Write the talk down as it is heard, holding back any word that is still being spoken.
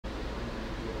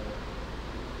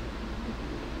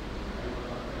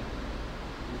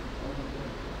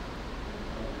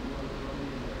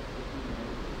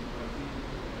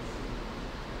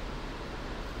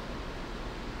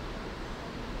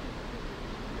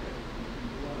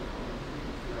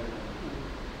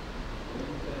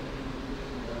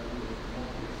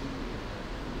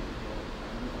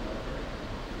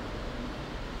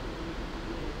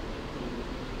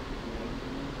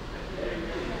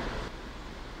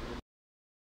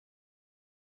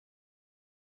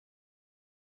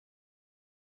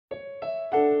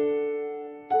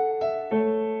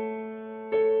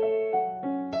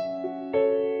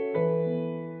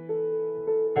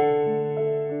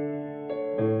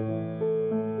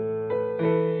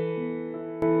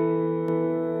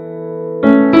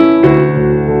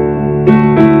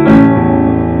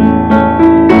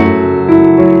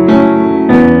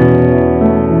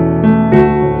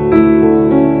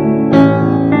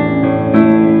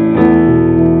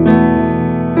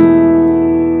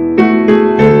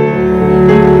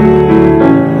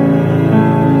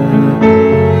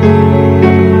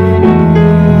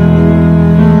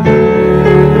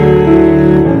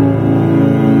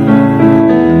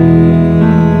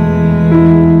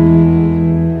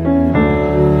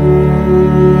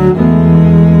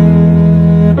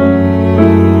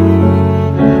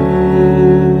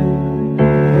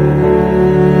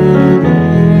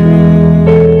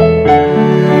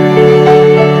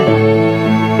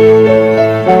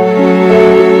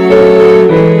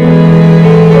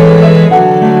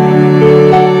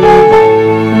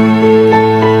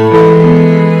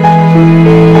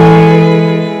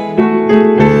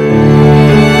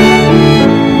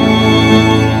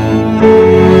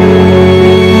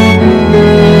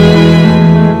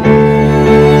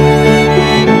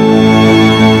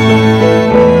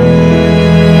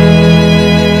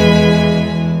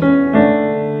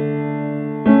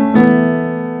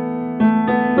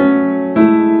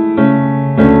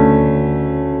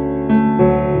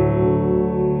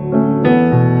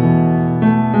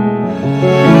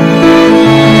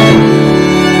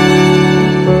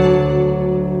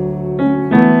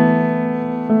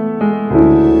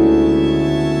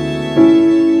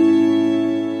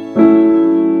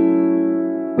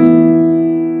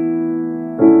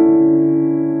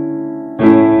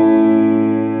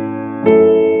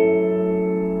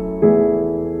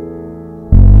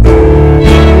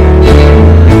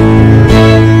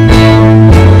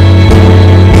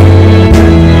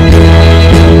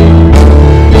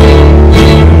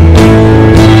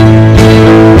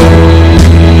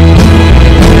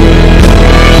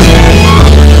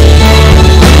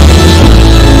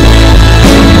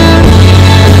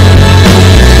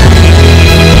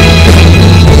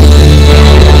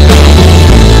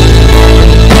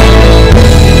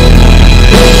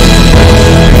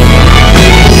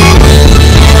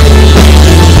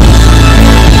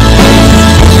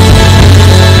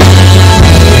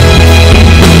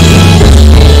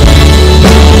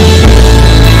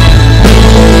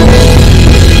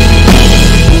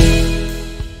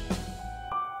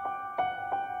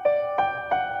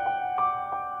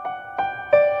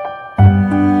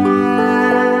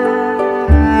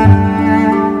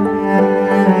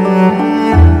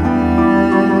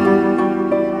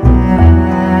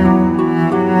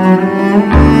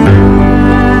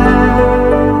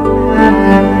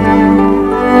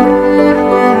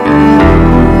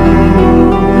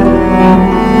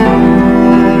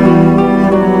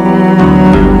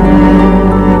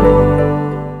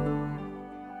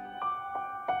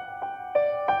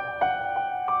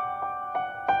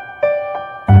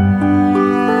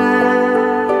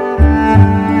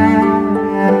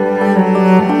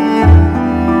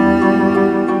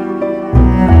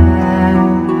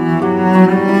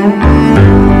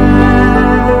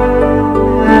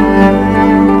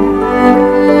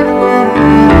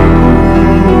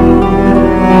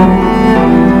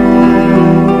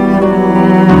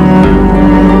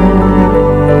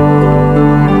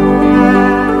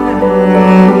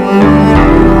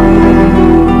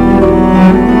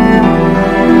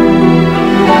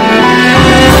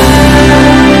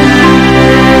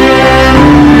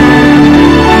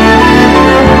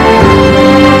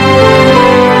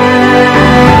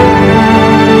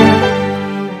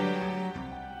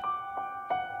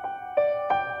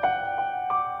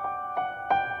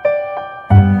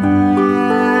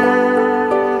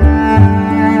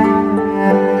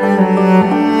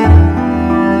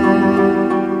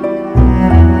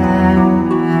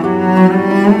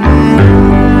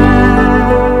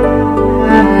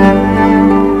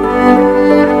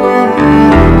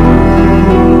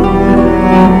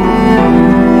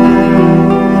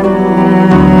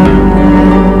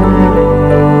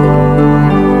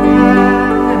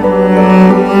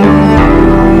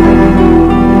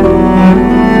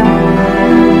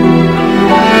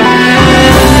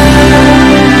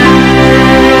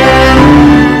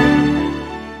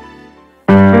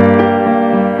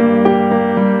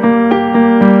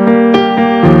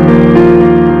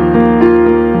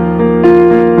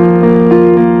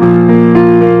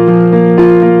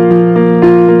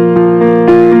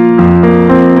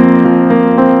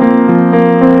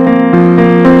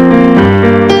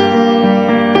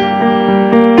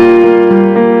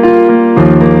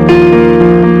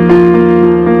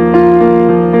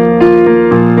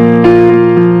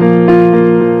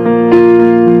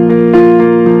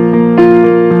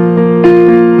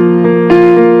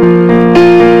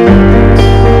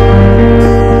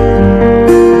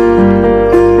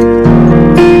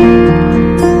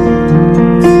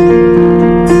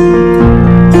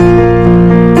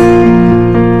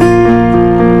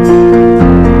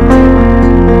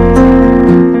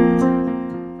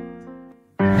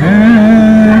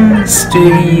to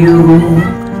you,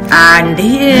 and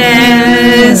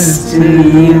here's to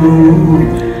you,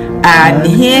 and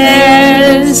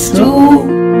here's to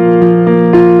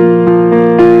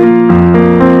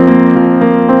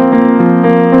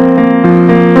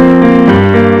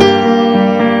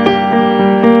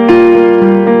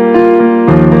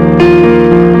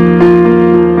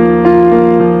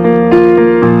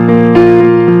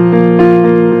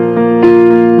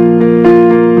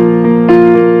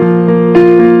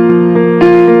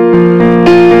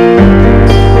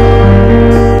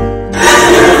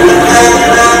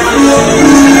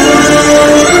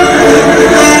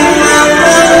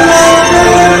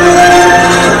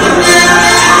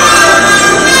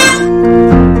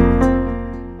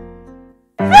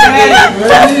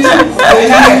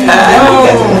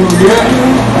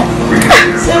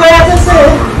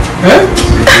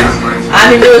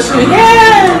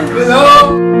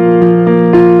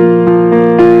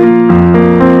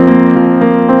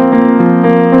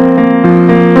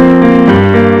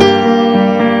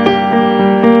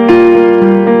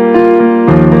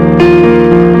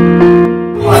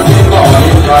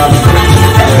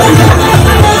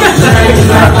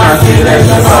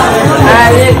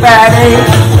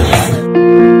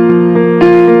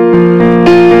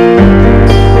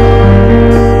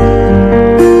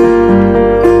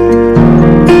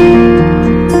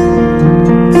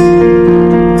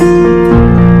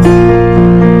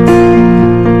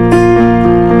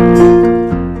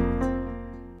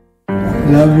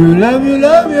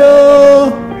love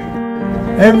you.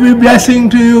 Every blessing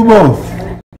to you both.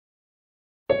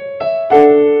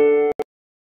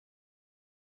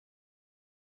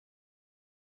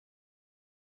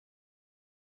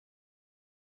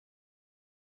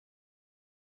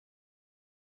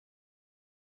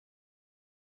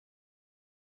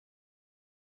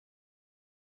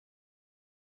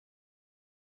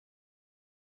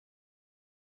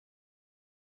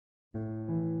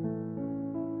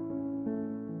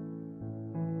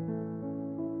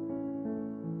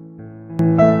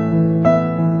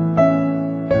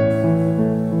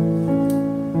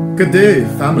 Good day,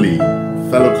 family,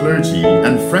 fellow clergy,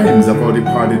 and friends of our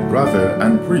departed brother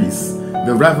and priest,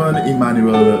 the Reverend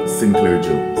Emmanuel Sinclair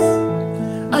Jones.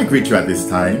 I greet you at this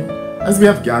time as we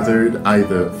have gathered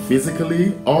either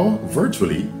physically or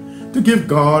virtually to give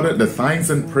God the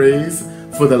thanks and praise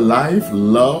for the life,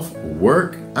 love,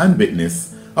 work, and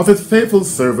witness of His faithful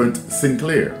servant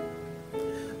Sinclair.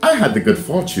 I had the good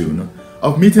fortune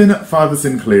of meeting Father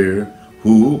Sinclair,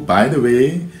 who, by the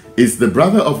way, is the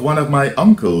brother of one of my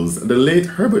uncles, the late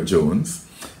R.Perrott Jones,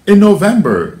 in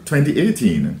November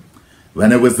 2018,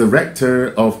 when I was the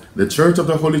rector of the Church of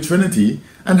the Holy Trinity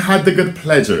and had the good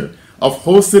pleasure of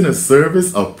hosting a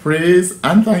service of praise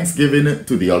and thanksgiving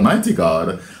to the Almighty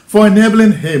God for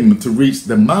enabling him to reach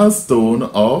the milestone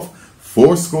of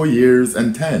 80 years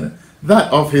and 10,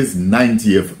 that of his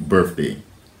 90th birthday.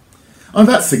 On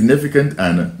that significant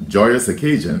and joyous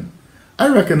occasion, I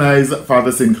recognize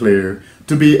Father Sinclair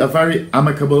to be a very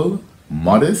amicable,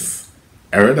 modest,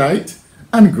 erudite,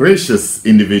 and gracious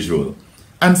individual,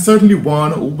 and certainly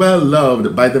one well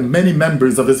loved by the many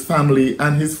members of his family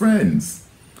and his friends,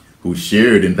 who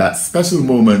shared in that special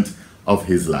moment of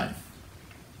his life.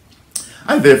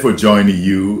 I therefore join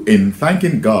you in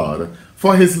thanking God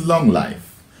for his long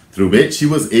life, through which he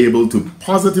was able to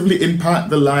positively impact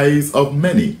the lives of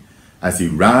many as he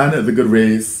ran the good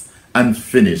race and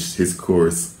finished his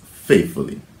course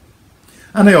faithfully.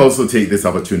 And I also take this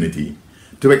opportunity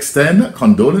to extend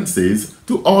condolences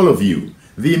to all of you,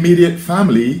 the immediate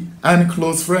family and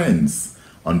close friends,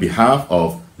 on behalf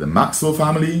of the Maxwell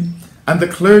family and the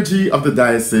clergy of the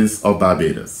Diocese of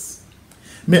Barbados.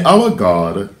 May our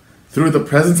God, through the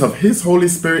presence of His Holy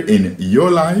Spirit in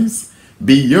your lives,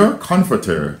 be your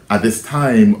comforter at this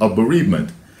time of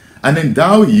bereavement and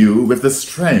endow you with the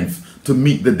strength to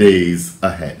meet the days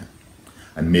ahead.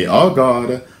 And may our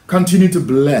God continue to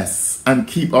bless and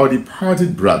keep our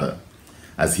departed brother,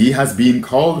 as he has been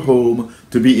called home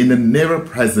to be in the nearer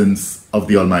presence of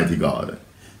the Almighty God.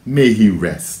 May he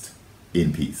rest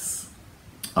in peace.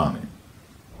 Amen.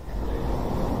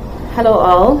 Hello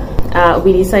all.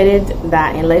 We decided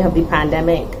that in light of the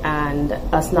pandemic and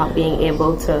us not being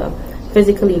able to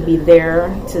physically be there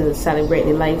to celebrate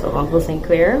the life of Uncle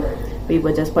Sinclair, we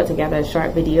would just put together a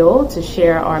short video to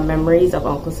share our memories of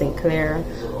Uncle Sinclair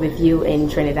with you in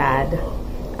Trinidad.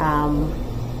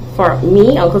 For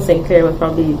me, Uncle Sinclair was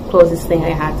probably the closest thing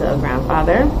I had to a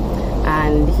grandfather,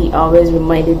 and he always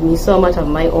reminded me so much of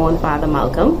my own father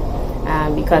Malcolm,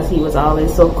 because he was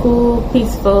always so cool,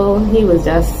 peaceful. He was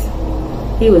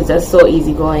just so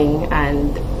easygoing,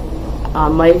 and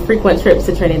on my frequent trips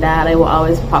to Trinidad, I would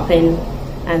always pop in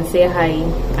and say hi.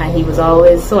 And he was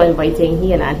always so inviting.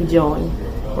 He and Auntie Joan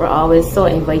were always so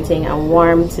inviting and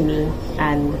warm to me,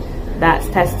 and that's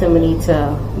testimony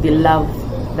to the love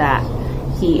that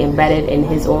he embedded in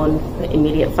his own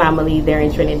immediate family there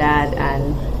in Trinidad.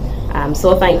 And I'm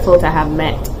so thankful to have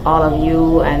met all of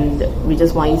you, and we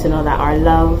just want you to know that our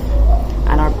love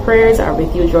and our prayers are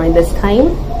with you during this time,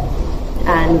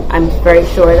 and I'm very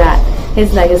sure that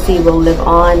his legacy will live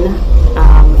on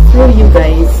through you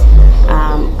guys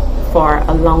for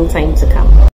a long time to come.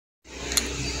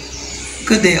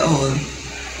 Good day all.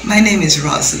 My name is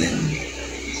Rosalind.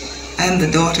 I'm the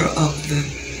daughter of the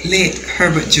late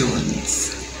Herbert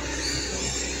Jones.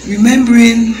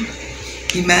 Remembering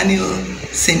Emmanuel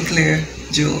Sinclair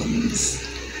Jones,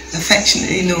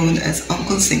 affectionately known as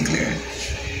Uncle Sinclair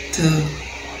to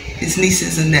his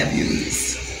nieces and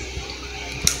nephews.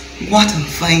 What a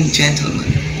fine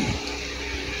gentleman.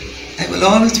 I will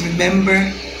always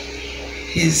remember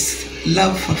his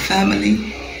love for family,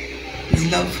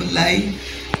 his love for life,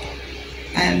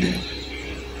 and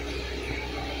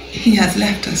he has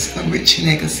left us a rich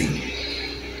legacy.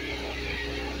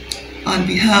 On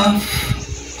behalf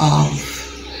of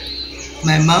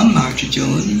my mom, Martha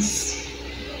Jones,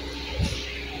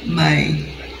 my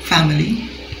family,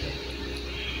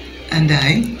 and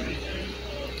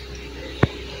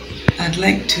I'd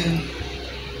like to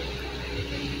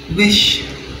wish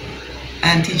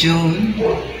Auntie Joan,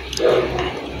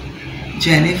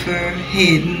 Jennifer,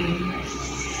 Hayden,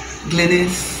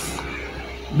 Glynis,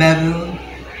 Bevel,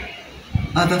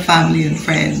 other family and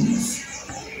friends,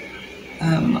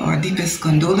 our deepest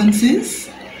condolences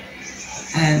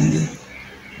and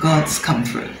God's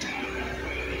comfort.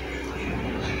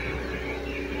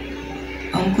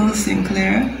 Uncle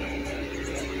Sinclair,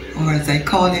 or as I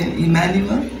call him,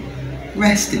 Emmanuel,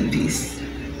 rest in peace.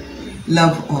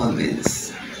 Love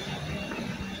always.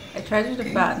 I treasure the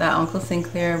fact that Uncle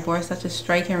Sinclair bore such a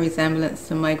striking resemblance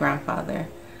to my grandfather,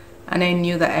 and I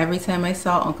knew that every time I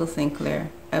saw Uncle Sinclair,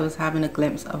 I was having a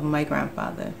glimpse of my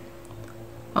grandfather.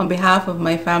 On behalf of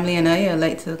my family and I'd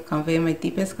like to convey my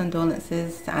deepest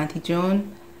condolences to Auntie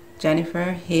Joan,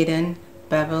 Jennifer, Hayden,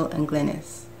 Bevel, and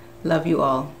Glynis. Love you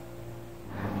all.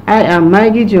 I am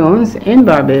Maggie Jones in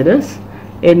Barbados,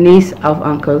 a niece of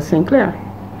Uncle Sinclair.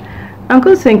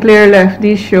 Uncle Sinclair left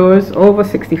these shores over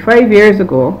 65 years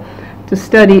ago to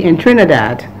study in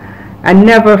Trinidad and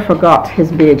never forgot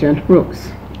his Bajan roots.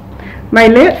 My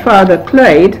late father,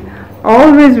 Clyde,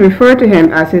 always referred to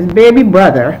him as his baby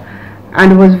brother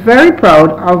and was very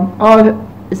proud of all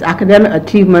his academic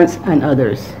achievements and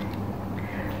others.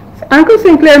 So Uncle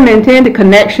Sinclair maintained the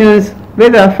connections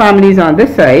with our families on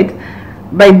this side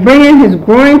by bringing his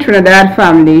growing Trinidad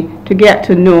family to get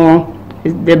to know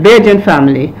the Bajan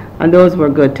family, and those were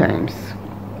good times.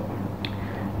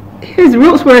 His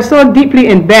roots were so deeply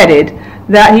embedded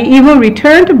that he even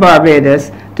returned to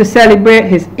Barbados to celebrate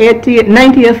his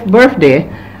 90th birthday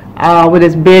with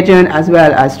his Bajan as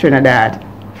well as Trinidad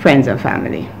friends and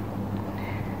family.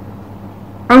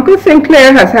 Uncle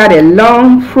Sinclair has had a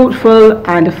long, fruitful,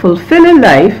 and fulfilling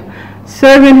life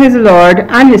serving his Lord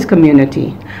and his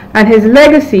community, and his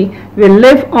legacy will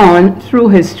live on through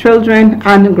his children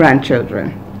and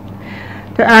grandchildren.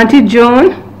 To Auntie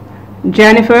Joan,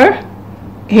 Jennifer,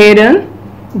 Hayden,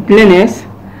 Glynis,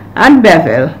 and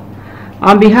Bevel,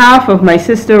 on behalf of my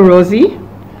sister Rosie,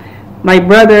 my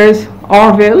brothers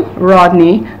Orville,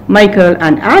 Rodney, Michael,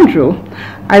 and Andrew,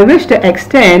 I wish to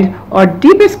extend our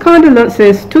deepest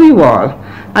condolences to you all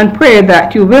and pray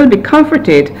that you will be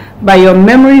comforted by your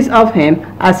memories of him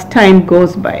as time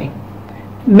goes by.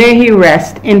 May he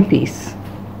rest in peace.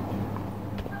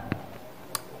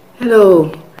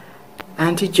 Hello,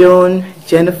 Auntie Joan,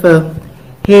 Jennifer,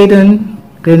 Hayden,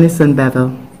 Glynis, and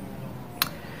Bevel.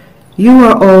 You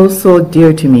are all so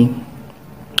dear to me.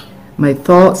 My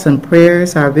thoughts and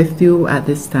prayers are with you at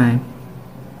this time.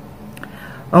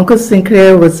 Uncle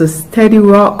Sinclair was a steady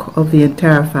rock of the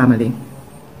entire family.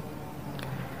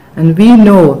 And we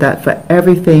know that for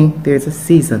everything there's a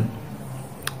season.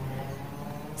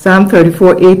 Psalm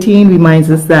 34:18 reminds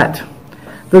us that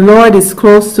the Lord is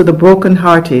close to the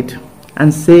brokenhearted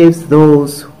and saves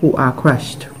those who are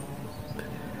crushed.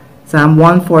 Psalm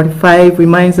 145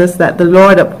 reminds us that the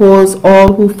Lord upholds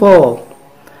all who fall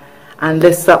and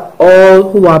lifts up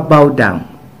all who are bowed down.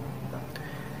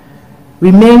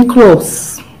 Remain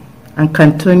close and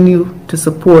continue to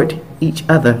support each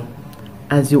other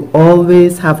as you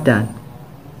always have done.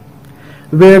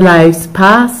 Where lives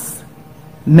pass,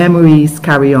 memories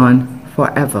carry on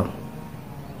forever.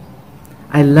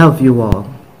 I love you all.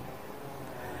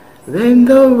 When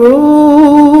the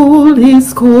roll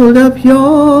is cold up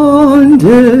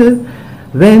yonder,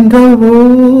 When the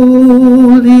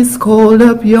roll is called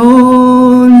up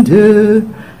yonder,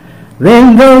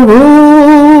 when the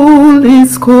roll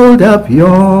is called up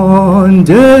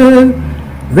yonder,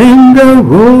 when the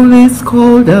roll is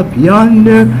called up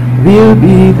yonder, we'll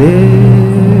be there.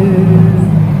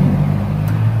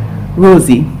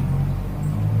 Rosie,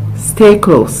 stay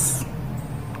close.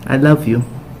 I love you.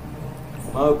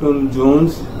 Malcolm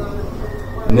Jones,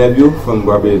 nephew from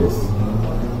Barbados.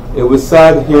 It was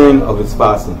sad hearing of his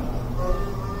passing.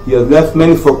 He has left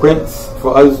many footprints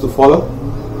for others to follow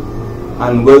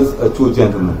and was a true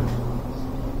gentleman.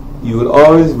 He will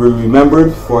always be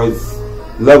remembered for his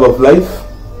love of life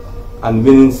and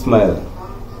winning smile.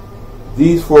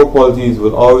 These four qualities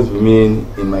will always remain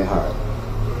in my heart.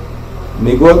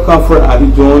 May God comfort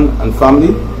Auntie Joan and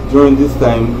family during this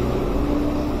time.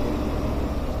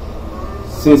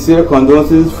 Sincere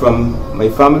condolences from my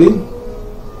family,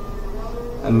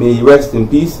 and may he rest in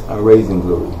peace and rise in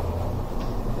glory.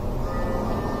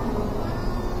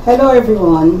 Hello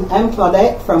everyone, I'm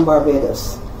Claudette from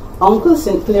Barbados. Uncle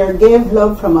Sinclair gave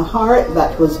love from a heart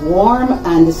that was warm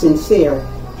and sincere.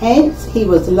 Hence, he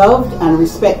was loved and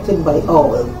respected by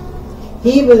all.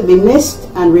 He will be missed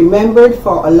and remembered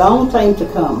for a long time to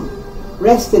come.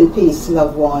 Rest in peace,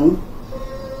 loved one.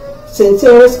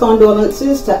 Sincerest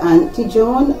condolences to Auntie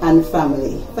Joan and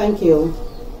family. Thank you.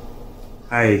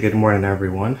 Hi, good morning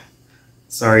everyone.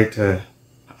 Sorry to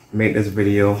make this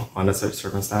video under such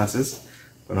circumstances,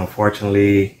 but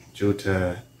unfortunately, due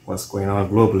to what's going on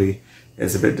globally,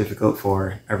 it's a bit difficult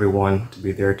for everyone to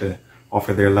be there to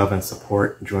offer their love and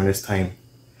support during this time.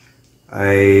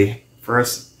 I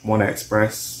first want to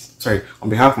express, on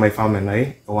behalf of my family and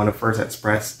I want to first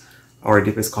express our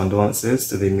deepest condolences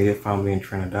to the immediate family in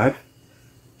Trinidad.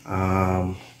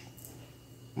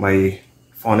 My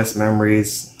fondest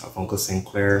memories of Uncle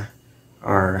Sinclair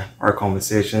are our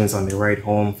conversations on the ride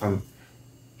home from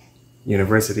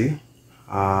university,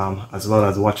 as well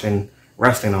as watching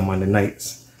wrestling on Monday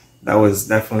nights. That was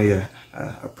definitely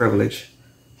a privilege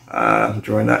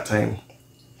during that time.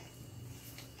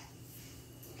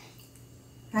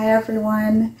 Hi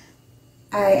everyone.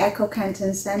 I echo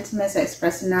Kenton's sentiments,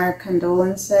 expressing our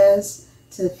condolences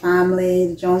to the family,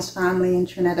 the Jones family in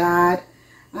Trinidad,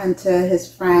 and to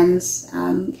his friends.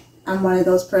 I'm one of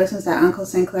those persons that Uncle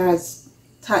Sinclair has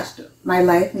touched my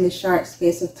life in a short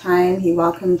space of time. He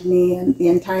welcomed me, and the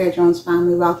entire Jones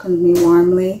family welcomed me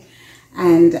warmly,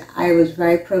 and I was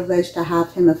very privileged to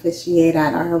have him officiate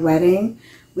at our wedding.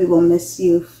 We will miss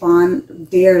you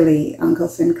dearly, Uncle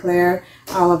Sinclair.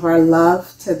 All of our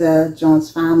love to the Jones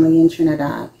family in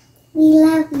Trinidad. We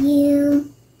love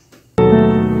you.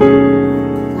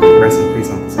 Rest in peace,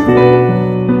 Uncle Sinclair.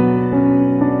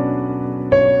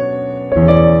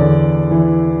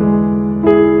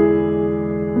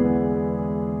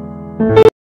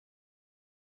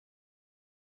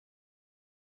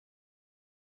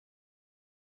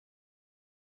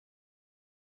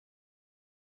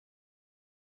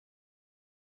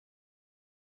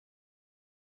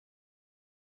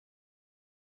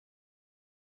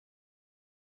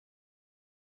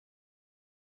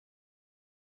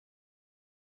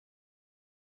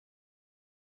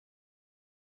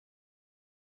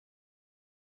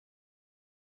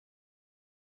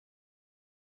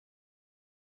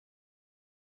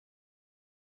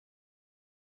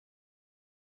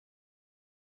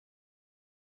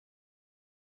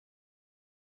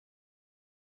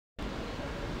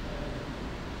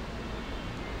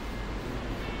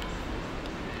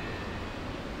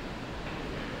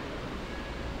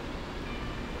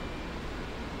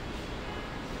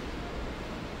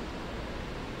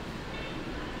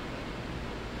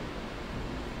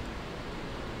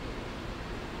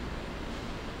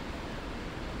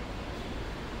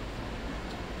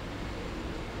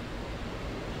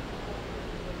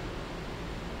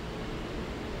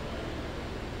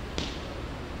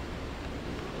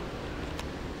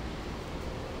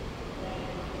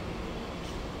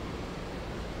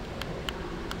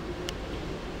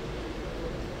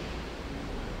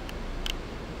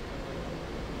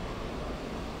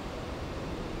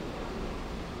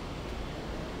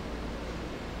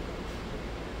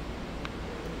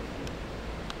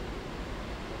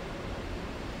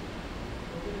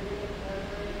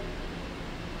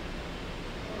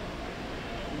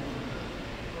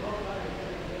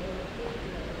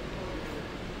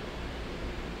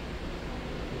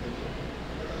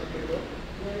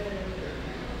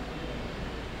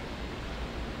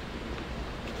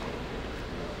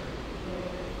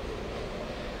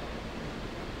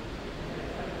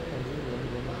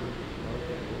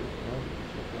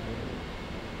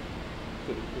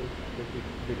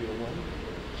 Video one.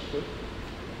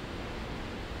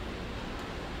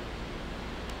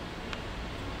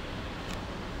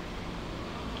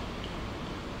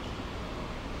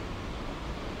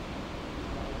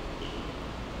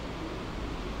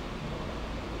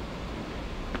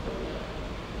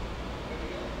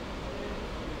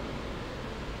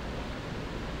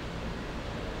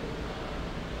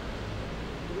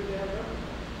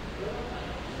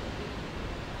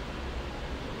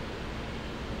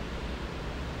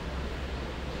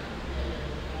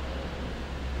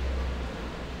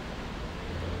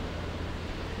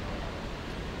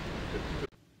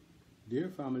 Dear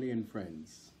family and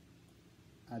friends,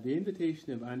 at the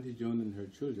invitation of Auntie Joan and her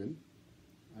children,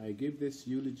 I give this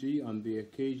eulogy on the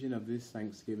occasion of this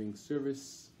Thanksgiving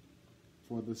service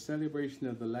for the celebration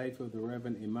of the life of the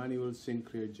Reverend Emmanuel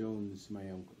Sinclair Jones, my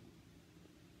uncle.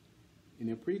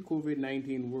 In a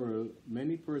pre-COVID-19 world,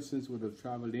 many persons would have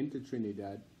traveled into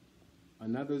Trinidad,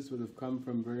 and others would have come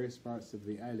from various parts of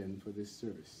the island for this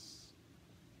service.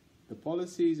 The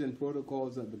policies and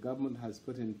protocols that the government has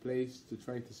put in place to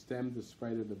try to stem the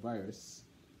spread of the virus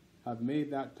have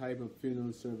made that type of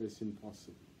funeral service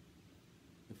impossible.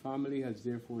 The family has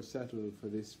therefore settled for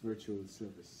this virtual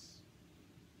service.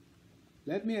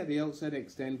 Let me at the outset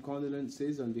extend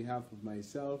condolences on behalf of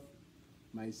myself,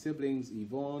 my siblings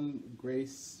Yvonne,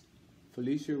 Grace,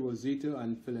 Felicia Rosita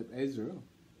and Philip Ezra,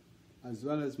 as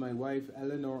well as my wife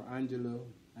Eleanor Angela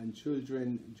and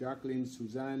children Jacqueline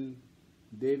Suzanne,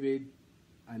 David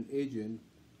and Adrian,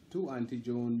 to Auntie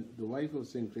Joan, the wife of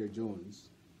Sinclair Jones,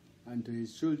 and to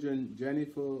his children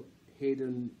Jennifer,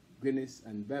 Hayden, Glynis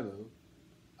and Bevel,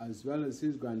 as well as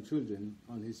his grandchildren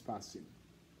on his passing.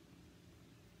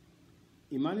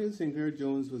 Emmanuel Sinclair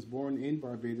Jones was born in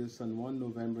Barbados on 1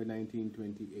 November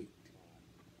 1928.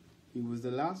 He was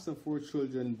the last of 4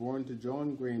 children born to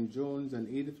John Graham Jones and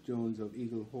Edith Jones of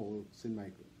Eagle Hall, St.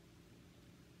 Michael.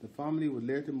 The family would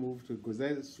later move to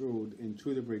Gozelles Road in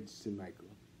Trudabridge, St. Michael.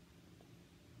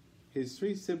 His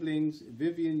 3 siblings,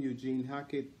 Vivian Eugene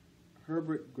Hackett,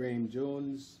 Herbert Graham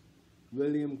Jones,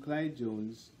 William Clyde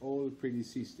Jones, all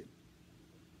predeceased him.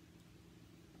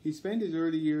 He spent his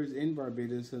early years in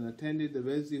Barbados and attended the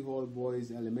Wesley Hall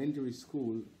Boys Elementary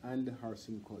School and the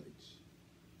Harrison College.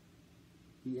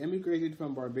 He emigrated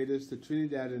from Barbados to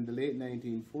Trinidad in the late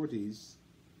 1940s,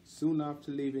 soon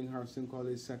after leaving Harrison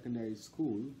College Secondary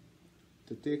School,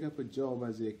 to take up a job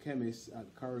as a chemist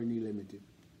at Caroni Limited.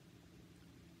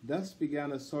 Thus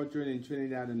began a sojourn in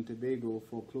Trinidad and Tobago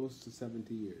for close to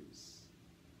 70 years.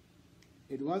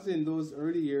 It was in those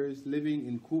early years living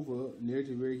in Couva, near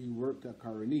to where he worked at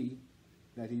Caroni,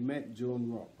 that he met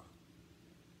Joan Rock.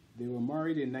 They were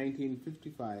married in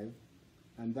 1955,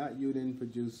 and that union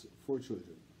produced 4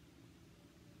 children.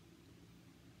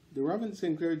 The Reverend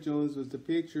Sinclair Jones was the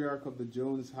patriarch of the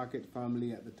Jones-Hackett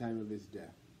family at the time of his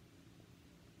death.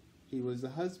 He was the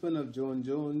husband of Joan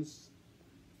Jones,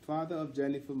 father of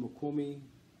Jennifer McComey,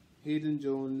 Hayden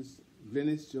Jones,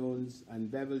 Glynis Jones,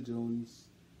 and Bevel Jones,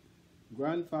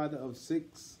 grandfather of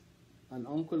 6, and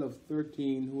uncle of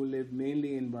 13 who lived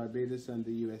mainly in Barbados and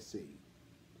the USA.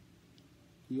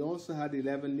 He also had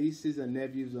 11 nieces and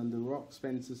nephews on the Rock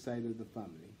Spencer side of the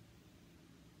family.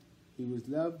 He was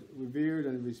loved, revered,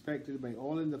 and respected by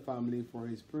all in the family for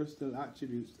his personal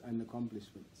attributes and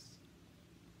accomplishments.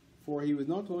 For he was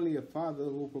not only a father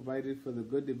who provided for the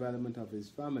good development of his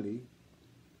family,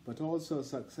 but also a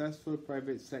successful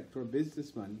private sector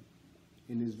businessman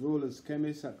in his role as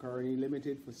chemist at Caroni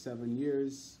Limited for 7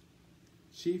 years,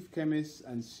 chief chemist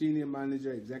and senior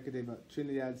manager executive at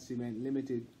Trinidad Cement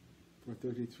Limited for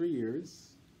 33 years,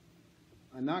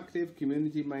 an active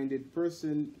community-minded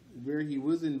person where he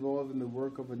was involved in the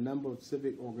work of a number of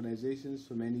civic organizations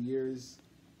for many years,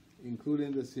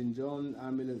 including the St. John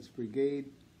Ambulance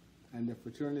Brigade and the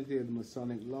Fraternity of the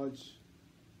Masonic Lodge,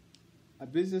 a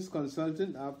business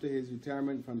consultant after his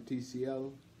retirement from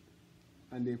TCL,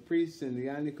 and a priest in the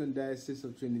Anglican Diocese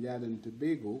of Trinidad and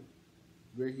Tobago,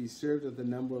 where he served at a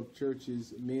number of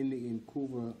churches, mainly in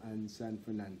Couva and San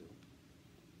Fernando.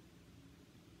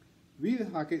 We the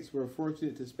Hacketts were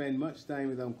fortunate to spend much time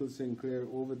with Uncle Sinclair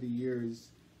over the years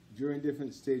during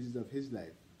different stages of his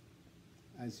life,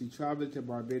 as he traveled to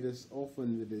Barbados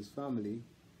often with his family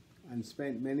and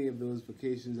spent many of those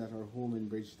vacations at our home in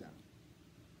Bridgetown.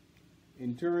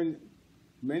 In turn,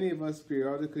 many of us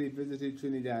periodically visited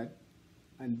Trinidad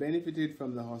and benefited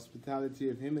from the hospitality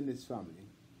of him and his family.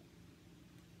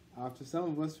 After some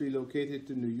of us relocated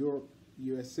to New York,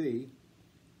 USA,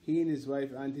 he and his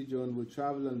wife Auntie Joan would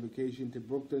travel on vacation to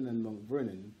Brooklyn and Mount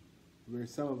Vernon, where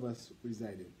some of us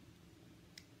resided.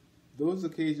 Those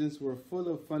occasions were full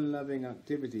of fun-loving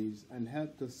activities and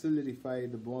helped to solidify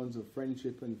the bonds of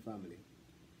friendship and family.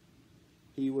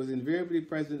 He was invariably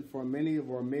present for many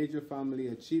of our major family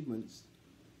achievements,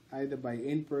 either by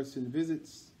in-person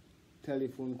visits,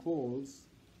 telephone calls,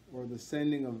 or the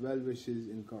sending of well wishes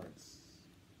in cards.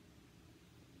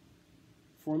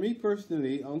 For me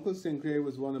personally, Uncle Sinclair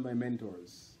was one of my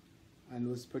mentors and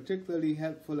was particularly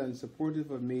helpful and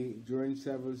supportive of me during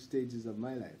several stages of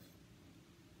my life.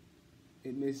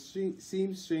 It may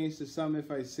seem strange to some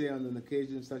if I say on an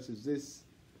occasion such as this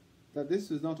that this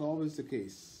was not always the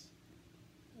case,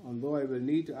 although I will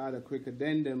need to add a quick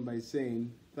addendum by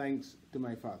saying thanks to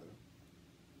my father.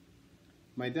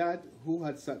 My dad, who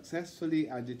had successfully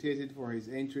agitated for his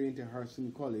entry into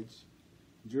Harrison College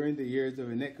during the years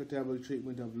of inequitable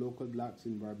treatment of local blacks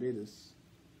in Barbados,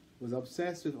 was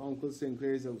obsessed with Uncle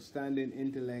Sinclair's outstanding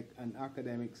intellect and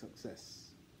academic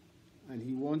success, and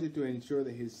he wanted to ensure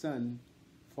that his son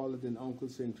followed in Uncle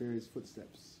Sinclair's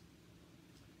footsteps.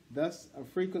 Thus, a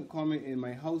frequent comment in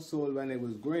my household when I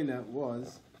was growing up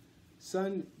was,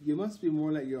 "Son, you must be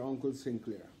more like your Uncle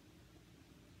Sinclair."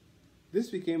 This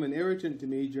became an irritant to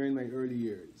me during my early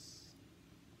years.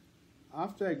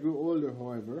 After I grew older,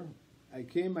 however, I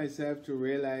came myself to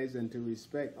realize and to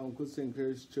respect Uncle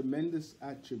Sinclair's tremendous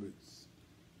attributes,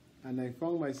 and I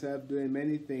found myself doing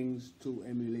many things to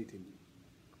emulate him.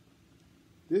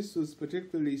 This was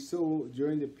particularly so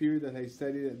during the period that I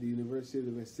studied at the University of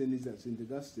the West Indies at St.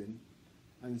 Augustine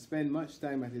and spent much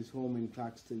time at his home in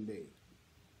Claxton Bay.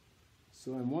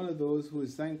 So I'm one of those who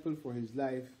is thankful for his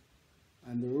life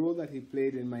and the role that he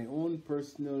played in my own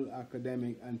personal,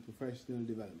 academic, and professional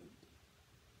development.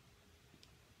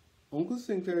 Uncle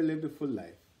Sinclair lived a full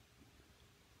life.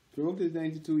 Throughout his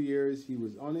 92 years, he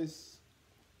was honest,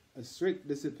 a strict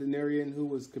disciplinarian who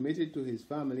was committed to his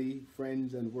family,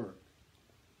 friends, and work,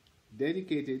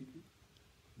 dedicated,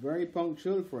 very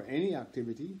punctual for any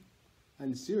activity,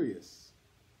 and serious,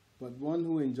 but one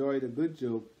who enjoyed a good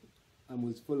joke and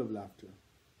was full of laughter.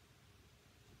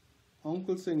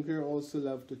 Uncle Sinclair also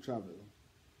loved to travel,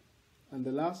 and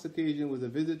the last occasion was a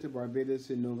visit to Barbados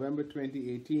in November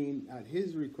 2018 at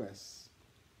his request,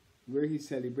 where he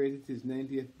celebrated his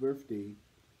 90th birthday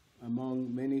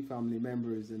among many family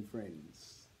members and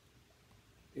friends.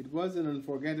 It was an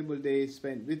unforgettable day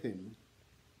spent with him,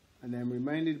 and I'm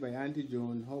reminded by Auntie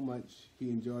Joan how much he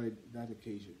enjoyed that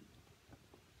occasion.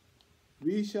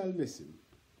 We shall miss him.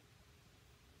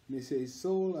 May his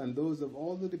soul and those of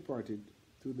all the departed,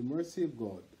 through the mercy of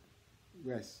God,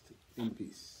 rest in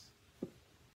peace.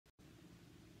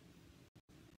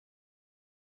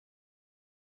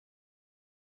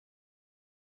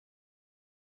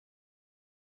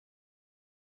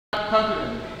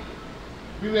 Confident.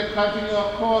 We will continue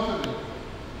our course of it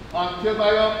until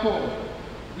by our call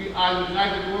we are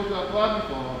united those who have gone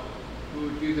before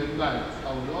through Jesus Christ,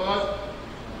 our Lord.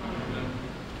 Amen.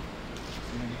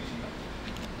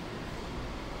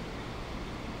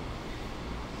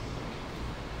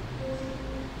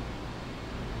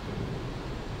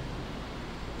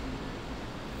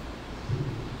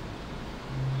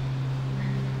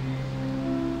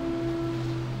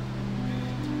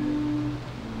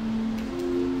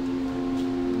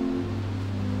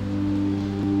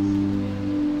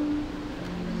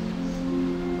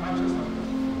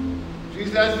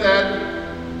 Jesus said,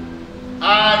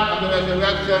 I am the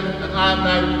resurrection and I am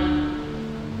life.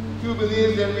 Who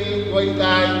believes in me, though he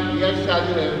die, yet shall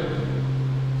he live.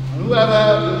 And whoever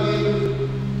believes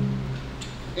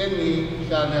in me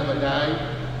shall never die.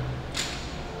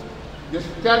 The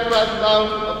steadfast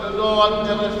love of the Lord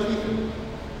never ceases.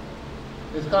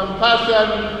 His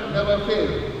compassion never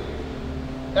fails.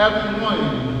 Every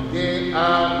morning they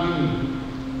are renewed.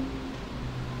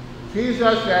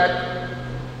 Jesus said,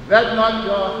 let not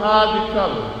your heart be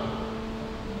troubled.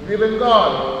 Believe in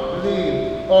God,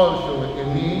 believe also in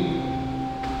me.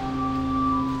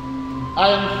 I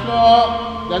am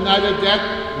sure that neither death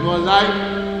nor life,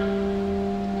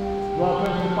 nor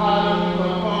principality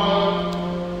nor power,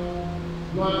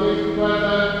 nor things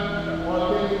present or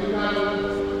things to come,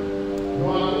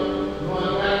 nor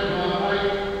death nor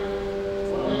height,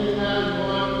 or any man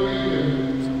nor creation,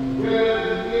 will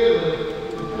be able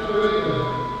to separate us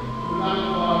from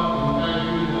God.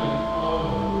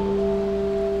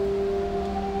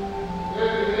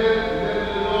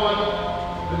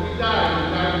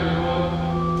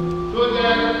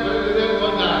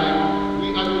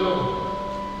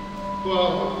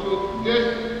 For this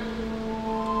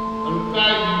and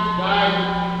Christ died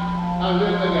and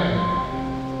lived again,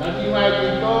 that he might be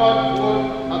God both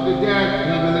of the dead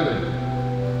and of the living.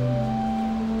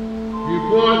 He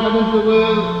brought them into the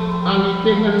world and he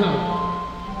taken them out.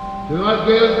 The Lord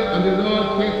gives and the Lord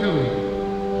takes away.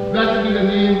 Blessed be the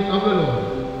name of the Lord.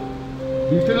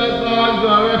 Be still as God is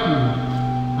our refuge,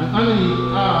 and only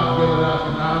our the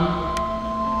everlasting arm.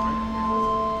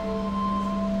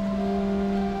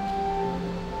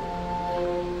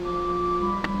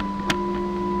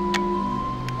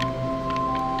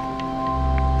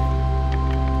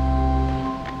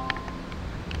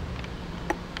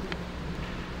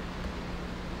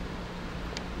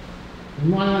 Good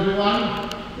morning, everyone.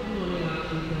 Good morning,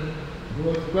 Archdeacon.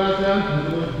 Those present and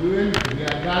those viewing, we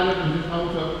are gathered in this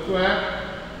house of prayer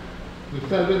to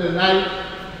celebrate the life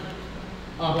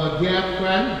of a dear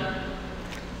friend,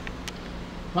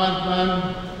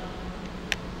 husband,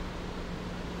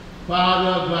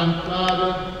 father,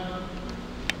 grandfather,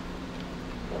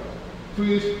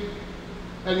 priest,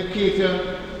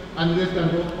 educator, and list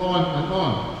and go on and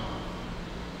on.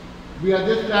 We at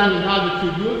this time will have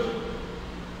the tribute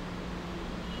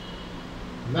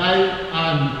live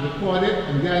and recorded,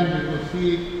 and then we will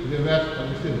see the rest of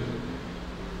the service.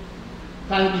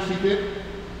 Kindly be seated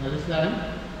at this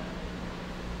time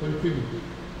for the tribute.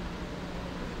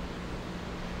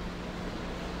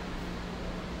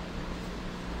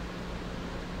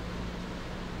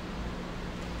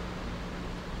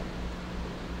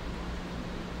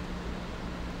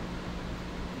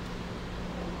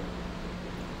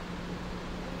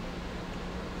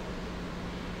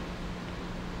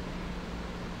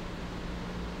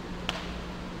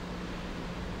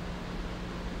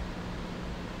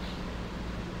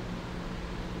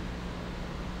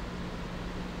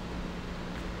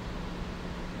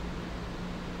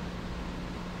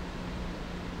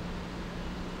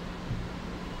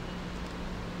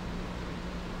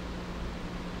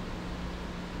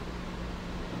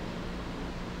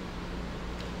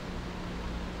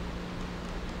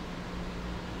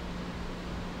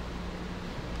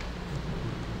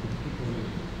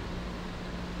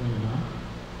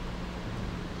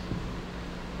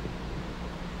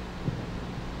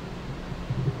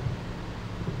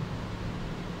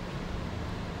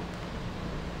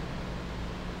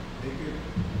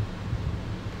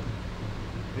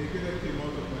 Naked I came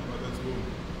out of my mother's womb,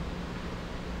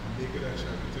 and naked I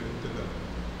shall return to them.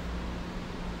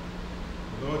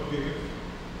 The Lord gave,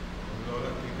 and the Lord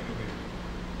hath taken away.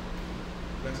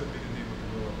 Blessed be the name of the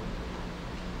Lord.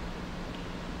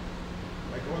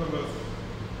 Like all of us,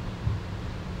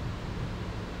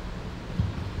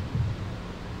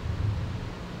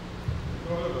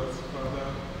 Father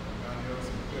Emmanuel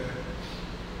Clair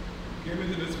came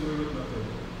into this world with nothing,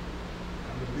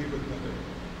 and would leave with nothing.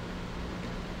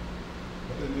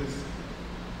 But in this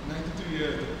 92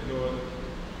 years that the Lord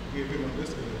gave him on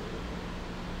this earth,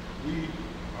 we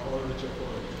are all richer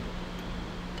for it.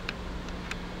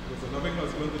 He was a loving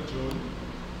husband to Joan,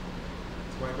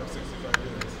 his wife of 65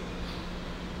 years,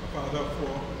 a father of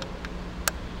 4,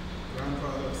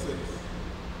 grandfather of 6,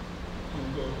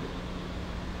 uncle,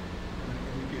 and an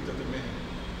educator to many.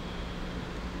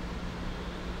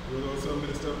 He was also a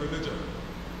minister of religion,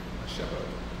 a shepherd,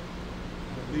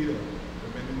 and a leader for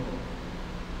many more.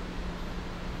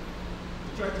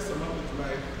 To try to sum up his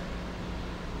life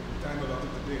in the time allotted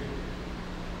today,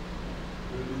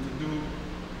 we will need to do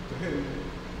to him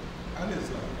and his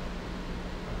life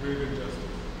a grave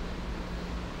injustice.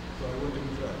 So I won't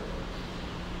even try.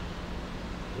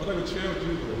 What I would share with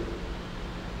you though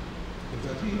is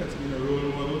that he has been a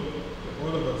role model for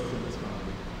all of us in this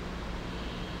family.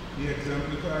 He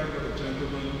exemplified what a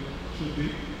gentleman should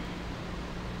be.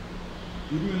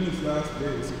 Even in his last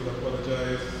days, he would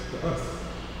apologize to us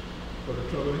for the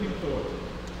trouble he thought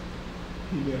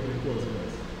he may have been causing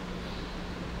us.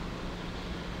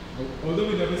 Although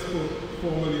we never spoke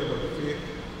formally about faith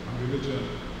and religion,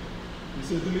 he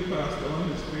certainly passed on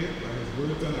his faith by his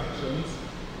words and actions,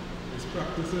 his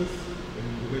practices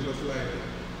in religious life,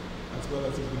 as well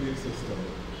as his belief system.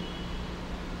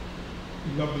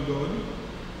 He loved the Lord.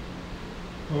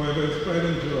 However, his pride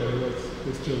and joy was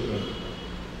his children.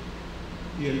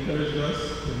 He encouraged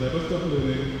us to never stop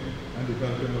learning and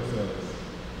developing ourselves.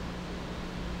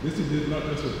 This he did not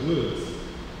just with words,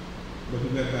 but he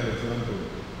led by example.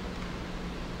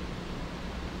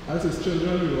 As his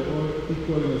children, we were all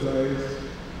equal in his eyes,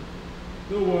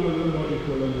 though one a little more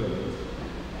equal than the others.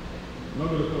 I'm not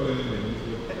going to call any names,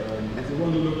 but it's the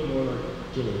one who looked more like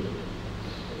Joel.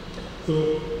 So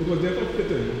it was therefore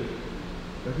fitting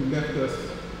that he left us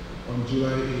on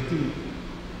July 18th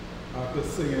after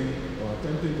singing, or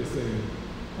attempting to sing,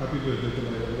 Happy Birthday to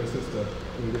my younger sister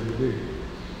earlier in the day.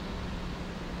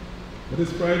 But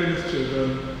his pride in his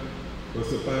children was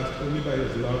surpassed only by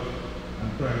his love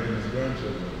and pride in his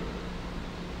grandchildren.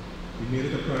 He made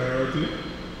it a priority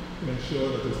to ensure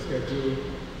that his schedule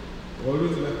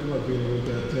always left him available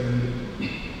to attend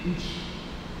each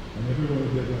and every one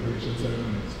of their graduation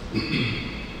ceremonies.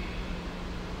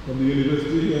 From the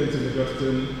university here in St.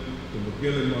 Augustine, to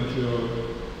McGill in Montreal,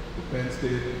 to Penn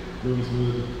State,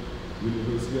 Rosewood,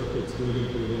 University of Pittsburgh in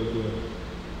Philadelphia,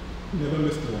 he never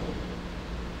missed one.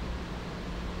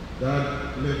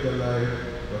 Dad lived a life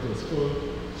that was full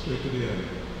straight to the end.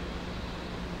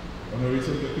 On a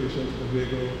recent vacation to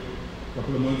Tobago, a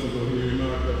couple of months ago, he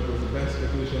remarked that it was the best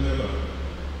vacation ever.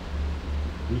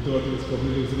 We thought he was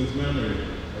probably losing his memory,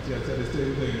 as he had said the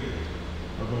same thing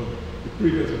about the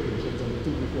previous vacations and the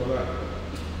 2 before that.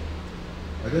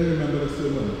 I then remember the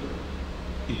sermon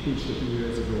he preached a few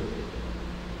years ago.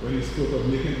 when he spoke of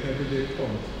making every day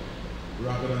count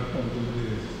rather than counting the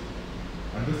days.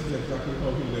 And this is exactly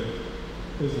how he lived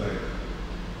his life.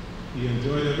 He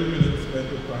enjoyed every minute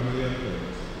spent with family and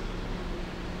friends.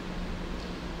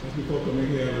 Just before coming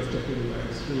here, I was checking the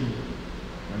live stream,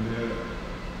 and there are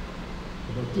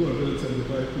about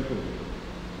 275 people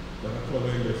that are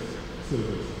following this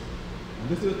service. And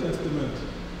this is a testament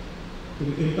to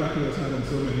the impact he has had on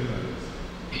so many lives.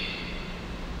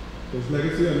 His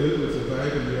legacy on earth will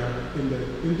survive in the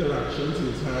interactions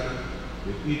he has had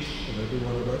with each and every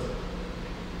one of us.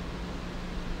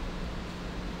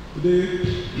 Today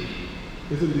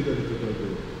is indeed a difficult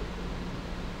day.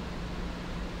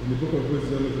 In the book of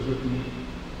wisdom it is written,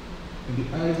 in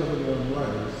the eyes of the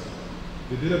unwise,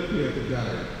 they did appear to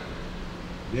die.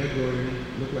 Their going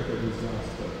looked like a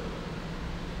disaster.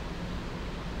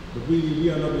 But we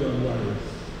are not the unwise.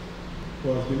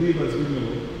 For as believers we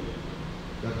know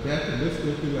that death in this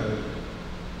earthly life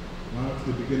marks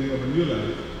the beginning of a new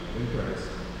life in Christ.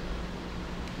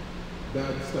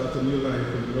 That starts a new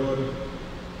life in the Lord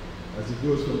as he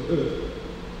goes from earth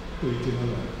to eternal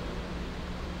life.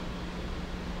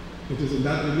 It is in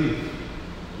that belief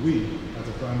we, as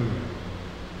a family,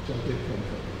 shall take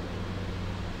comfort.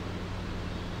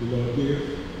 The Lord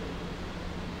gave,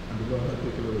 and the Lord hath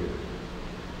taken away.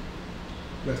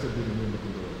 Blessed be the name of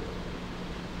the Lord.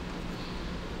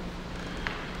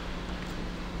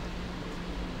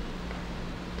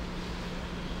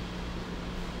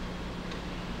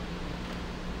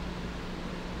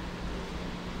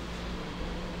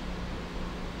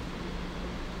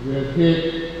 We have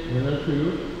paid Emmanuel to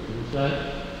you to the side.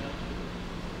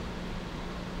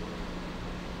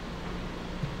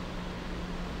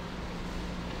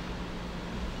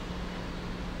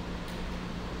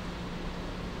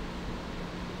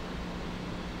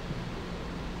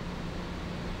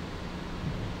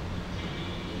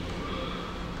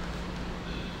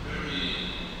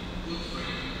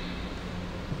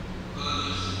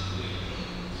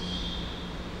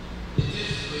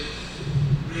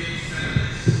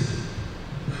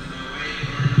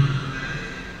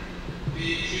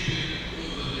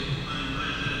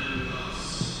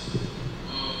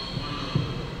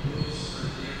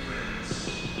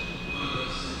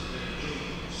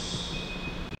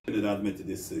 Trinidad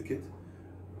Methodist Circuit,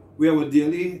 where our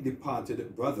dearly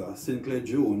departed brother, Sinclair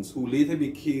Jones, who later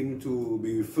became to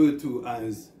be referred to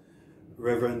as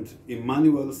Reverend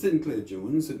Emmanuel Sinclair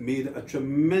Jones, made a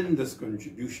tremendous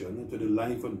contribution to the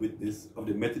life and witness of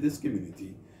the Methodist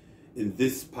community in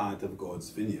this part of God's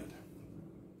vineyard.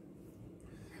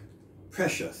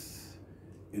 Precious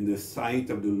in the sight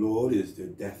of the Lord is the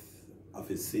death of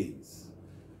his saints,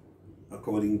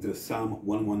 according to Psalm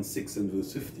 116 and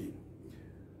verse 15.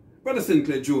 Brother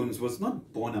Sinclair Jones was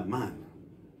not born a man,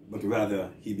 but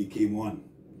rather he became one.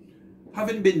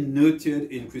 Having been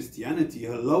nurtured in Christianity, he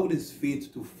allowed his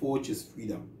faith to forge his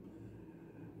freedom.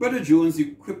 Brother Jones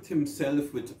equipped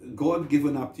himself with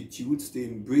God-given aptitudes to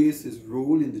embrace his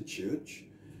role in the church,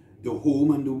 the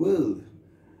home and the world,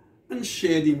 and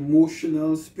shared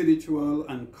emotional, spiritual,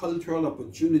 and cultural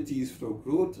opportunities for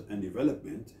growth and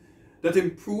development that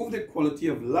improved the quality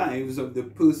of lives of the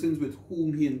persons with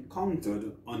whom he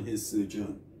encountered on his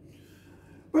sojourn.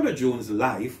 Brother Jones'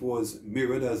 life was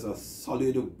mirrored as a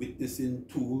solid witnessing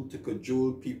tool to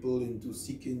cajole people into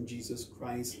seeking Jesus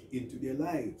Christ into their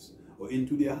lives or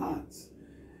into their hearts.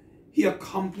 He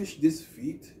accomplished this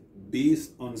feat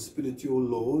based on spiritual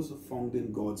laws found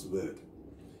in God's Word.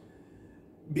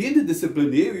 Being the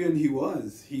disciplinarian he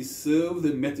was, he served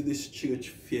the Methodist Church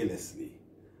fearlessly.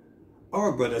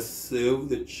 Our brother served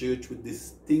the church with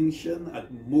distinction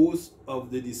at most of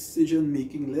the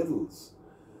decision-making levels.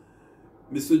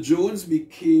 Mr. Jones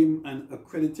became an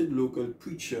accredited local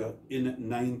preacher in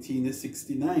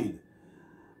 1969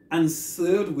 and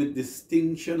served with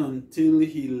distinction until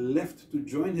he left to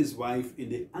join his wife in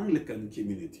the Anglican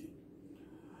community.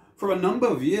 For a number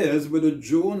of years, Brother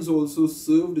Jones also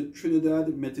served the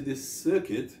Trinidad Methodist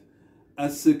Circuit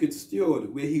as circuit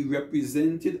steward, where he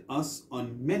represented us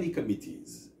on many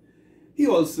committees. He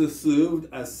also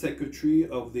served as secretary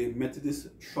of the Methodist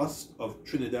Trust of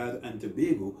Trinidad and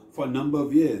Tobago for a number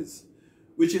of years,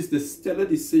 which is the stellar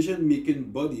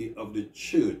decision-making body of the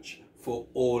church for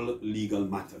all legal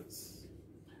matters.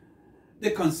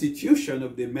 The constitution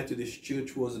of the Methodist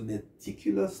Church was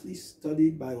meticulously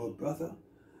studied by our brother,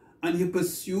 and he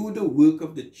pursued the work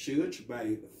of the church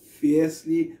by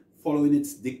fiercely following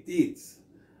its dictates.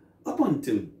 Up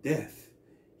until death,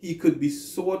 he could be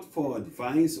sought for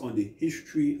advice on the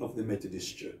history of the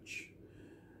Methodist Church.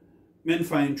 Men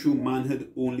find true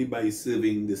manhood only by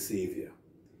serving the Savior.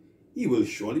 He will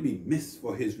surely be missed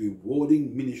for his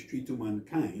rewarding ministry to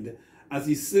mankind as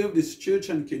he served his church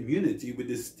and community with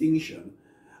distinction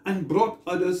and brought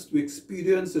others to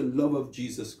experience the love of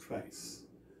Jesus Christ.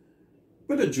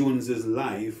 Brother Jones's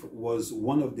life was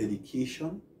one of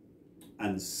dedication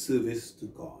and service to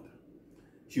God,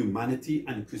 humanity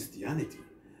and Christianity,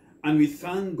 and we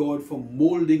thank God for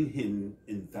molding him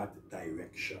in that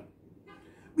direction.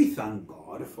 We thank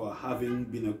God for having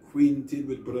been acquainted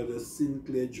with Brother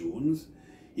Sinclair Jones.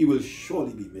 He will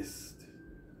surely be missed.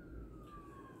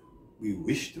 We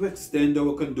wish to extend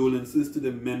our condolences to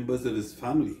the members of his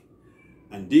family,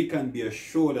 and they can be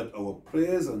assured that our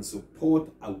prayers and support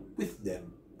are with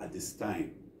them at this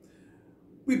time.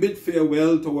 We bid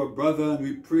farewell to our brother, and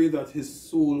we pray that his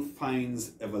soul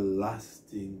finds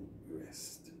everlasting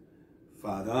rest.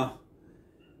 Father,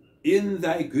 in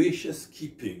thy gracious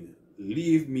keeping,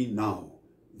 leave me now,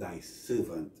 thy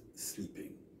servant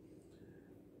sleeping.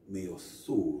 May your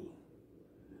soul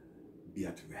be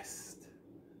at rest.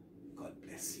 God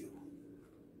bless you.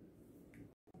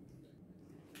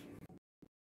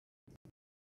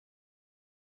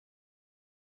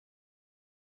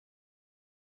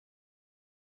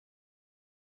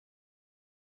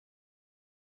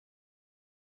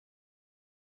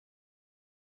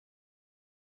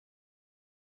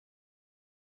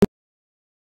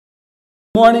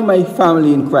 Good morning, my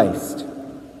family in Christ.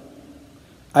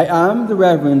 I am the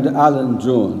Reverend Alan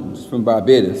Jones from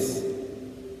Barbados,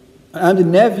 and I'm the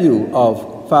nephew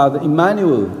of Father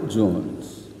Emmanuel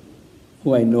Jones,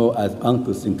 who I know as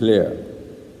Uncle Sinclair.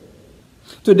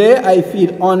 Today I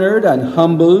feel honored and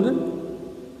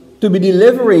humbled to be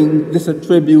delivering this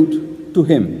tribute to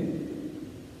him.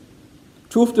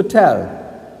 Truth to tell,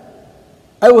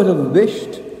 I would have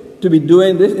wished to be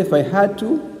doing this if I had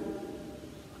to,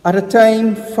 at a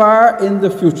time far in the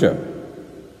future.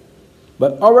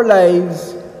 But our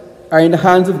lives are in the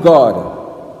hands of God,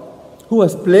 who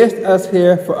has placed us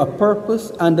here for a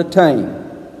purpose and a time,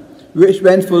 which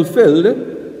when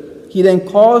fulfilled, he then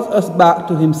calls us back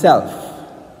to himself.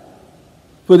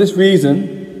 For this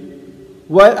reason,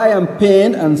 while I am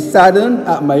pained and saddened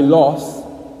at my loss,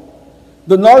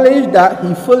 the knowledge that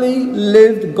he fully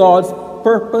lived God's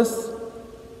purpose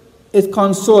is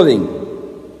consoling.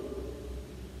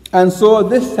 And so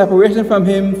this separation from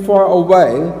him for a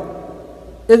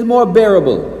while is more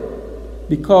bearable,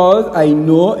 because I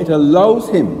know it allows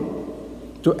him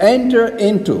to enter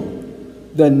into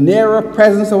the nearer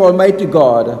presence of Almighty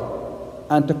God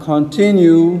and to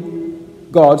continue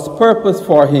God's purpose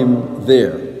for him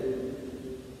there.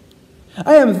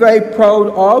 I am very proud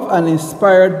of and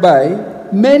inspired by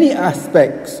many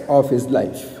aspects of his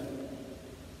life.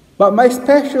 But my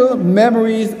special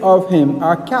memories of him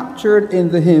are captured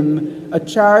in the hymn, A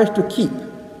Charge to Keep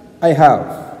I Have,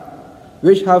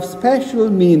 which have special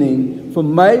meaning for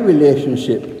my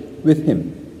relationship with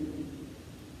him.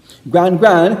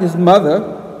 Gran, his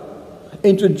mother,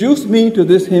 introduced me to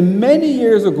this hymn many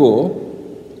years ago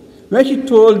when she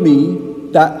told me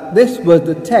that this was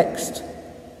the text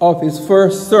of his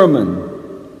first sermon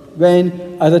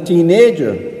when, as a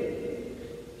teenager,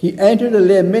 he entered the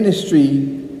lay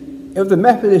ministry of the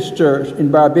Methodist Church in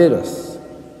Barbados.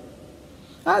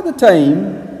 At the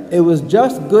time, it was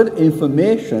just good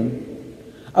information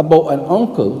about an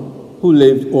uncle who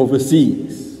lived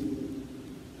overseas.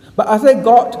 But as I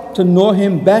got to know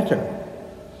him better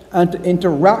and to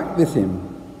interact with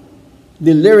him,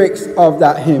 the lyrics of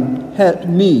that hymn helped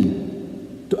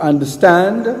me to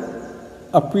understand,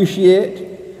 appreciate,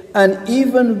 and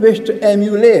even wish to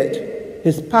emulate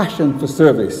his passion for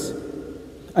service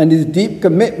and his deep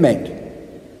commitment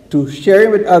to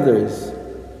sharing with others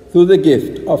through the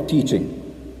gift of teaching.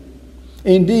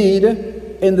 Indeed,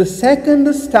 in the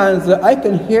second stanza, I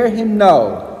can hear him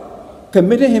now,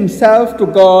 committing himself to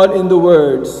God in the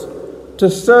words, "To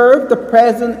serve the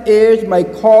present age my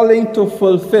calling to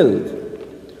fulfill.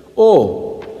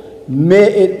 Oh,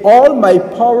 may it all my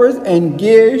powers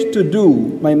engage to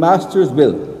do my Master's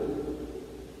will."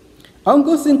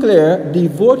 Uncle Sinclair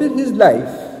devoted his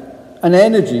life and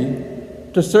energy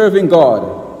to serving God,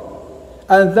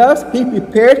 and thus he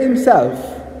prepared himself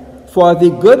for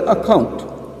the good account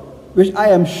which I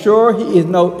am sure he is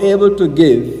now able to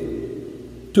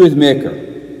give to his Maker.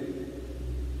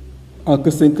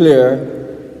 Uncle Sinclair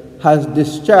has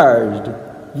discharged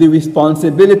the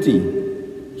responsibility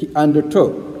he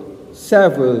undertook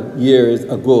several years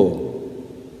ago.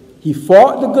 He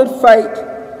fought the good fight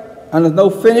and has now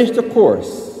finished the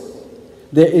course.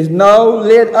 There is now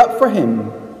laid up for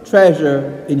him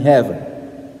treasure in heaven.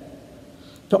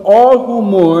 To all who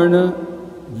mourn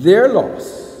their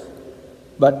loss,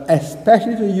 but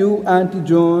especially to you, Auntie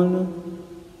Joan,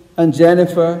 and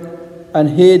Jennifer and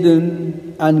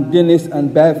Hayden and Dennis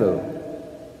and Bevel.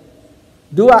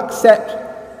 Do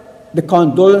accept the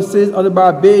condolences of the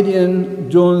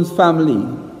Barbadian Jones family,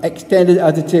 extended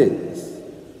as it is,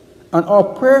 and our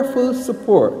prayerful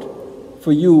support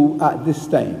for you at this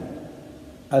time,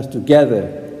 as together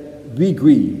we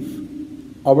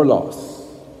grieve our loss.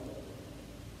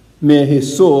 May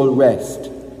his soul rest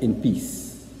in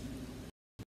peace.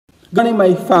 Good morning,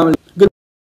 my family.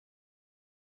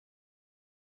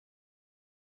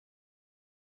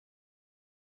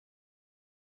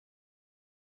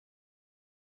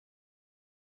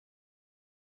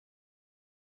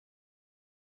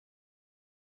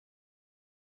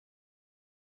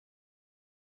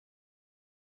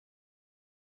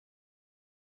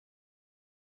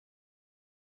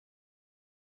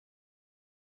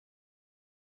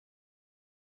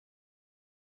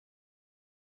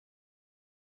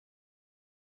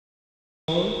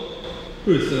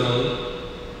 Personal,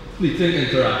 fleeting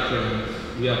interactions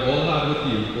we have all had with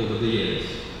you over the years.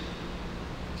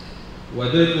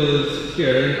 Whether it was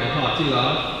hearing a hearty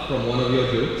laugh from one of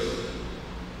your jokes,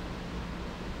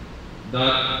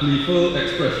 that gleeful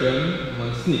expression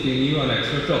when sneaking you an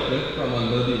extra chocolate from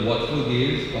under the watchful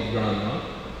gaze of grandma,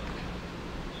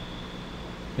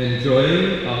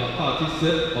 enjoying a hearty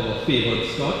sip of a favoured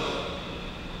scotch,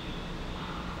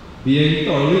 being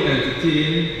thoroughly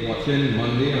entertained watching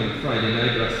Monday and Friday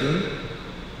night wrestling,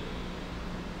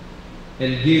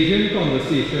 engaging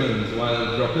conversations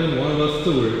while dropping one of us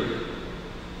to work,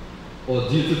 or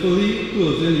dutifully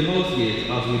closing the house gate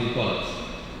as we depart.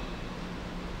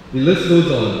 The list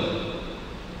goes on,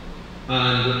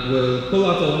 and we'll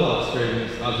pull at our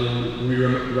heartstrings as we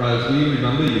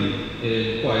remember you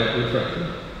in quiet reflection.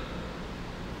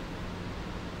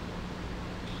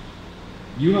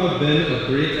 You have been a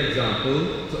great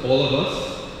example to all of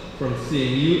us, from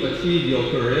seeing you achieve your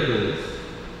career goals,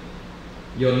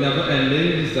 your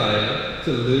never-ending desire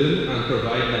to learn and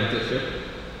provide mentorship,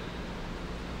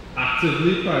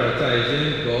 actively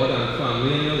prioritizing God and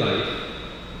family in your life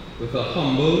with a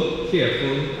humble,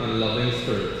 careful, and loving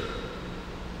spirit.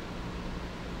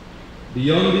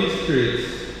 Beyond these traits,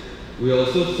 we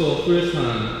also saw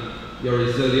firsthand your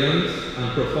resilience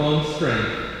and profound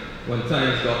strength when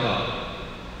times got hard.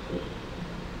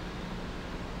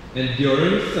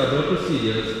 Enduring several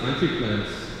procedures and treatments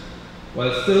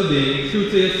while still being true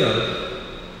to yourself,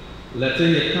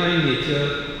 letting your kind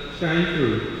nature shine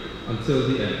through until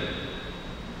the end.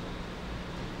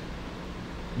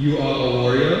 You are a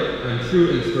warrior and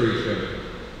true inspiration,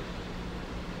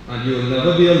 and you will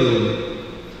never be alone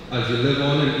as you live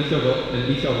on in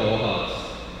each of our hearts.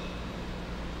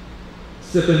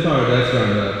 Sip in paradise,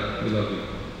 Granddad. We love you.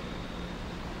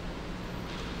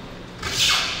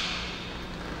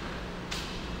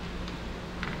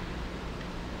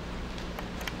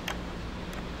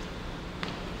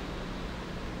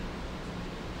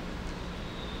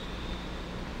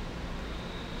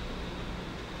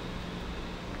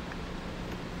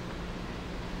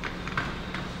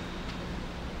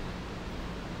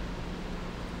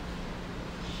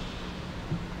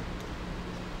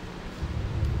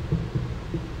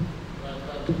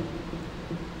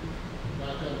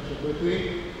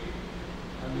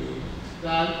 And we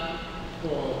stand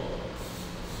for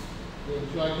the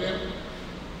enjoyment.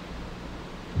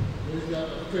 This is a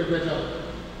favorite of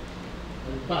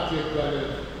the party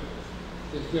brothers,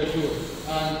 Sister Jones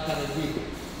and Kennedy.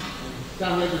 And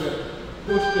stand here to the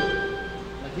poster.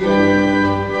 Like here.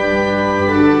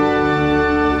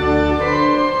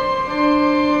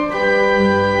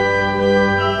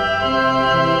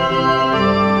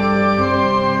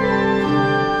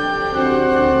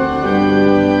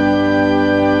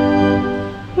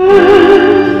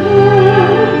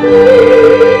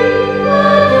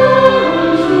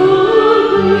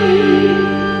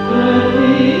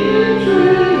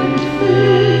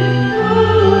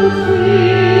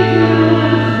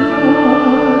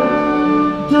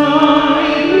 Die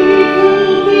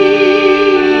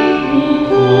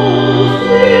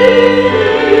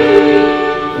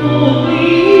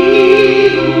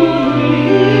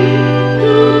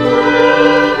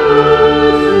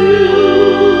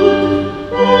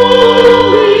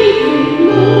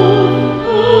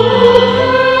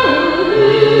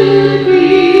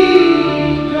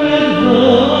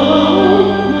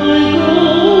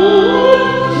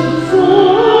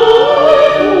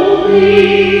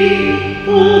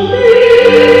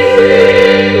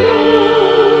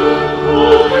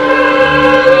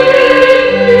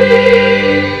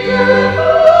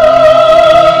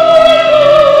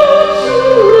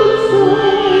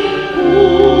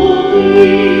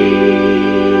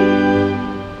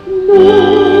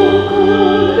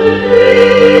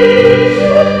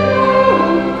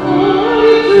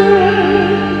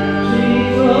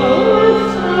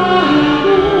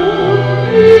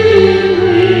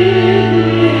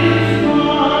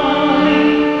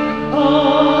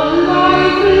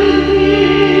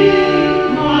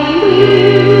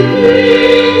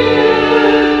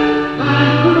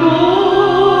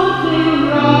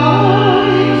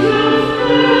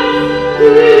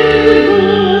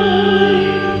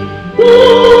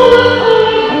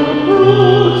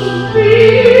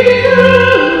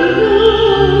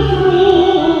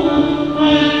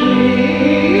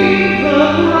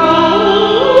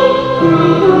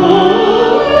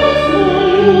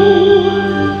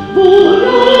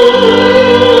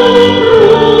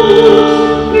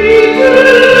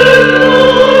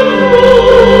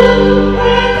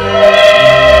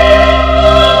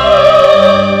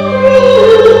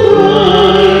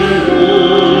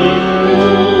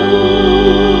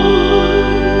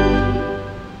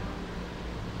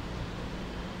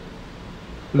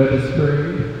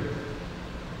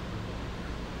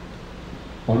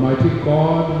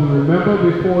God, we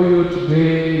remember before you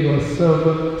today your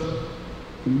servant,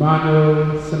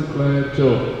 Emmanuel Sinclair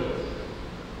Jones.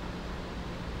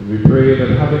 And we pray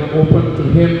that having opened to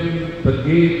him the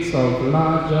gates of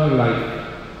larger life,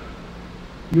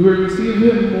 you will receive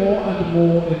him more and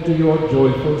more into your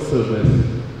joyful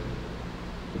service,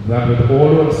 that with all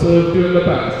who have served you in the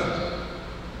past,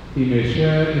 he may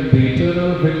share in the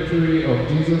eternal victory of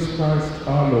Jesus Christ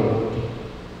our Lord,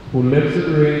 who lives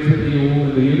and reigns with you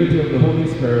in the unity of the Holy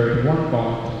Spirit, one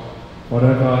God,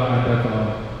 forever and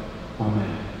ever.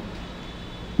 Amen.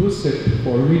 Do sit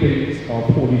for readings of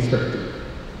Holy Scripture.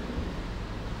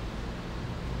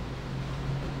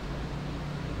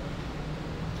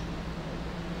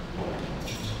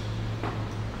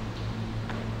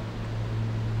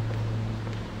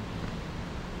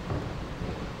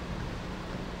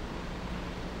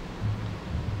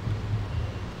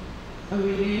 A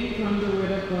reading from the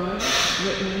Word of God,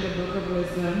 written in the Book of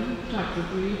Wisdom, chapter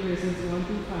 3, verses 1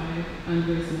 through 5, and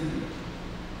verse 9.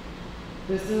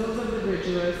 The souls of the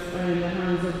virtuous are in the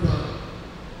hands of God.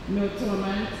 No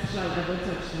torment shall ever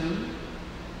touch them.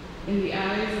 In the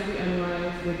eyes of the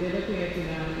unwise they did appear to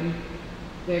die.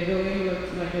 Their going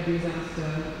looked like a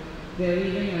disaster. Their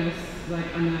leaving us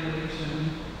like annihilation,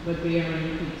 but they are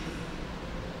in peace.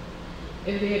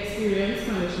 If they experience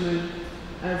punishment,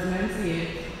 as men see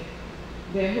it,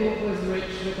 their hope was rich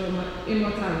with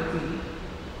immortality.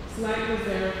 Slight was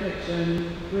their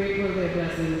affliction, great will their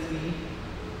blessings be.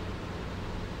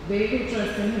 They who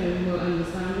trust in him will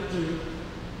understand the truth.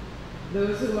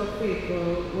 Those who are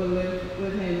faithful will live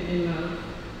with him in love,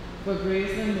 for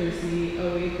grace and mercy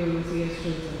await those he has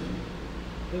chosen.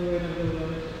 The word of the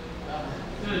Lord.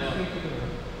 Thanks be to God.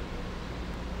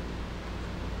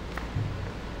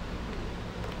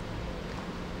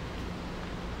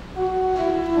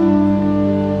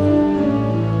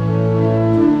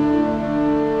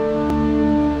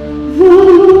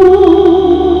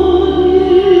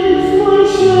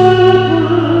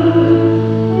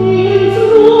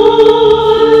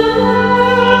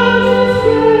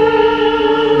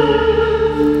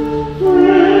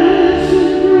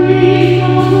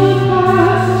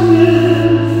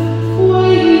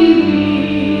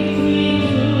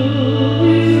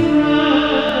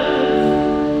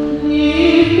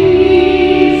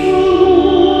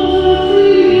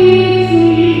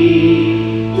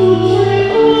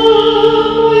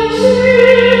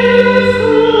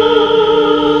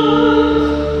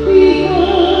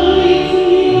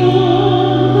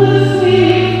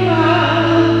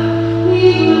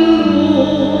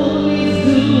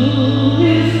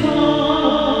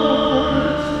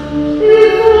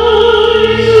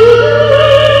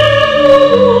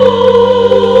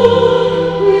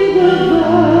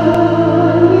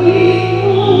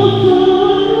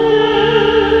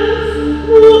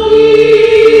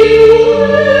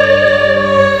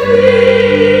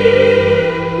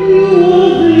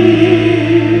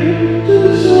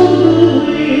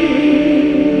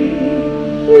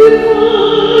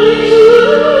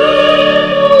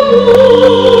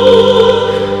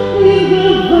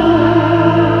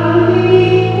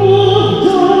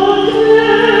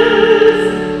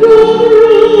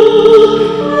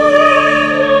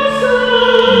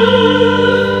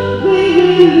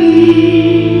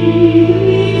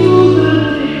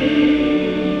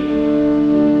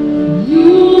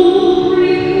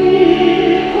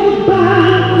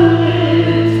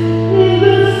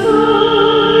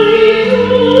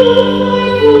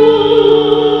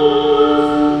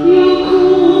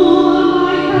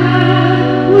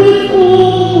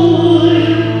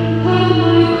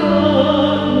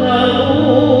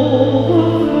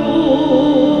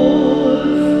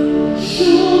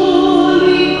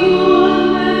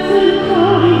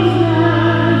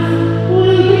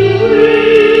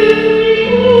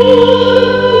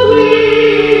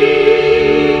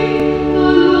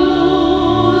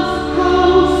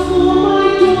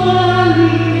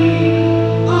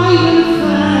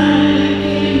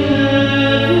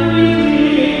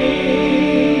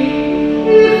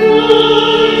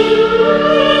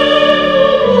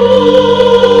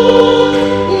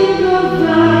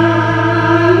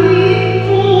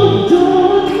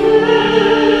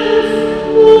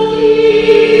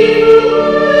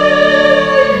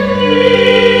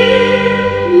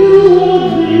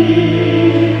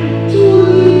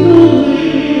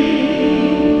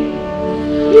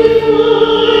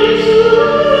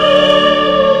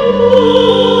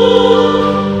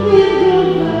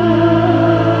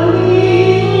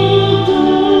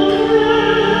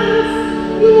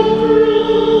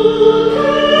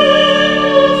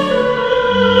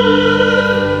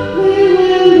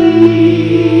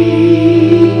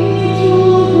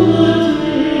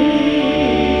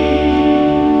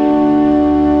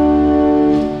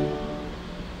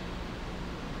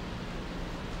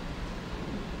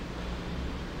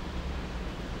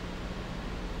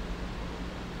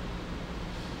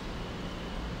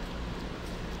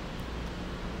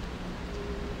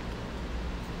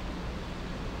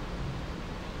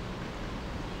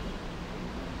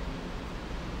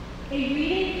 A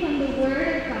reading from the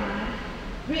Word of God,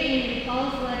 written in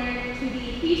Paul's letter to the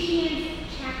Ephesians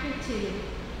chapter 2,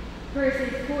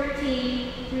 verses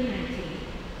 14 through 19.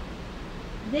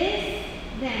 This,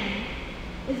 then,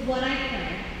 is what I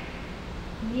pray,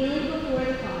 kneeling before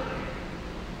the Father,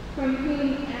 from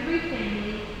whom every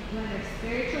family, whether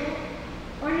spiritual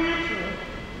or natural,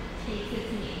 takes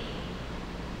its name.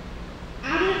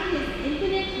 Out of his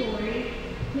infinite glory,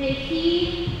 may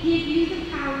he give you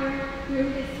the power through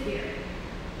his Spirit,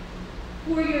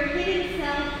 for your hidden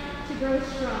self to grow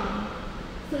strong,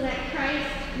 so that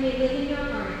Christ may live in your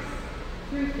hearts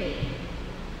through faith,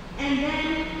 and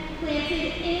then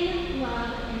planted in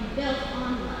love and built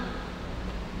on love.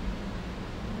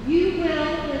 You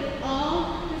will, with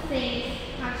all the saints,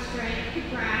 have strength to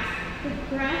grasp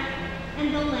the breadth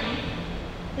and the length,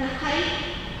 the height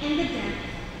and the depth,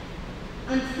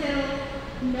 until,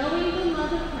 knowing the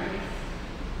love of Christ,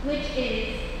 which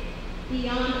is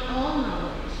beyond all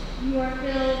knowledge, you are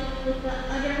filled with the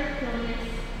utter fullness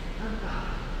of God.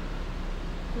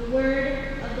 The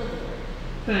word of the Lord.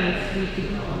 Thanks be to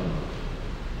God.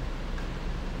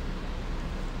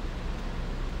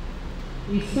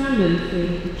 We stand and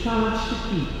sing the charge to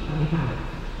keep I have.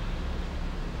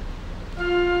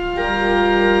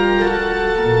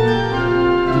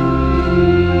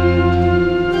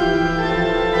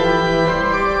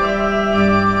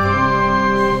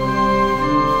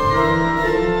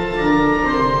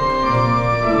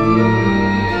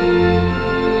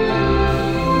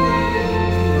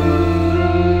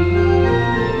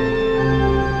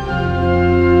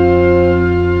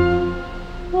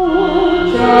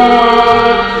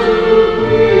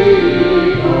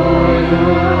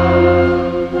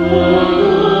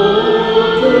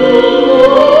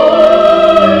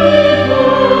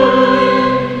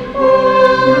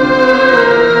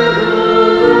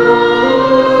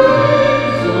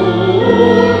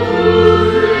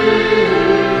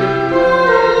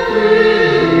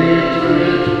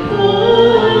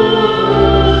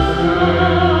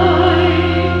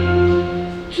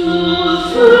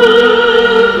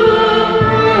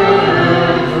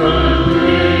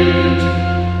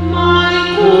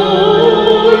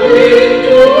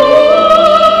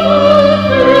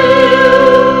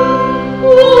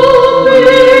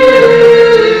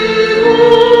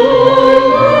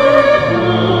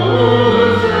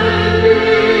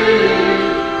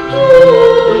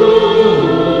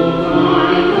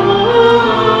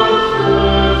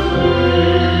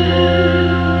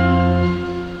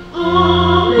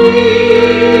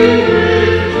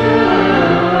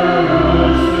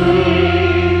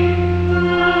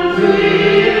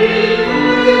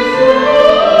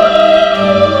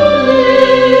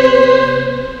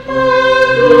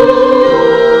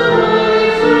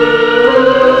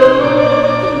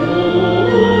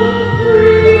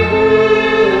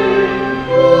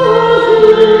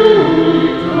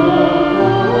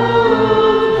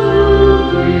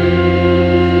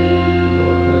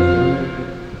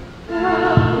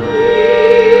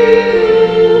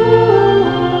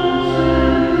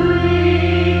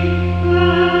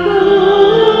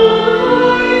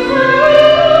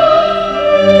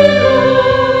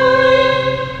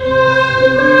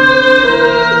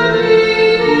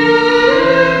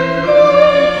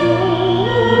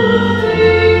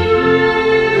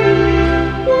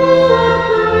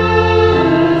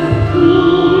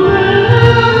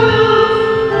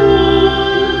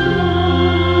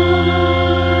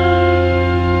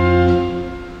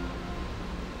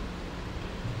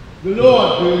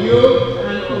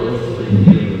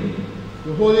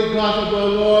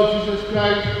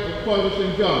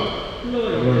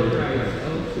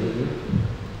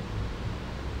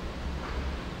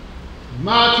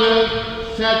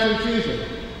 Martha said to Jesus,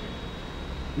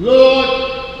 Lord,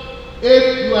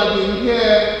 if you had been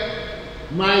here,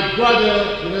 my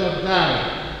brother would have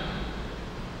died.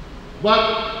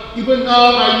 But even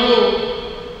now I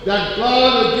know that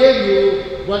God will give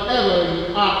you whatever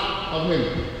you ask of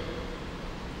him.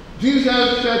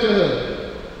 Jesus said to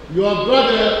her, your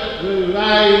brother will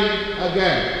rise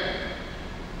again.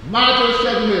 Martha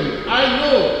said to him, I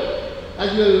know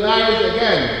that you will rise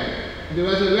again in the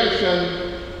resurrection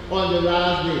on the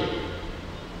last day.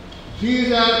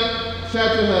 Jesus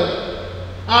said to her,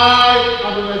 I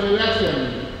am the resurrection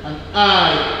and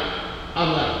I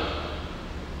am life.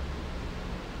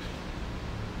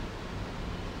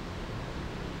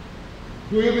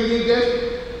 Do you believe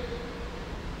this?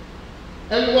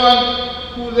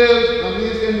 Anyone who lives and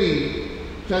believes in me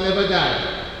shall never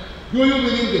die. Do you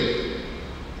believe this?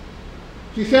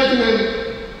 She said to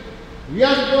him,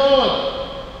 yes, Lord,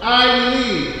 I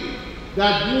believe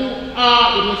that you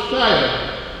are the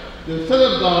Messiah, the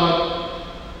Son of God,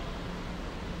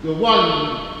 the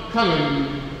one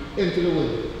coming into the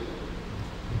world.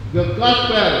 The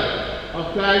gospel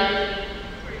of Christ.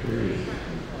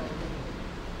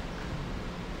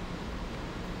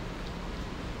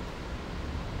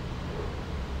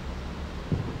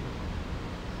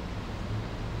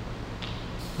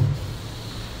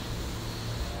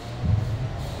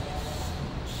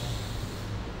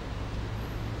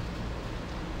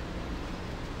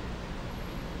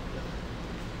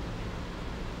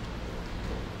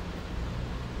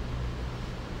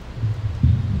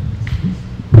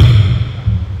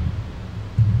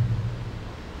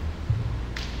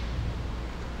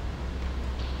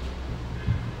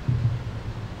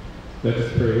 Let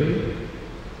us pray.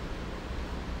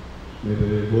 May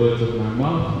the words of my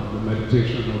mouth and the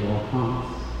meditation of our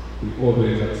hearts be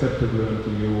always acceptable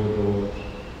unto you, O Lord,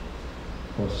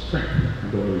 for strength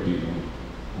and our Redeemer.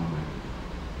 Amen.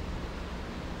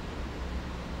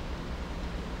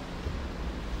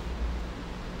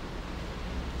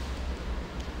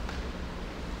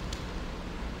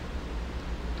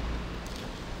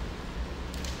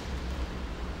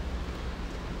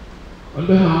 On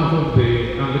behalf of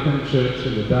the Anglican Church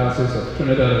in the Diocese of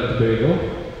Trinidad and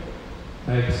Tobago,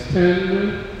 I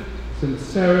extend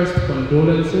sincerest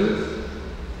condolences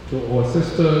to our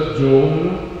sister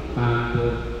Joan and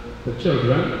the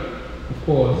children, of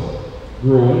course,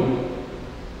 grown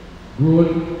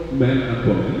men and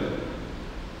women,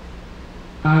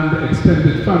 and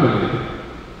extended family.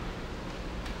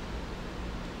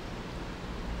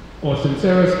 Our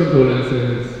sincerest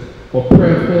condolences or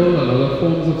prayerful and other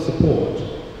forms of support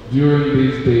during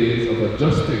these days of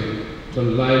adjusting to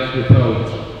life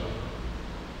without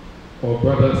our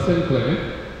brother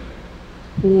Sinclair,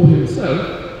 who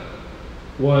himself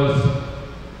was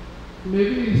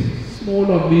maybe small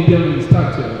or medium in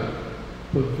stature,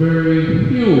 but very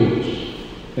huge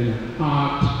in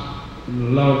heart,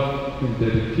 in love, in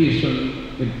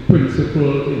dedication, in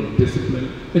principle, in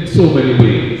discipline, in so many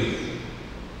ways.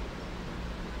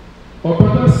 Our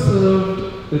brother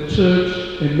served the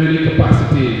church in many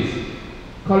capacities,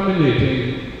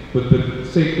 culminating with the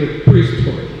sacred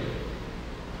priesthood.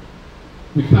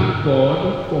 We thank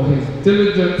God for his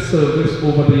diligent service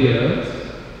over the years,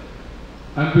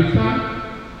 and we thank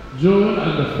Joan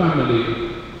and the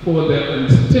family for their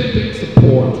unstinting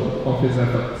support of his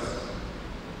efforts.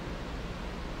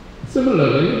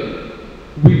 Similarly,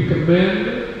 we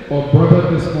commend our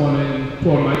brother this morning to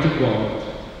Almighty God.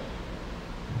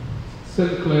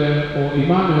 Sinclair, or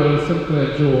Emmanuel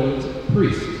Sinclair Jones,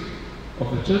 priest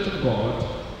of the Church of God,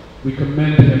 we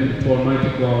commend him to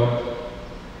Almighty God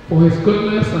for his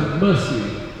goodness and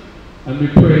mercy, and we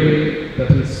pray that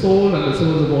his soul and the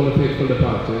souls of all the faithful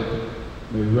departed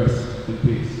may rest in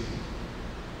peace.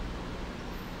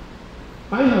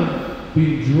 I have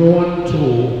been drawn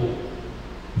to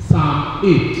Psalm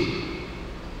 8,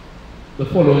 the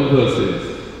following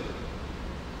verses.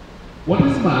 What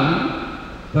is man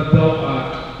that thou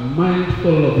art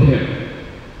mindful of him,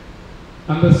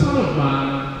 and the Son of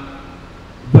Man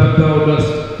that thou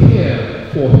dost care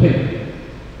for him?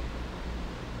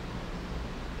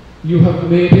 You have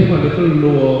made him a little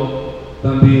lower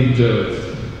than the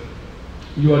angels.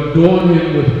 You adorn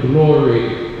him with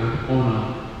glory and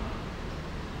honor.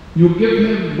 You give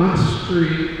him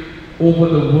mastery over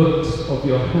the works of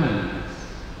your hands.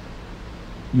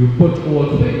 You put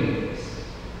all things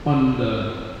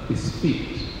under his feet.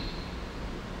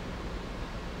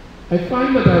 I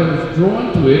find that I was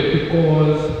drawn to it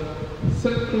because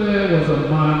Sinclair was a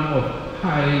man of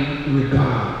high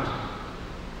regard.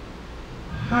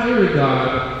 High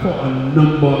regard for a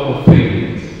number of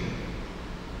things.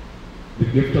 The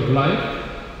gift of life,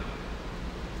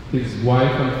 his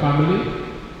wife and family,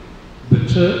 the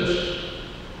church,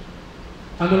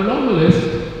 and a long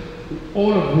list,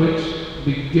 all of which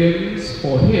begins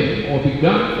for him, or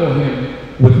began for him,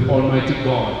 with Almighty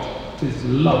God, his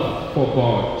love for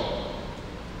God.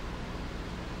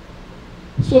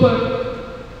 So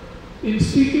that in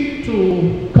seeking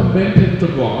to commend him to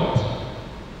God,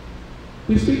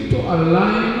 we seek to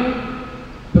align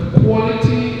the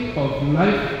quality of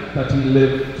life that he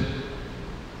lived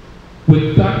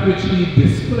with that which he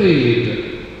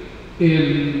displayed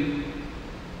in,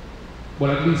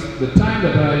 well, at least the time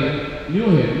that I knew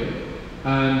him,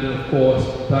 and of course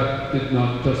that did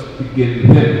not just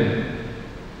begin then.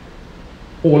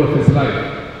 All of his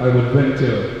life, I would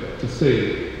venture to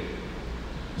say.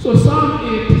 So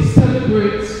Psalm 8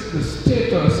 celebrates the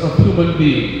status of human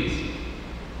beings,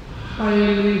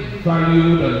 highly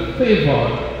valued and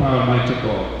favored by Almighty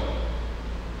God,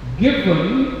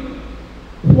 given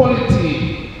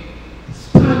quality,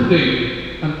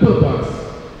 standing, and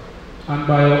purpose, and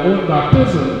by our own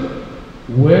baptism,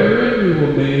 wherein we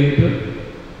were made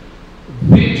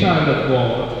the child of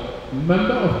God,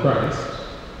 member of Christ,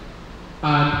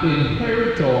 and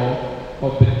inheritor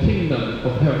of the kingdom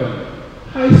of heaven.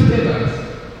 High status.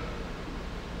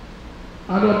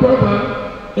 And our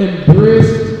brother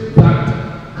embraced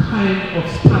that kind of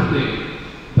standing,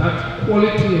 that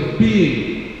quality of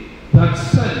being, that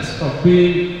sense of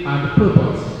being and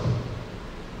purpose.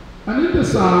 And in the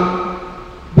psalm,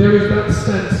 there is that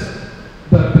sense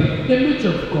that the image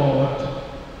of God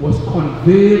was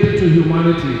conveyed to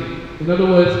humanity. In other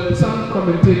words, some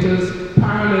commentators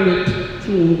parallel it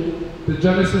to the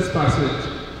Genesis passage,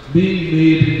 being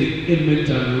made in the image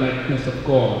and likeness of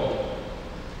God.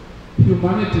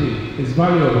 Humanity is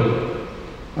valuable,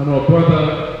 and our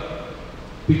brother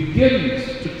begins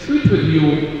to treat with you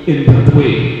in that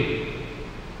way.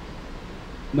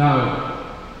 Now,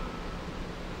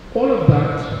 all of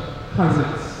that has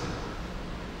its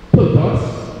purpose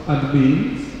and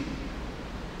means,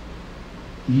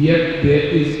 yet there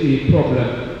is a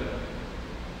problem.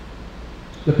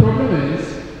 The problem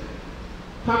is,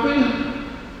 having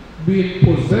been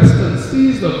possessed and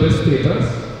seized of this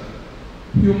status,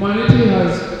 humanity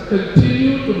has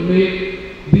continued to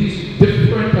make these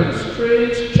different and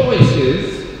strange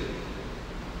choices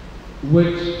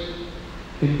which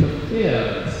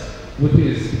interferes with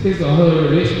his or her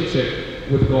relationship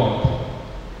with God.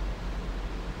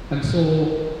 And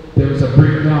so there is a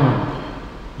breakdown.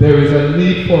 There is a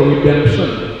need for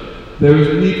redemption. There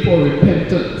is need for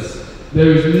repentance.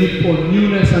 There is need for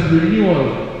newness and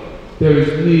renewal. There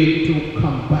is need to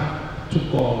come back to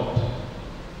God.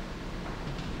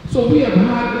 So we have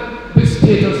had this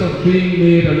status of being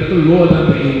made a little lower than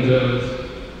the angels,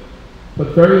 but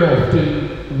very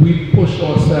often we push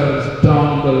ourselves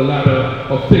down the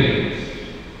ladder of things,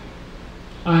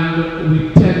 and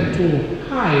we tend to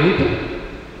hide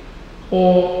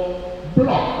or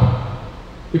block,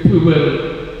 if we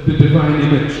will, the divine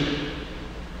image,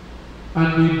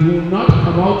 and we do not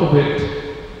come out of it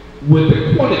with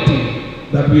the quality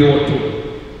that we ought to.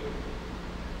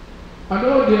 And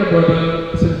our dear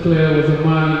brother Sinclair was a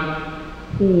man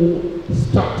who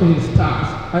stuck to his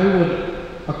task. I would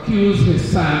accuse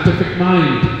his scientific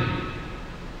mind.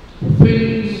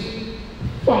 Things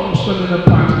function in a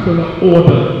particular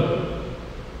order,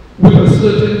 with a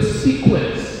certain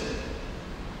sequence.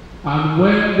 And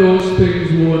when those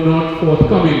things were not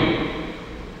forthcoming,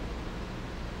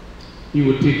 he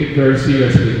would take it very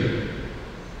seriously.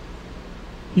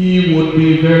 He would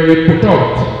be very put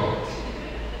out.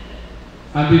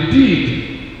 And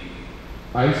indeed,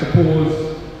 I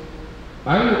suppose,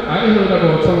 I heard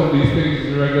about some of these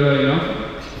things regularly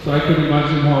enough, so I could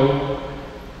imagine how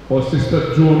our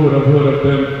sister Joan would have heard of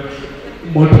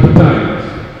them multiple times,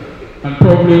 and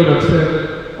probably would have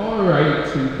said, all right,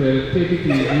 Sinclair, take it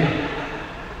easy.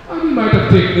 And he might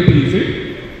have taken it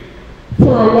easy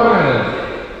for a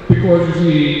while, because you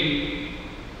see,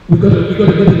 we got to get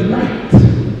it right.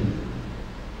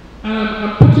 And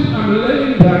I'm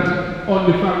laying that on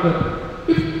the fact that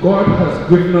if God has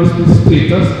given us this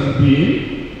status and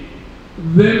being,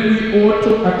 then we ought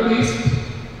to at least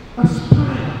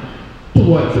aspire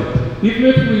towards it. Even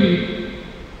if we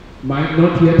might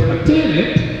not yet attain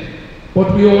it,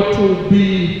 but we ought to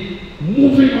be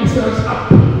moving ourselves up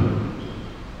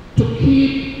to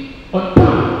keep on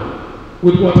par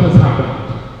with what has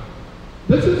happened.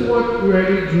 This is what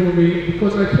really drew me,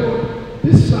 because I thought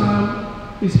this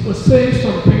psalm is for saying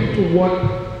something to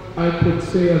what I could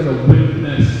say as a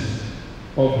witness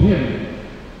of him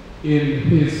in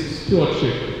his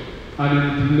stewardship and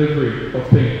in the delivery of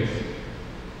things.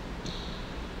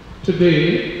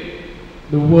 Today,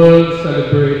 the world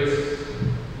celebrates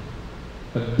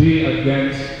a day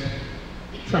against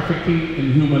trafficking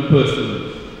in human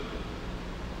persons,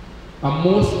 a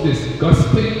most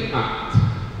disgusting act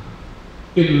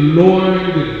in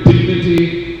lowering the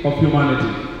dignity of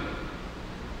humanity.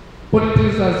 But it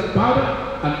is as bad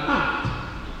an act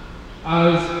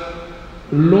as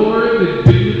lowering the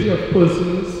dignity of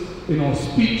persons in our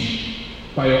speech,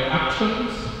 by our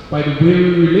actions, by the way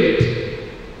we relate,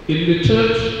 in the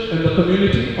church, in the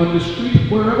community, on the street,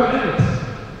 wherever else.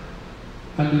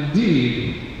 And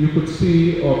indeed, you could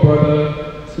see our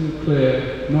brother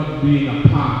Sinclair not being a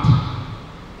part,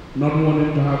 not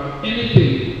wanting to have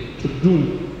anything to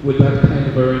do with that kind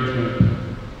of arrangement.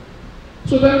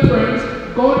 So then, friends,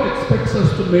 God expects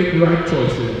us to make right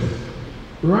choices.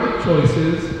 Right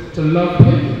choices to love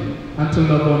Him and to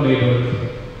love our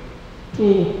neighbors.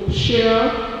 To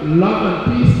share love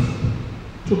and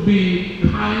peace. To be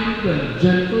kind and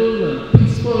gentle and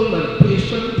peaceful and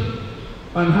patient.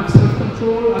 and have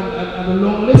self-control and a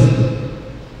long list.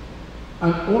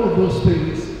 And all of those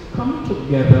things come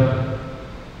together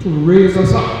to raise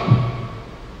us up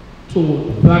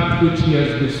to that which he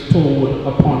has bestowed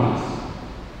upon us.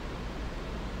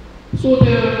 So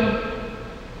there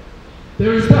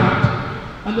is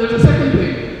that, and there's a second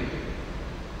thing.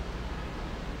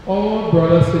 Our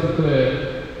brother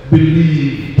Sinclair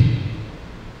believed.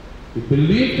 He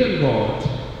believed in God,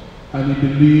 and he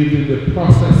believed in the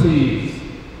processes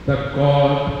that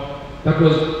God, that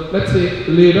was, let's say,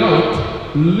 laid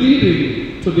out,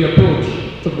 leading to the approach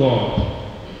to God.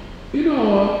 In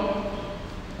our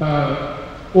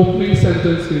opening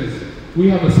sentences, we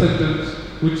have a sentence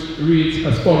which reads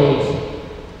as follows: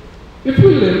 if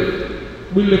we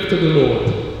live to the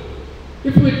Lord.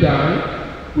 If we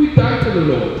die to the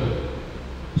Lord.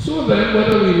 So then,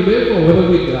 whether we live or whether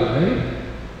we die,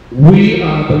 we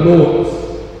are the Lord's.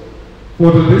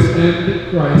 For to this end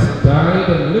Christ died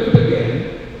and lived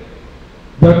again,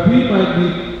 that he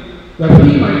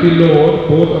might be Lord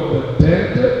both of the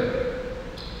dead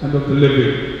and of the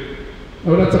living.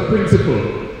 Now that's a principle.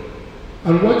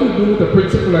 And what you do with a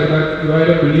principle like that, you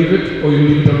either believe it or you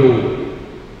leave it alone.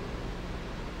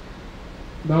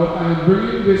 Now I'm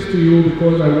bringing this to you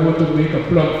because I want to make a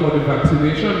plug for the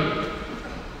vaccination.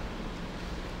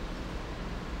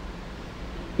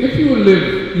 If you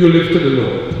live to the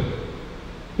Lord.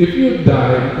 If you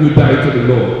die to the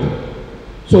Lord.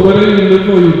 So whether you live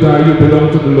or you die, you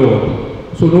belong to the Lord.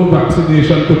 So no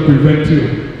vaccination could prevent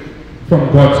you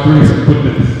from God's grace and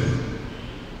goodness.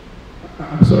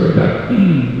 I'm sorry that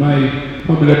my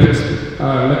homiletics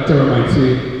lecturer might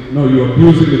say, no, you're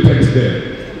abusing the text there.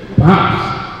 Perhaps.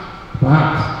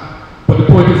 But the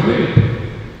point is made.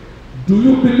 Do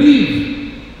you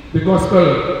believe the gospel?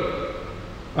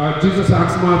 Jesus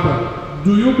asked Martha,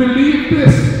 do you believe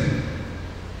this?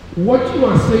 What you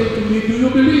are saying to me, do you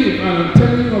believe? And I'm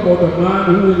telling you about a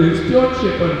man who in his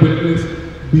stewardship and witness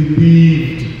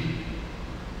believed.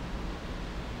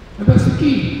 And that's the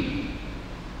key.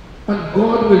 And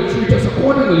God will treat us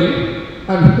accordingly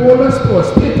and hold us to a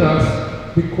status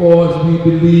because we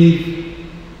believe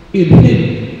in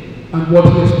him and what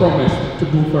he has promised to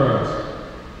do for us.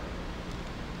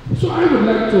 So I would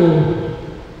like to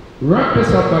wrap this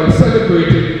up by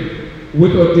celebrating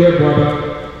with our dear brother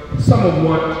some of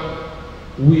what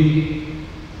we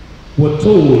were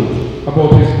told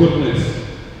about his goodness,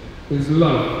 his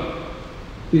love,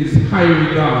 his high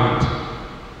regard.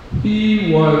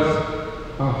 He was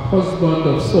a husband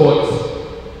of sorts,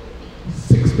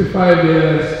 65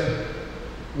 years,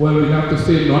 well, we have to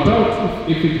say not out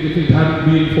if it hadn't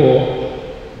been for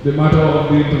the matter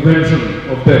of the intervention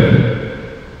of death.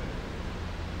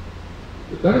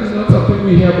 That is not something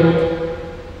we hear about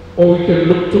or we can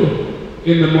look to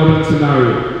in the modern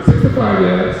scenario. 65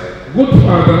 years, good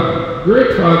father,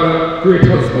 great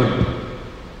husband.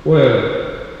 Well,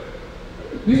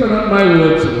 these are not my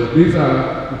words, these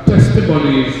are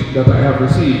testimonies that I have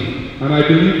received, and I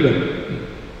believe them.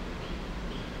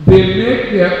 They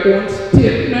make their own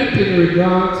statement in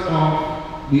regards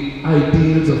of the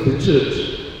ideals of the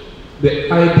church,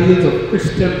 the ideals of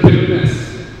Christian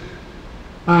witness,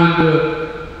 and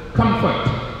comfort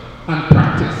and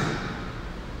practice.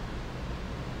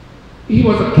 He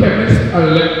was a chemist, a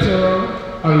lecturer,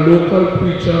 a local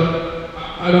preacher,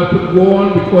 and I could go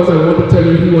on because I want to tell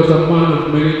you he was a man of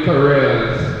many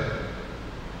careers.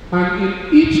 And in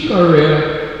each career,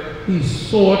 he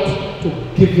sought to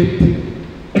give it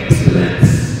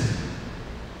excellence.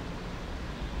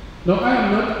 Now, I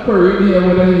am not querying here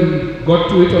whether he got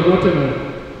to it or not.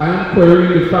 I am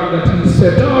querying the fact that he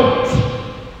set out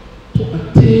to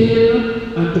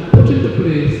attain and to put into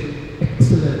place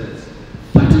excellence.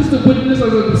 That is the witness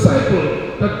as a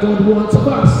disciple that God wants of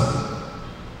us.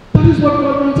 That is what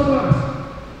God wants of us.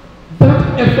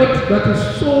 That effort that is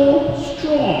so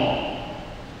strong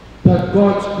that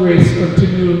God's grace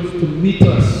continues to meet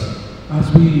us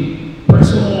as we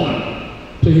press on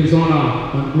to his honor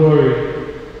and glory.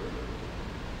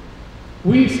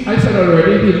 I said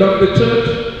already, he loved the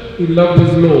church, he loved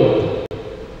his Lord,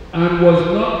 and was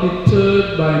not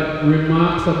deterred by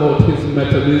remarks about his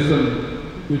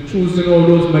Methodism. You're choosing all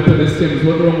those Methodist things,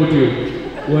 what's wrong with you?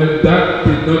 Well, that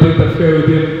did not interfere with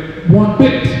him one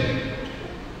bit.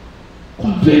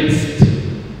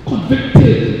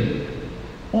 Convicted,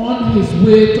 on his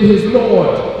way to his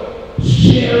Lord,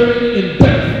 sharing in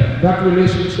depth that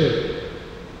relationship.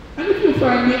 And if you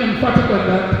find me emphatic on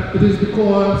that, it is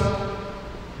because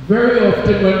very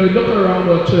often when we look around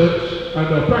our church and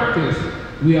our practice,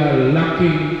 we are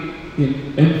lacking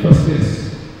in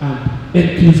emphasis and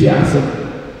enthusiasm.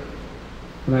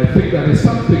 And I think that is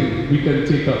something we can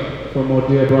take up from our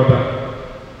dear brother.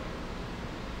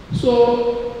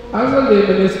 So, as a lay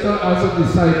minister, as a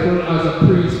disciple, as a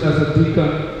priest, as a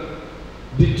deacon,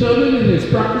 determined in his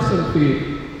practice of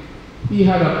faith, he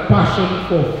had a passion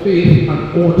for faith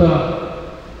and order.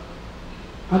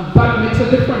 And that makes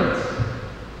a difference.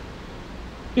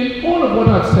 In all of what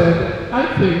I've said,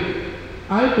 I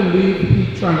believe he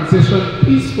transitioned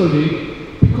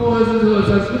peacefully because it was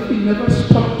as if he never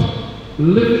stopped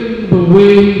living the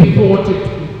way he thought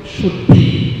it should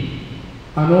be.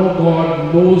 And all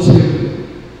God knows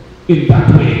him in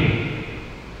that way.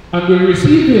 And we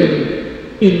receive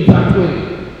him in that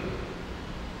way.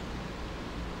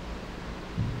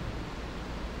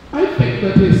 I think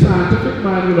that his scientific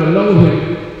mind will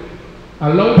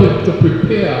allow him to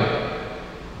prepare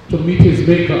to meet his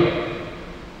maker,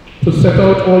 to set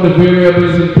out all the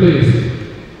variables in place,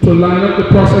 to line up the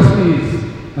processes,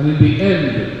 and in the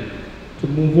end, to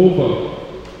move over,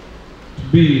 to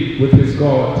be with his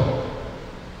God.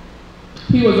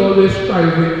 He was always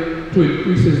striving to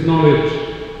increase his knowledge,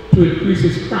 to increase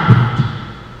his craft,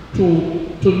 to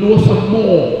know some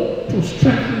more, to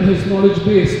strengthen his knowledge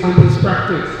base and his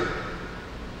practice.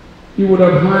 He would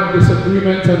have had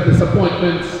disagreements and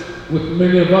disappointments with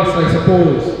many of us, I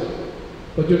suppose.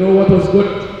 But you know what was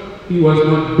good? He was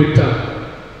not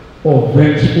bitter or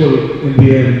vengeful in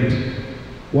the end.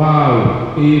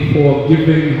 Wow, a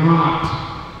forgiving heart.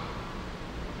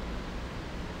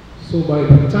 So by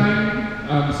the time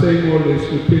I'm saying all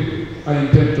this, you think I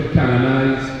intend to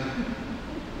canonize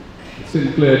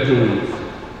Sinclair Jones.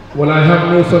 Well, I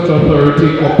have no such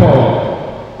authority or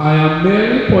power. I am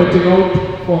merely pointing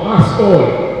out for us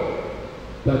all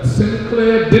that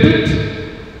Sinclair did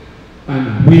it,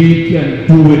 and we can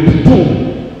do it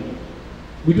too.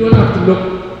 We don't have to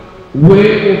look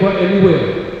way over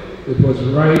anywhere. It was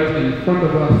right in front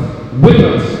of us, with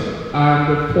us,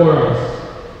 and for us.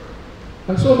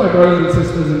 And so, my brothers and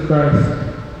sisters in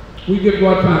Christ, we give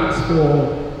God thanks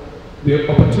for the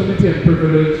opportunity and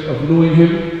privilege of knowing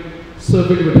Him,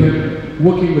 serving with Him,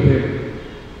 working with Him.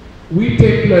 We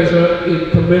take pleasure in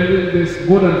commending this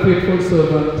good and faithful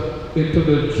servant into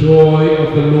the joy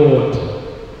of the Lord.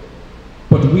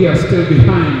 But we are still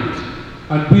behind,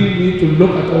 and we need to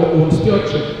look at our own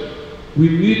stewardship. We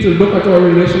need to look at our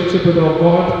relationship with our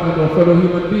God and our fellow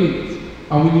human beings,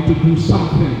 and we need to do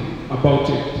something about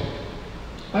it.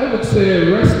 I would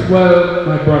say, rest well,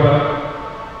 my brother.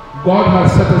 God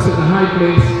has set us in a high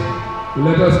place.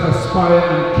 Let us aspire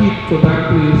and keep to that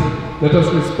place. Let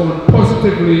us respond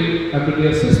positively, and with the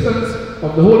assistance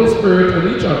of the Holy Spirit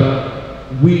and each other,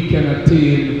 we can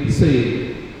attain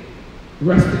save.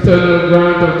 Rest eternal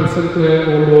grant unto Sinclair,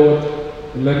 O Lord,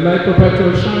 and let light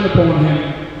perpetual shine upon him,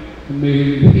 and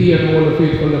may he and all the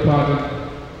faithful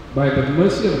departed, by the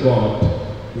mercy of God,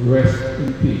 rest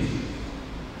in peace.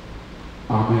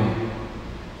 Amen.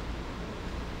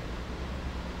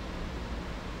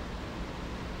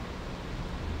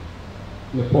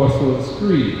 The Apostles'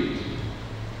 Creed.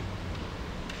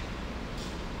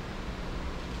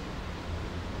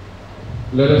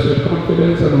 Let us with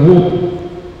confidence and hope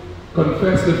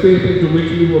confess the faith into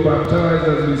which we were baptized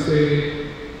as we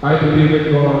say, I believe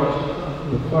in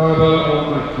God, the Father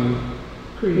Almighty,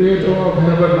 creator of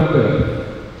heaven and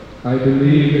earth. I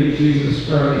believe in Jesus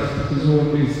Christ, his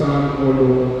only Son, our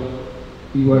Lord.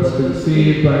 He was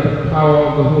conceived by the power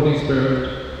of the Holy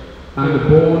Spirit and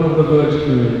born of the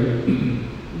Virgin Mary.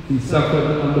 He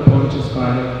suffered under Pontius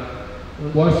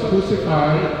Pilate, was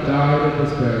crucified, died, and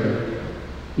was buried.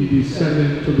 He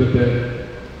descended to the dead.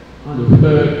 On the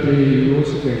third day he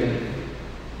rose again.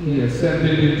 He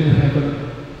ascended into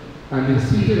heaven and is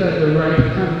seated at the right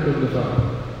hand of the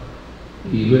Father.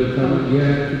 He will come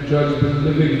again to judge the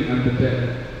living and the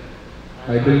dead.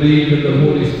 I believe in the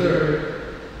Holy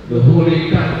Spirit, the Holy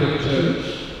Catholic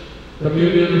Church,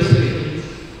 communion of saints,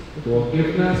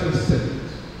 forgiveness of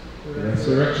sins, the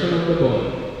resurrection of the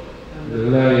body, and the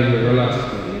life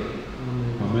everlasting.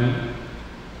 Amen.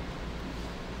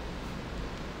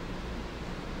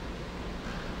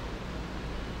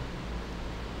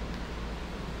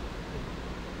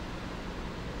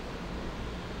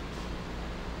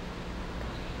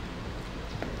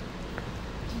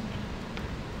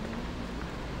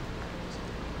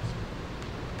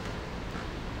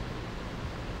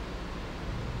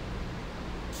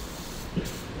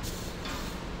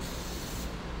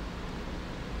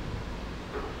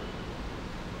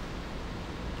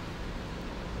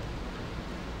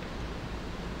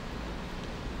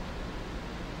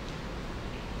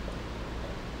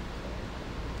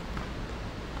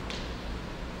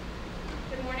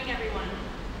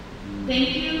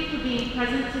 Thank you for being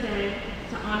present today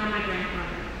to honor my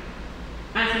grandfather.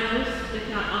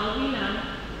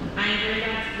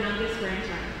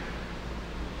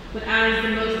 but as the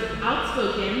most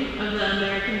outspoken of the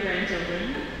American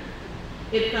grandchildren,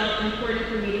 it felt important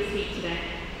for me to speak today.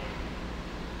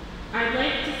 I'd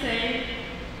like to say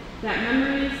that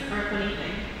memories are a funny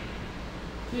thing.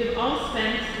 We have all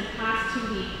spent the past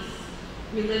 2 weeks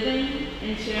reliving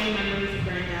and sharing memories of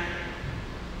Granddad.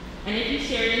 And if you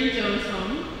shared in the Jones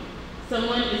home,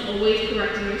 someone is always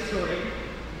correcting your story,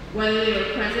 whether they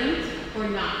were present or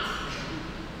not.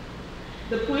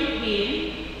 The point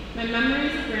being, my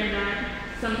memories of Granddad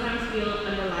sometimes feel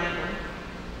unreliable.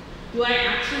 Do I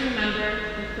actually remember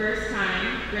the first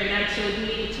time Granddad showed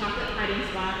me the chocolate hiding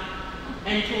spot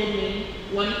and told me,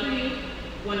 one for you,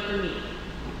 one for me?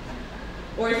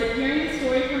 Or is it hearing the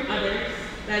story from others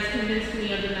that has convinced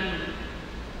me of the memory?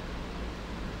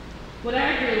 What I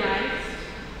have realized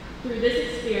through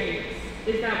this experience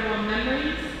is that while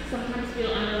memories sometimes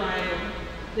feel unreliable,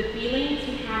 the feelings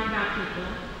we have about people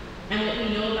and what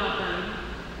we know about them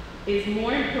is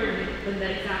more important than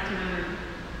the exact memory.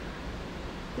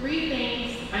 3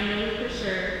 things I know for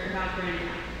sure about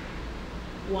Granddad.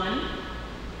 1,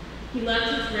 he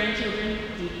loves his grandchildren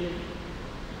deeply.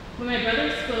 When my brother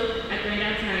spoke at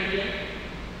Granddad's 90th,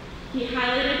 he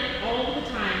highlighted all the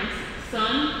times,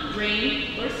 sun,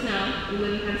 rain, or snow, we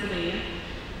live in Pennsylvania,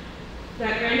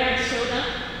 that Granddad showed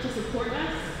up to support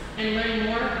us and learn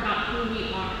more about who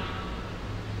we are,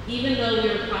 even though we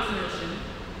were cross an ocean.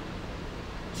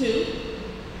 2,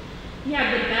 he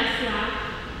had the best laugh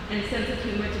and sense of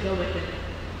humor to go with it.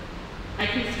 I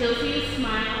can still see his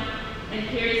smile and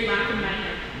hear his laugh in my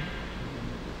head.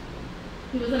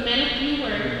 He was a man of few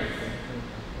words,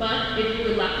 but if you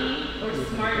were lucky or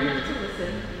smart enough to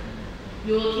listen,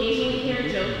 you will occasionally hear a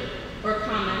joke or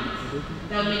comment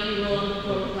that will make you roll on the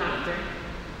floor with laughter.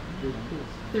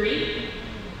 3,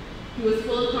 he was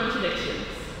full of contradictions.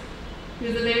 He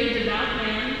was a very devout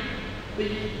man, but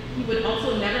he would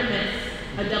also never miss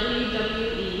a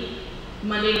WWE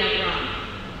Monday Night Raw.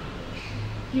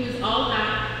 He was all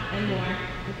that and more.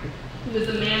 He was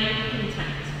a man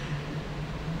content.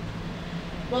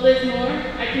 While there's more,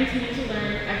 I continue to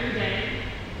learn every day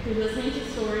through listening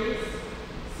to stories,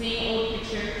 seeing old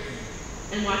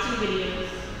pictures, and watching videos.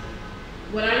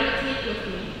 What I would take with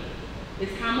me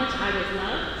is how much I was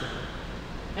loved,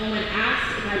 and when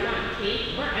asked if I want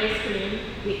cake or ice cream,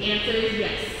 the answer is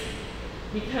yes,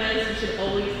 because you should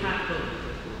always have both.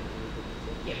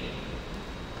 Thank you.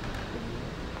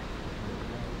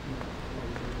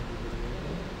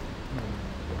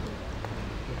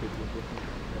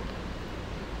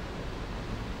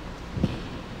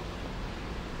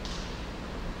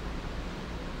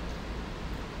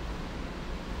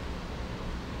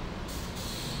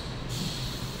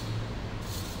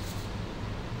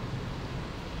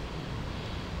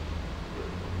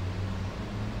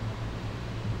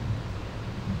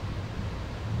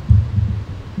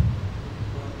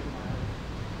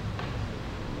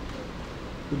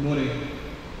 Good morning.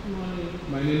 Good morning.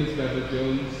 My name is Beverly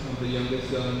Jones. I'm the youngest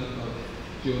son of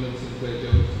Joan and Sinclair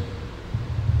Jones.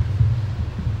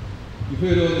 You've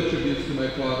heard all the tributes to my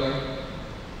father.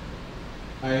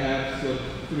 I have sort of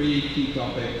 3 key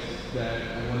topics that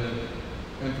I want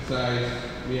to emphasize,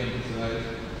 re-emphasize.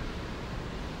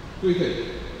 3 things.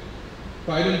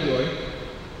 Pride and joy,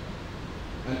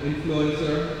 an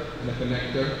influencer and a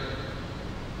connector,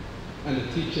 and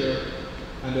a teacher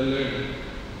and a learner.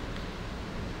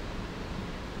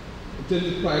 In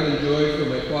terms of pride and joy for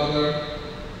my father,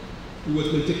 he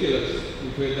was meticulous.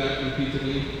 We've heard that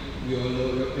repeatedly. We all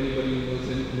know, anybody who knows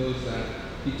him knows that.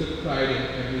 He took pride in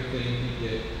everything he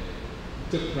did.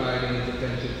 He took pride in his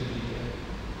attention to detail.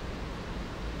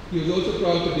 He was also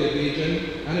proud to be a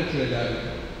Bajan and a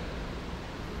Trinidadian.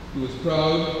 He was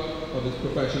proud of his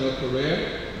professional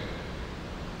career.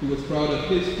 He was proud of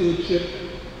his stewardship,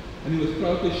 and he was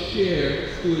proud to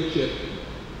share stewardship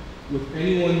with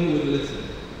anyone who would listen.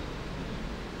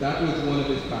 That was one of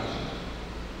his passions.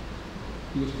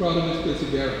 He was proud of his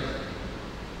perseverance.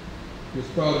 He was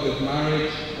proud of his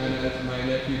marriage, and as my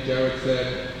nephew Jared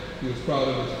said, he was proud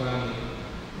of his family,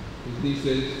 his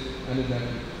nieces and his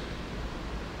nephews.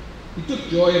 He took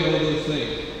joy in all those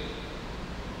things.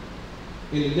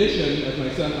 In addition, as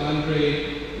my son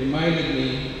Andre reminded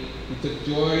me, he took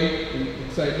joy in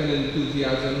excitement and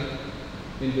enthusiasm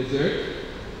in dessert.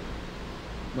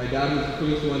 My dad was the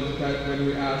first one to when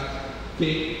we asked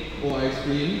cake or ice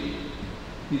cream,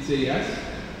 he'd say yes.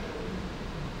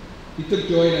 He took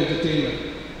joy in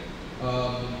entertainment.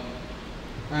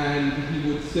 And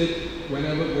he would sit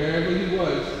wherever he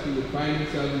was, he would find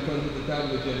himself in front of the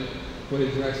television for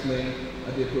his wrestling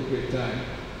at the appropriate time.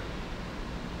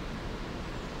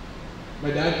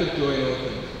 My dad took joy in all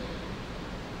things.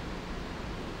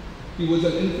 He was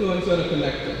an influencer and a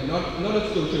connector, not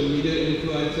a social media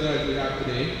influencer as we have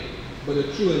today, but a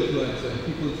true influencer in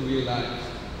people's real lives.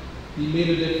 He made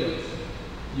a difference.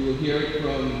 You will hear it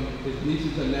from his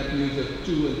nieces and nephews of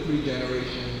 2 and 3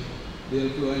 generations, the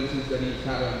influences that he's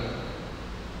had on them.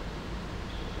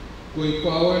 Going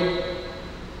forward,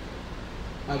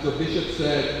 as the bishop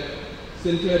said,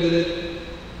 Sinclair did it,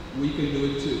 we can do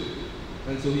it too.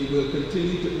 And so he will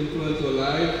continue to influence our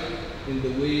lives in the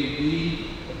way we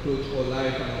approach our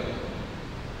life and our life.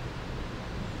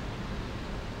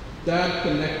 Dad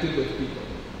connected with people,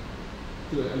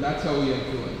 and that's how he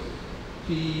influenced.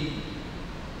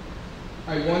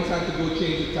 I once had to go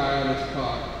change a tire on his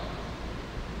car,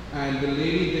 and the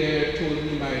lady there told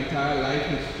me my entire life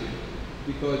history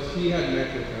because he had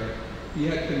met with her, he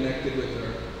had connected with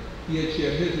her, he had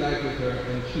shared his life with her,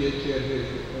 and she had shared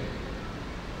his with him.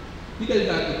 He did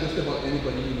that with just about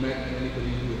anybody he met and anybody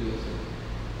he would listen.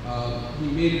 He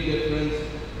made a difference.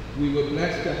 We were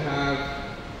blessed to have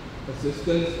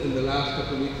assistance in the last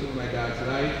couple of weeks of my dad's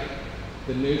life.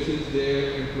 The nurses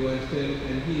there influenced him,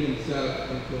 and he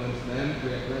himself influenced them.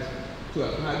 We are blessed to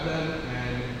have had them,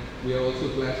 and we are also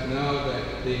blessed now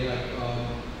that they have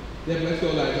blessed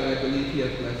our lives, and I believe he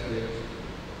has blessed theirs.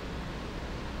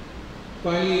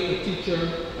 Finally, a teacher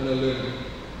and a learner.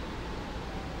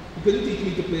 He couldn't teach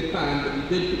me to play band, but he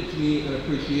did teach me an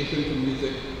appreciation for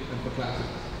music and for classics.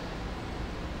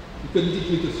 He couldn't teach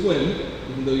me to swim,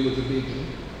 even though he was a baby,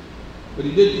 but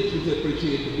he did teach me to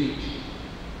appreciate the beach.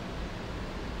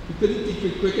 He couldn't teach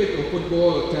me cricket or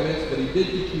football or tennis, but he did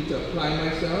teach me to apply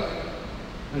myself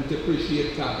and to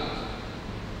appreciate talent.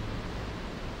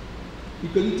 He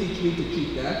couldn't teach me to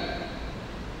cheat that,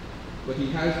 but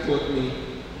he has taught me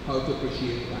how to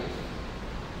appreciate life.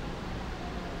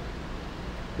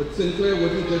 But Sinclair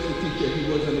wasn't just a teacher,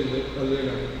 he was a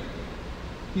learner.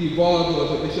 He evolved, or as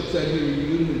the bishop said, he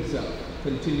renewed himself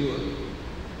continually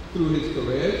through his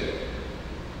careers.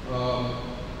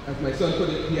 As my son put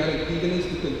it, he had an eagerness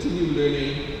to continue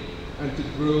learning and to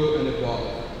grow and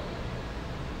evolve.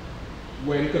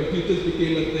 When computers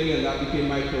became a thing and that became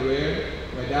my career,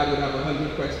 my dad would have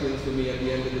 100 questions for me at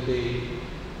the end of the day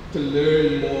to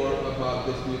learn more about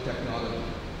this new technology.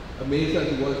 Amazed as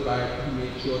he was by it, he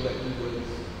made sure that he was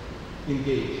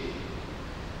engaged.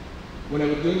 When I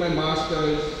was doing my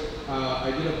master's,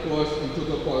 I did a course in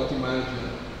total quality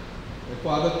management. My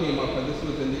father came up, and this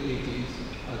was in the 80s,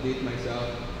 I'll date myself.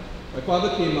 My father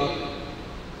came up,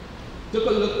 took a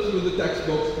look through the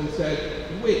textbooks and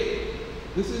said, wait,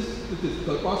 this is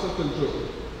statistical cost of control.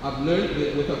 I've learned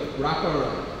it with a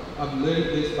wraparound. I've learned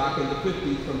this back in the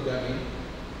 50s from Debbie.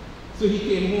 So he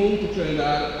came home to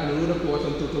Trinidad and wrote a course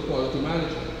on total quality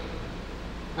management,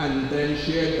 and then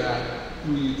shared that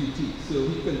through UTT. So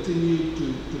he continued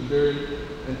to learn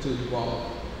and to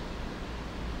evolve.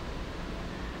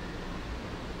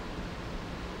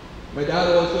 My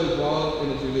dad also evolved in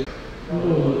his relationship.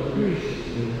 Lord, gracious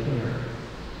and fair,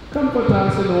 comfort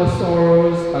us in our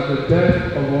sorrows at the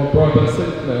death of our brother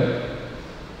Sinclair.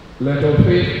 Let our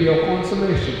faith be our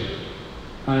consolation,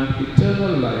 and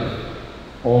eternal life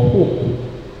our hope.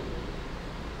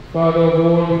 Father of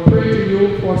all, we pray to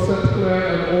you for Sinclair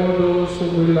and all those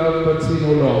whom we love but see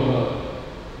no longer.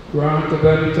 Grant to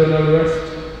them eternal rest.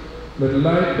 Let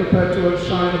light perpetual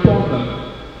shine upon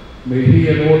them. May he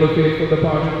and all the faithful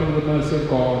departed from the mercy of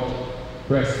God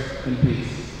rest in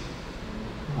peace.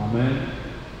 Amen.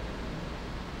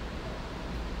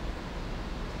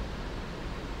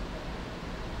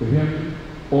 To him,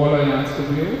 all I ask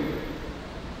of you,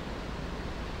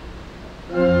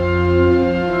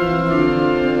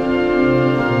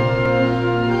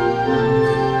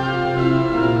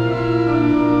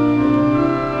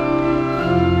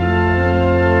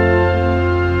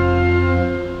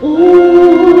 Oh,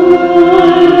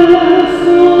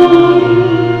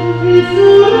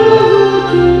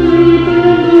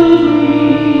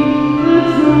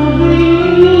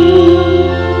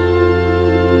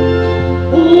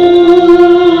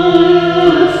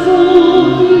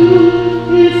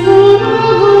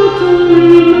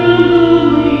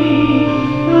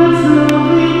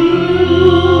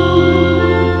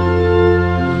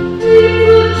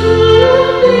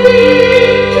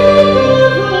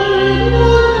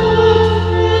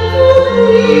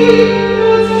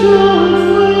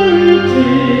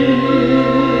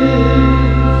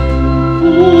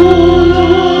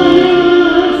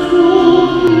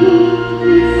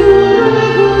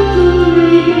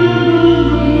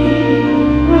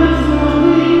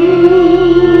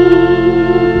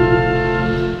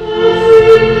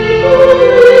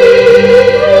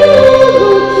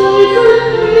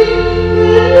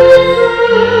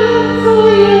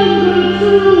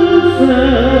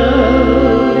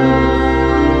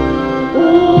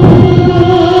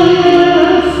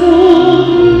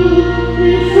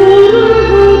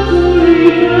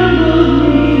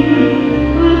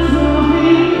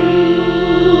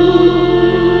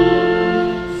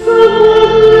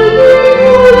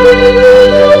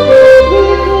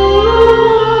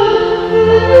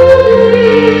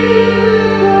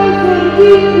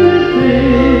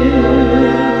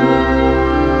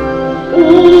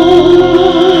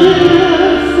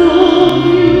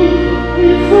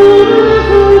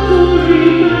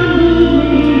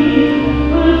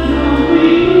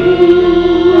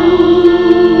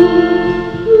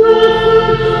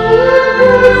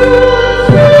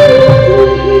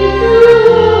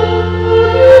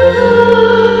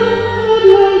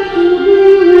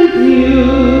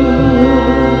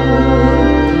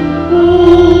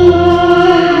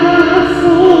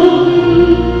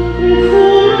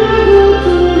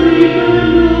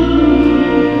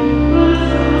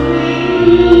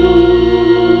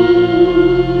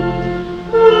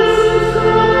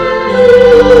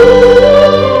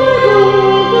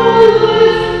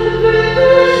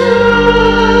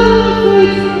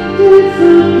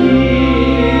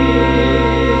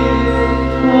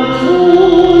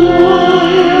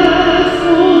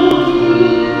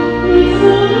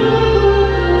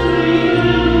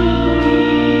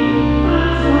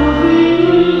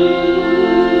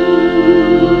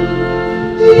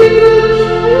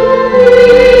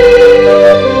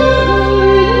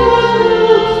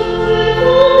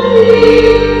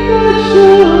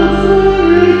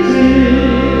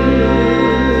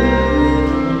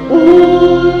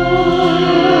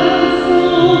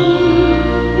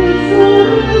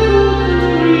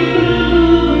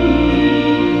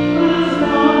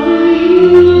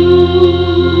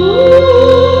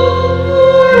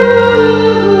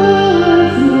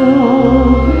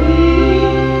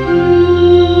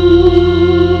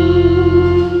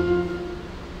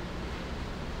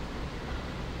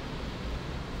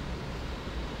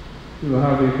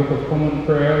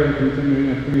 continuing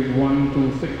at page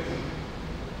 126.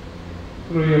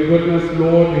 Through your goodness,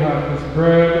 Lord, we have this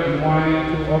bread and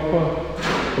wine to offer,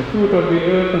 the fruit of the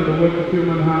earth and the work of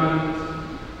human hands.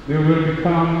 They will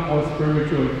become our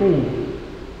spiritual food.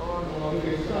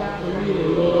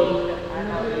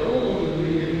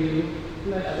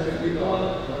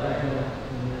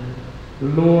 The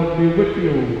Lord be with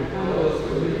you.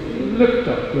 Lift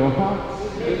up your hearts.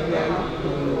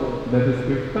 Let us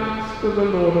give thanks to the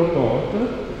Lord our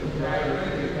God.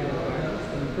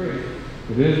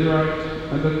 It is right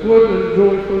and a good and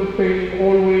joyful thing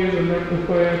always and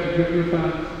everywhere to give you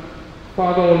thanks,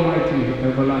 Father Almighty,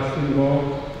 everlasting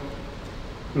God,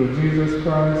 through Jesus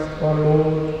Christ our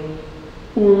Lord,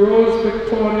 who rose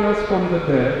victorious from the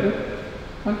dead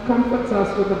and comforts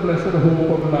us with the blessed hope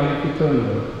of life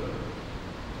eternal.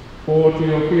 For to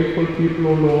your faithful people,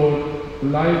 O Lord,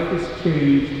 life is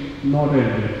changed, not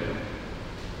ended.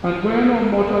 And when our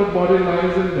mortal body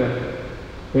lies in death,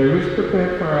 there is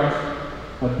prepared for us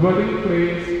a dwelling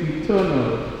place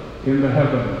eternal in the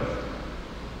heavens.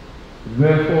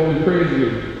 Therefore we praise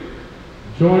you,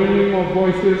 joining our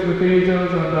voices with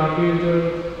angels and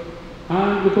archangels,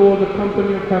 and with all the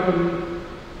company of heaven,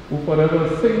 who forever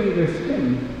sing this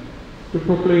hymn to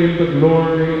proclaim the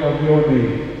glory of your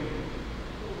name.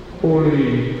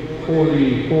 Holy,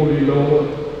 holy, holy Lord,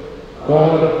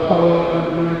 God of power and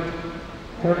might,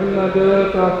 heaven and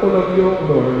earth are full of your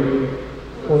glory.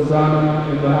 Hosanna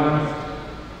in the highest.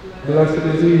 Blessed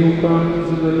is he who comes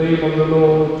in the name of the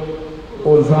Lord.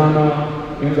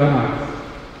 Hosanna in the highest.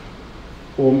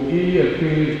 Form E at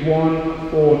page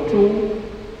 142.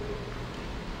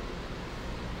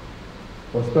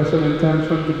 For special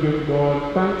intention to give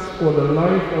God thanks for the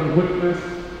life and witness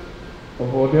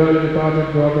of our dearly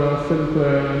departed brother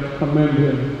Sinclair, and to commend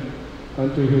him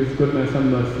unto his goodness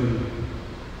and mercy.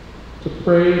 To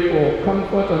pray for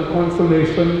comfort and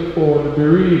consolation for the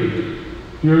bereaved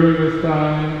during this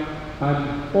time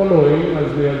and following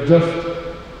as they adjust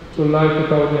to life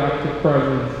without the active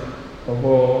presence of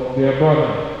their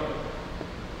brother.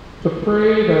 To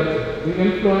pray that the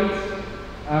influence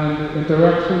and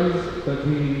interactions that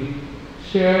he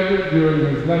shared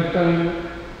during his lifetime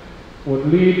would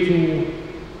lead to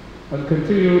and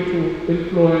continue to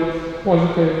influence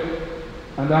positive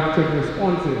and active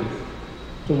responses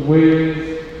to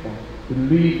ways of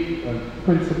belief and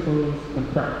principles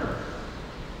and practice.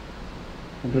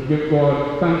 And to give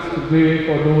God thanks today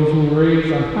for those who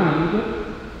raise a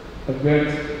hand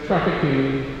against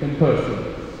trafficking in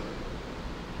persons.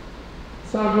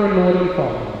 Sovereign Lord and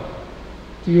Father,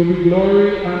 to you be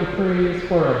glory and praise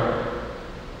forever.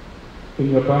 In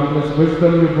your boundless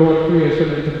wisdom you brought creation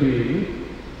into being.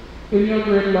 In your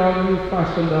great love you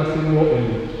fashioned us in your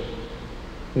image.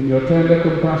 In your tender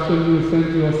compassion you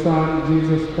sent your Son,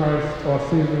 Jesus Christ, our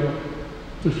Savior,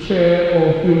 to share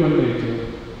our human nature.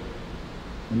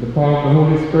 In the power of the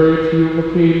Holy Spirit you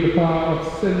overcame the power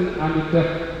of sin and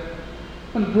death,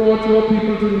 and brought your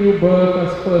people to new birth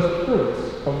as first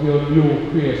fruits of your new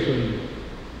creation.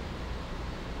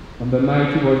 On the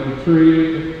night he was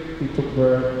betrayed, he took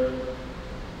bread.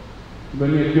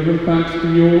 When he had given thanks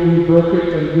to you, he broke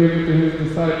it and gave it to his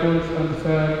disciples and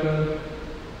said,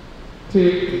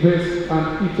 "Take this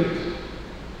and eat it.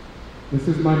 This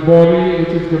is my body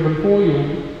which is given for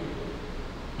you.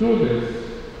 Do this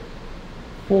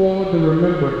for the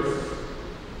remembrance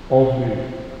of me."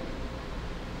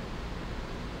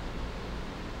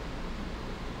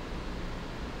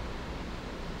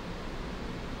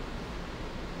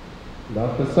 And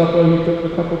after supper he took the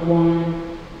cup of wine,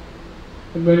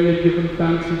 and when he had given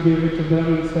thanks he gave it to them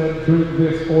and said, "Drink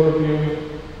this, all of you.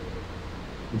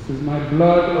 This is my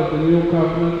blood of the new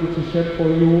covenant which is shed for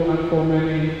you and for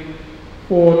many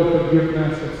for the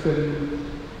forgiveness of sins.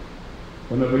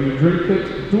 Whenever you drink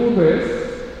it, do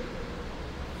this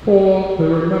for the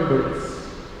remembrance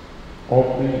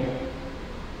of me."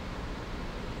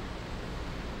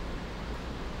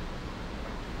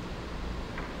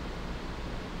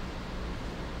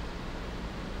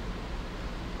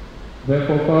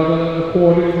 Therefore, Father,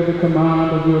 according to the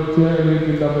command of your dearly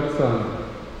beloved Son,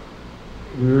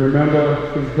 we remember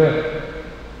his death,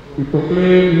 we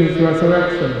proclaim his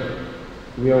resurrection,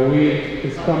 we await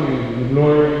his coming in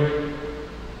glory,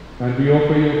 and we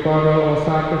offer you, Father, our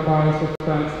sacrifice of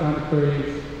thanks and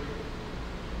praise.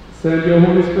 Send your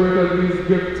Holy Spirit as these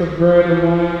gifts of bread and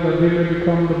wine, that they may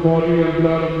become the body and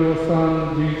blood of your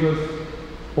Son, Jesus,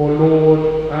 our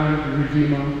Lord and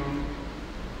Redeemer.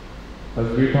 As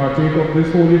we partake of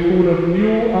this holy food of new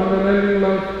and unending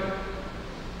life,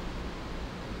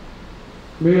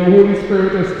 may your Holy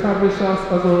Spirit establish us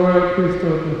as a royal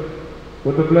priesthood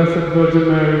with the Blessed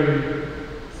Virgin Mary,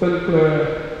 St.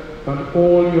 Clair, and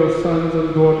all your sons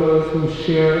and daughters who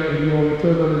share in your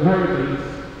eternal inheritance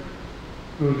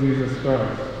through Jesus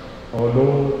Christ, our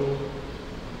Lord.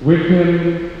 With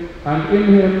him, and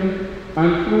in him,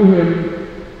 and through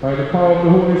him, by the power of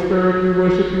the Holy Spirit, we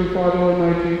worship you, Father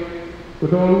Almighty,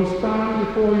 with all who stand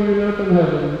before you in earth and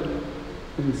heaven,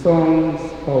 in songs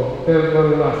of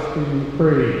everlasting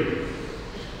praise.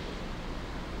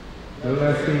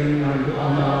 Blessing and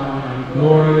honor and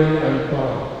glory and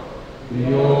power be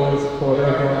yours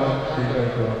forever and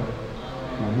ever.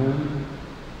 Amen.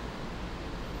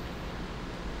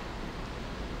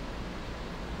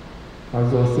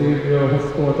 As our Savior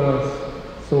has taught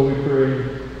us, so we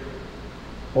pray.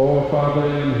 Our Father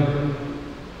in heaven,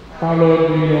 hallowed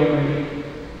be your name.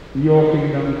 Your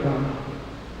kingdom come.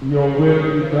 Your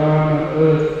will be done on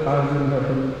earth as in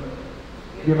heaven.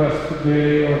 Give us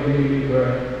today our daily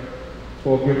bread.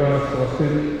 Forgive us our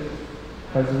sins,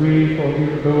 as we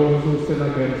forgive those who sin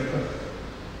against us.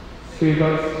 Save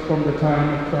us from the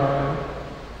time of trial,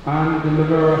 and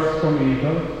deliver us from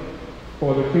evil.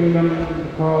 For the kingdom,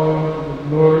 the power, and the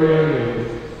glory are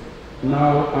yours,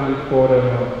 now and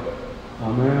forever.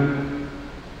 Amen.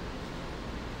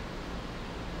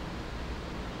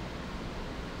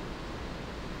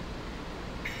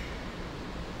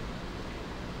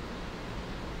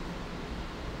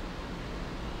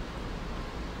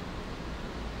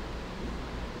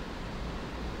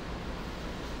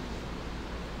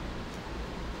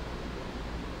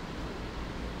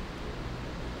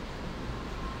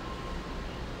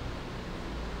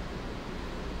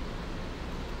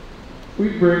 We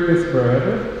break this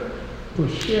bread to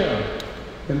share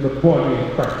in the body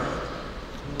of Christ.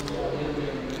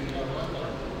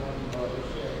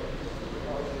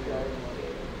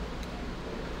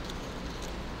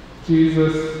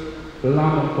 Jesus,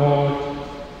 Lamb of God,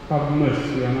 have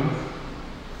mercy on us.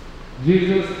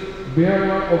 Jesus,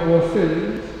 bearer of our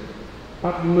sins,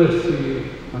 have mercy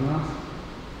on us.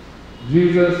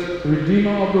 Jesus,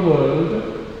 Redeemer of the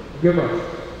world, give us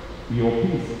your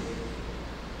peace.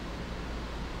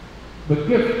 The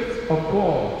gift of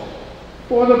God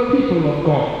for the people of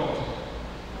God.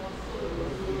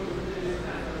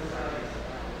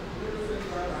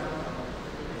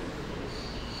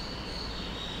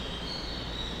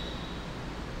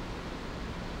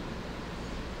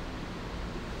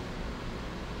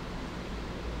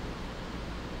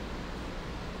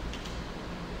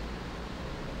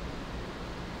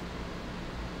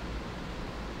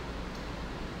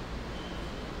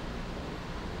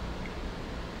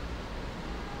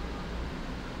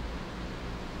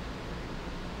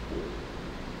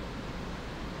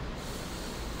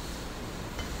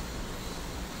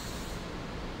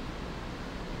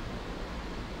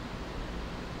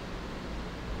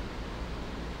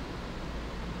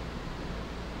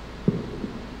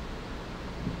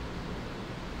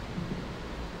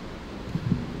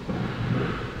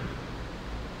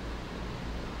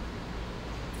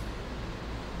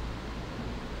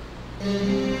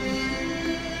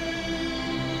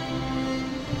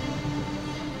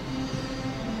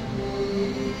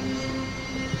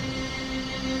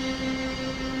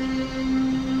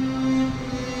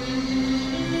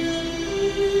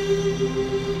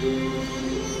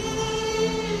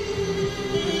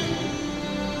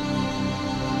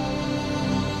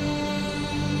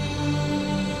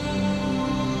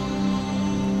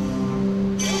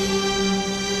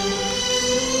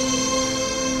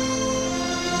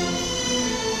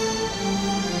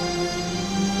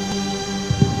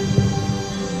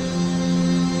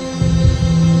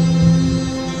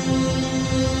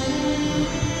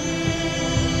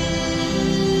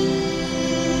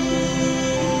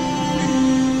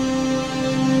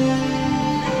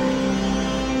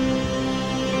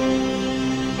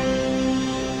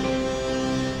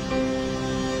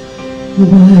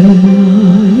 When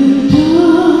I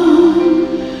down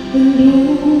and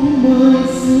oh my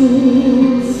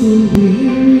soul so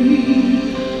weary,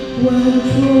 when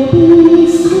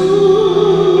troubles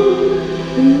come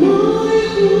and my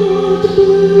heart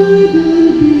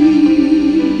burden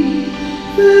be,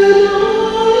 then I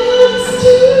am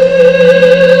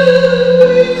still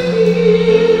with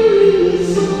fear in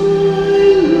the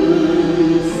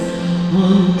silence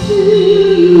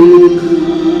until you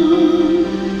come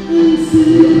and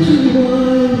sit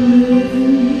while with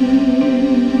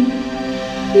me.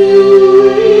 You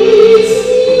raise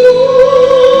me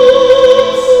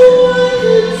up so I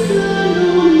can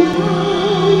stand on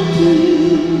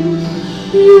mountains.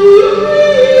 You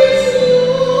raise me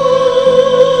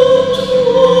up to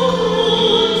walk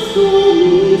on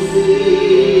stormy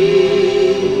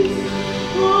seas.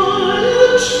 I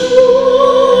am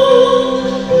strong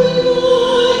when I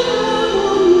am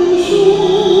on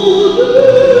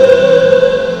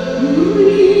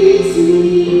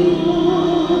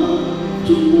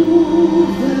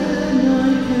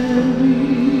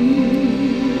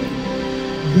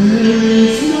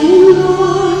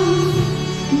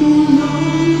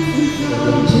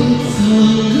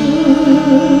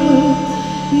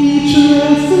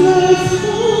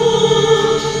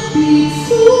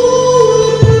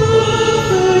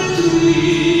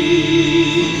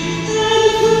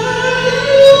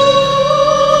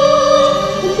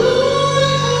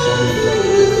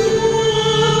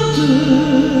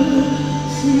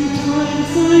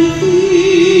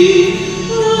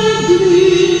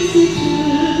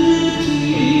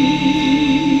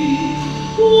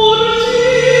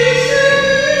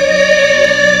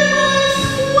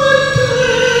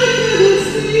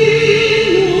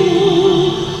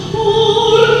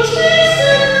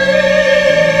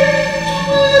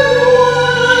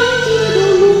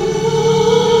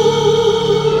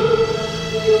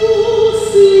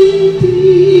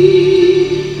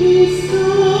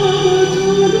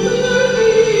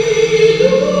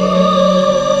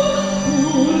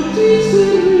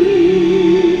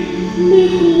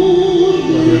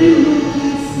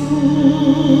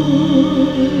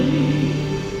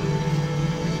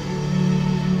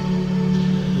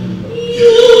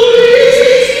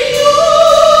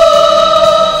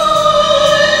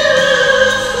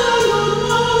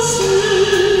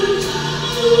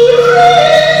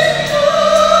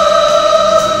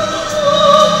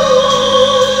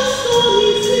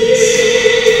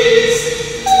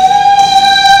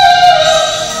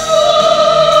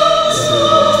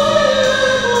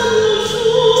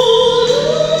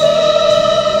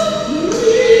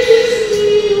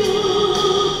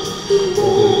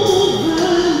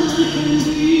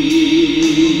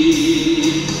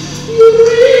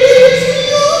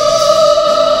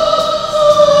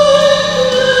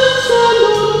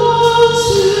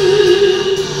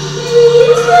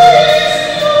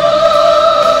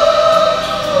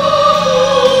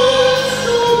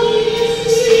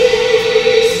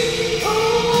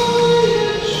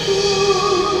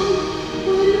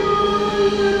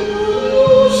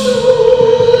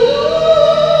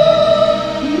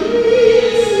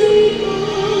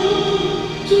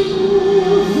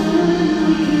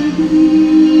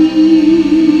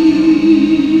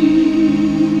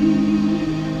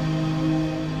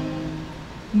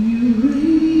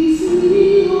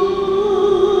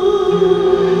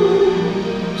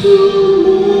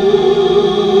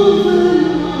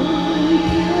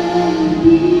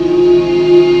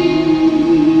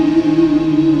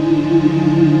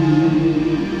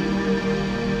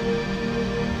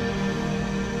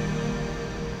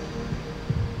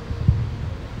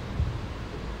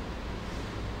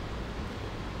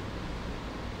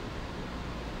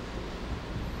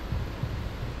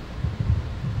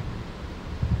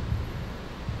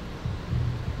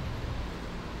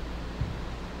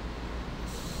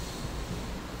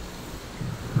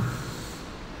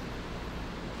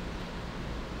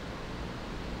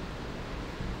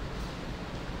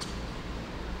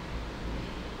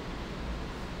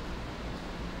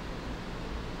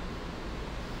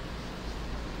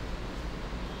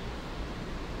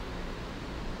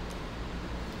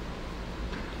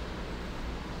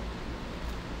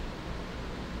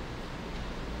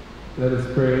Let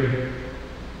us pray.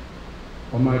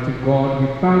 Almighty God, we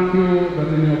thank you that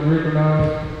in your great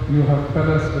love you have fed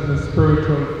us with the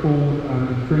spiritual food and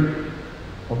the drink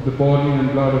of the body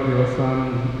and blood of your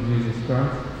Son, Jesus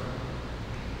Christ,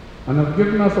 and have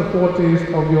given us a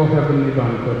foretaste of your heavenly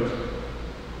banquet.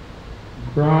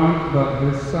 Grant that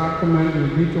this sacrament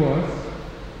will be to us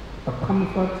a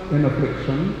comfort in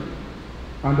affliction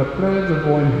and a pledge of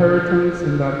our inheritance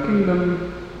in that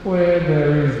kingdom where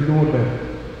there is no death,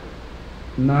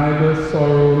 neither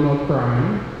sorrow nor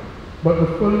crying, but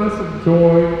the fullness of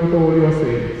joy with all your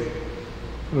saints,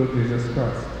 through Jesus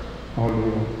Christ, our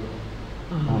Lord.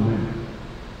 Amen.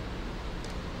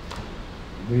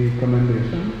 The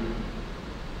commendation.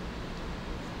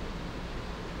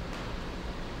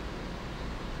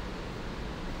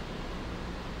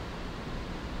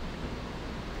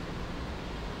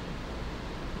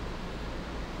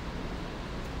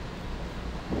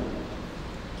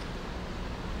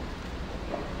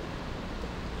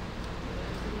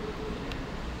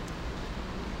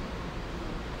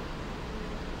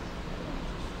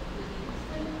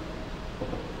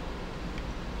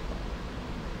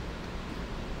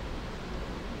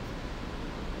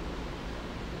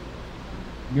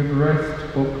 Give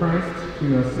rest, O Christ, to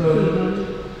your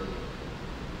servant,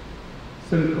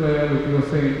 St. Clair with your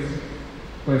saints,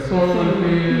 where sorrow and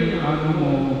pain are no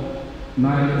more,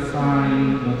 neither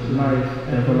sign of life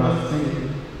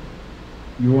everlasting.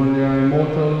 You only are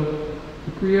immortal,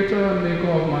 the creator and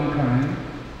maker of mankind,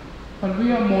 and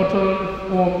we are mortal,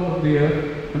 formed of the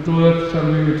earth, and to earth shall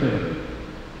we return.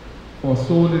 For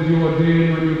so did you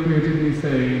ordain when you created me,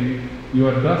 saying, you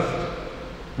are dust,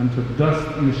 and to dust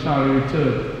you shall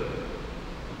return.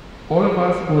 All of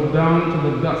us go down to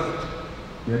the dust,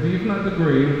 yet even at the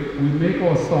grave we make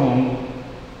our song,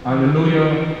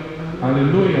 Hallelujah,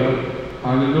 Hallelujah,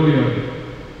 Hallelujah.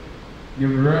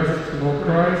 Give rest, O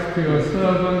Christ, to your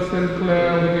servant St.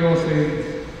 Clair with your saints,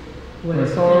 where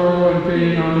sorrow and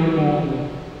pain are no more,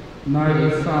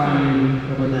 neither sighing,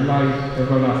 but life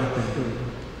everlasting.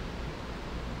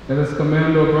 Let us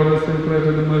commend our brother St. Clair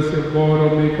to the mercy of God,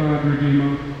 our Maker and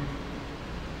Redeemer.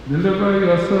 Deliver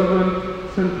your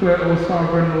servant St. Clair, O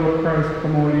sovereign Lord Christ,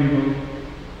 from all evil,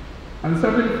 and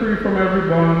set him free from every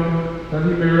bond, that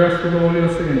he may rest with all your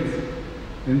saints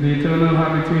in the eternal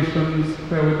habitations,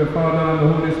 where with the Father and the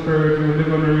Holy Spirit you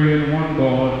live and reign one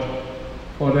God,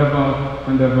 forever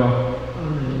and ever.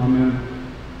 Amen. Amen.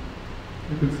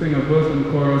 You could sing a verse and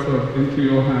chorus of Into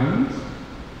Your Hands.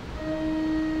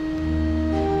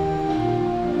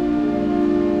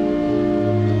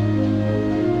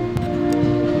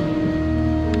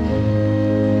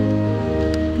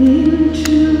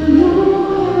 Into your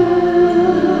hands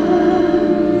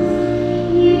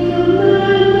we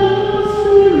commend our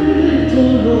spirit, O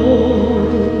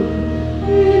Lord.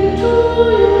 Into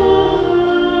your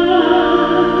hands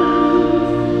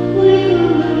we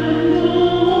commend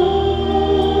our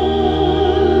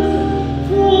hearts,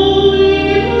 for we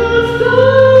must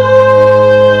die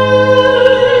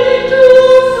to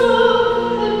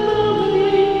serve and love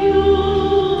you.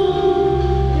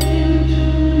 Into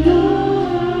your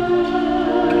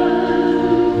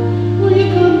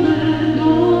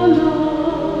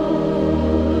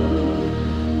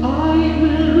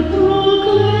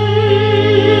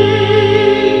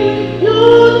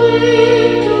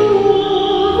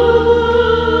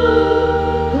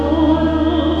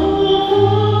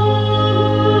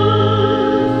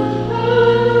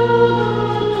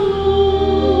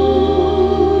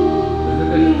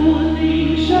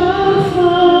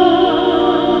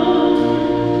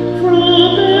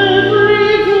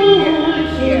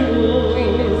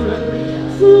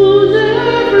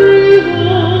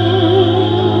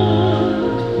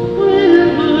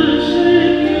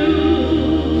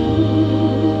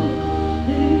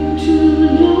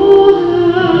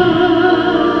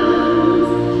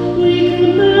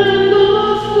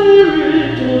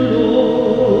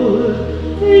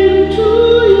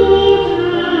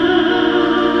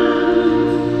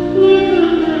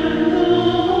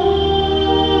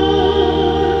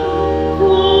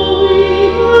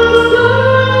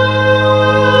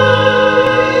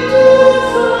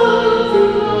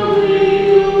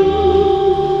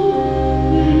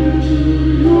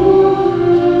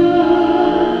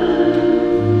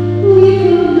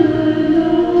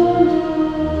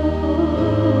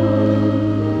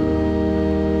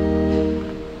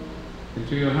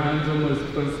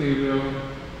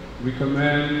we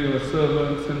commend your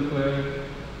servant St. Clair.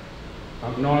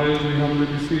 Acknowledge, we humbly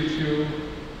beseech you,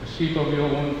 a sheep of your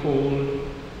own fold,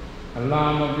 a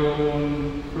lamb of your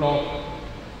own flock,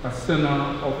 a sinner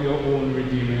of your own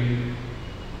redeeming.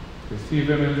 Receive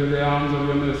him into the arms of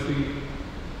your mercy,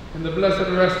 in the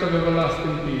blessed rest of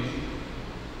everlasting peace,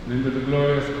 and into the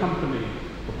glorious company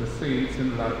of the saints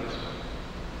in light.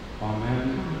 Amen.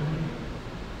 Amen.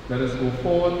 Let us go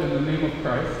forth in the name of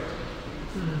Christ.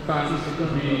 Thanks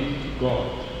be to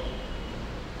God.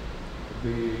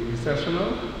 The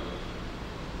recessional,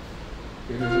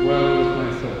 it is well with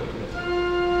my soul. Yes.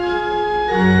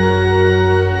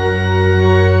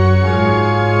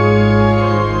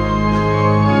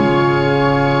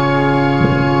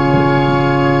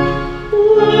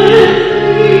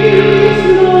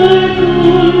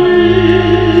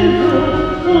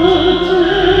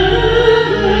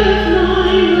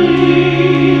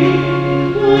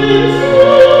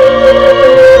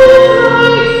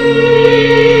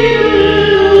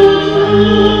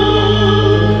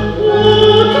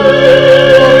 Water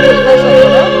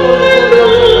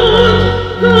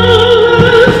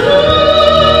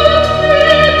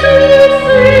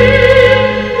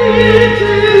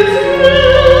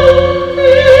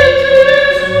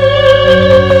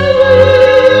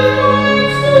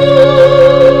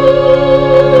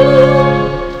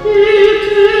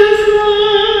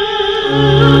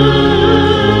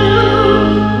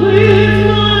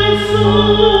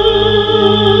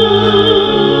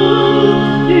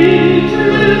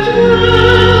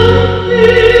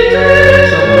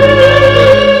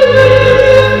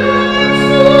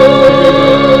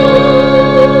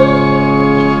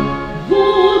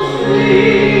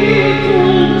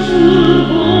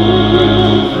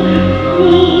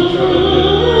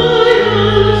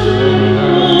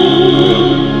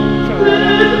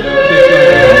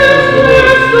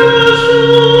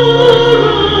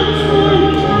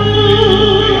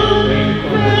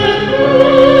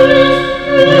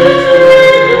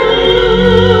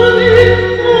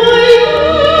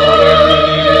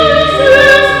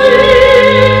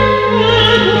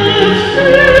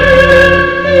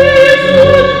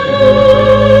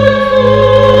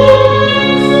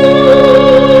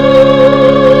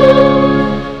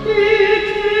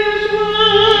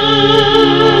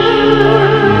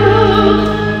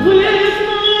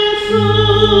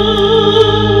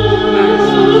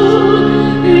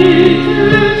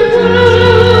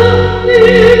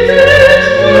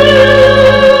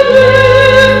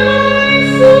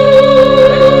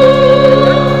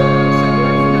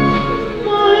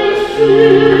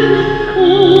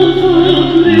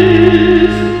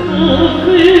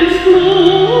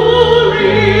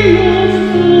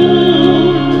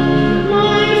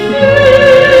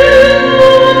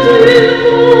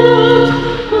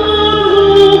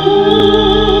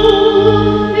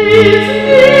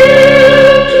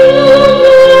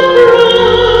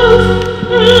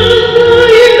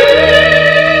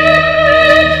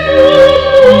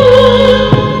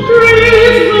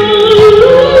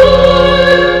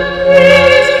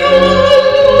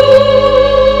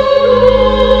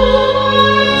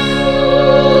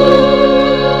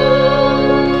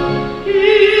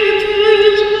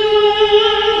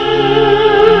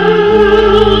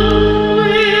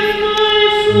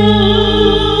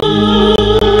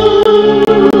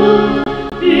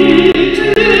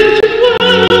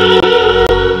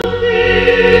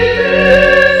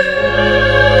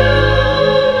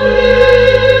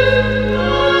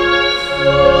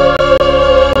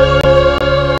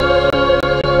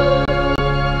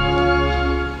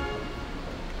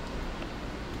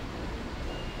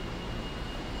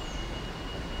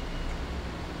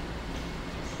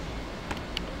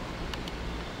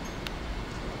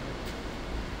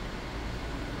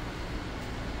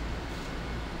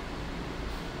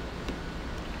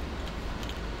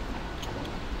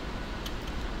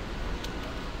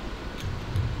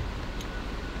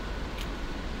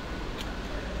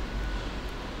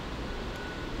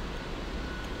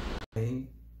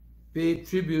pay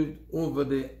tribute over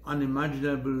the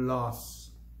unimaginable loss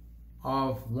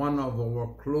of one of our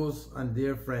close and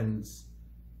dear friends,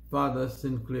 Father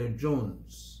Sinclair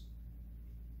Jones.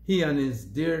 He and his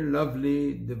dear,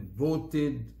 lovely,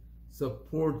 devoted,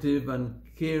 supportive, and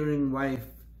caring wife,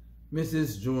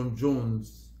 Mrs. Joan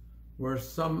Jones, were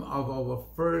some of our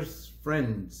first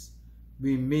friends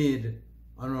we made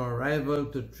on our arrival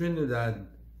to Trinidad,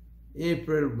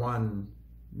 April 1,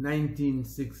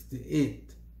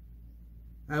 1968.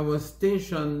 I was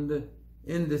stationed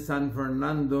in the San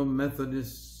Fernando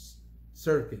Methodist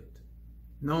Circuit,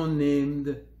 now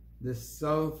named the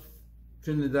South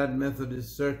Trinidad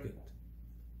Methodist Circuit.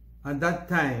 At that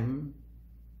time,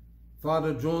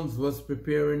 Father Jones was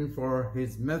preparing for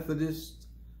his Methodist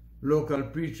local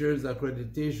preachers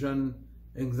accreditation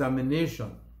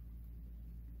examination,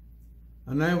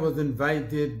 and I was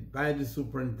invited by the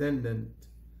superintendent,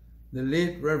 the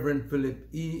late Reverend Philip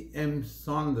E. M.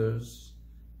 Saunders,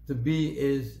 to be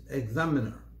his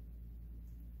examiner.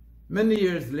 Many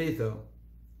years later,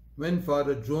 when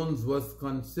Father Jones was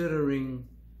considering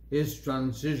his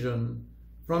transition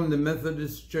from the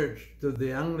Methodist Church to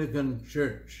the Anglican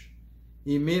Church,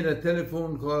 he made a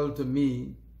telephone call to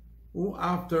me, who,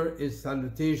 after his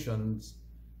salutations,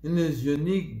 in his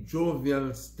unique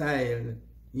jovial style,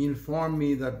 he informed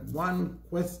me that one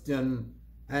question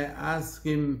I asked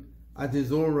him at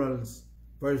his orals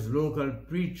for his local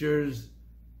preachers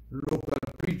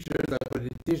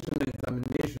accreditation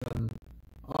examination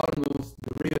almost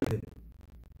derailed him.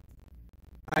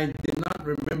 I did not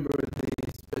remember the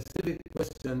specific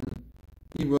question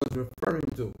he was referring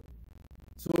to,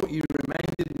 so he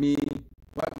reminded me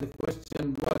what the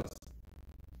question was,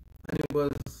 and it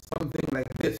was something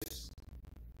like this: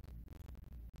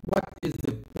 what is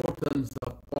the importance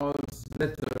of Paul's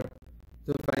letter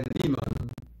to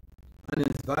Philemon and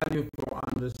its value for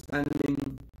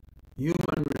understanding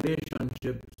human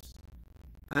relationships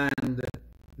and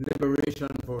liberation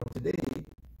for today?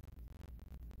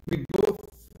 We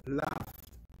both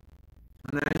laughed,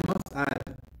 and I must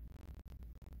add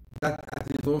that at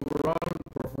his overall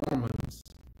performance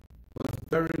was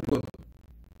very good,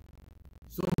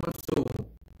 so much so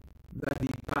that he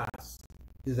passed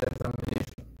his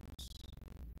examinations.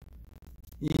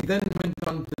 He then went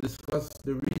on to discuss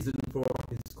the reason for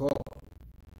his call.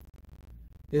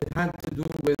 It had to do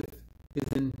with his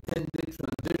intended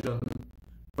transition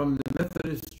from the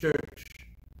Methodist Church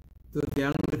to the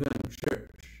Anglican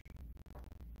Church.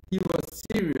 He was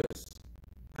serious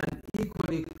and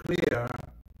equally clear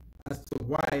as to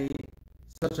why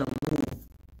such a move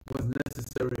was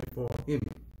necessary for him.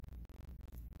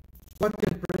 What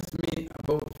impressed me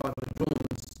about Father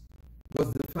Jones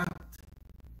was the fact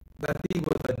that he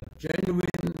was a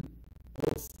genuine,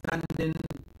 outstanding,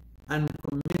 and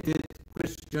committed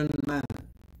Christian man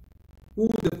who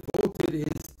devoted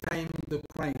his time to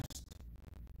Christ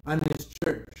and his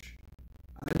church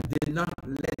and did not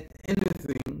let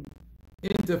anything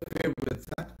interfere with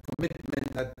that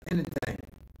commitment at any time,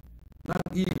 not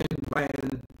even while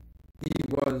he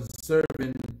was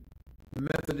serving the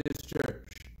Methodist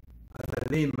Church as a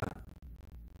layman.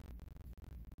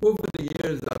 Over the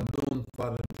years I've known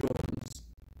Father Jones,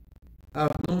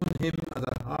 I've known him as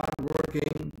a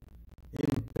hard-working,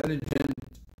 intelligent,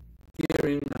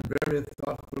 caring, and very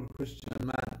thoughtful Christian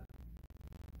man.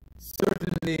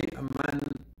 Certainly a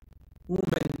man who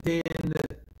maintained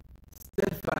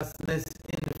steadfastness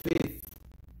in the faith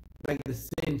like the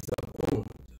saints of old.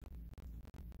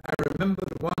 I remember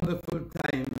the wonderful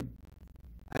time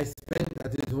I spent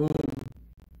at his home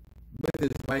with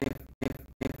his wife,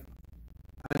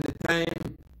 and the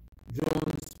time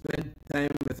Jones spent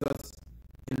time with us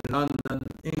in London,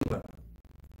 England.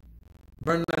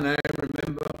 Vernon and I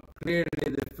remember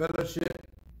clearly the fellowship,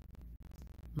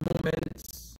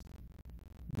 moments,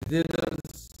 the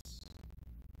dinners,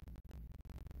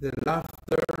 the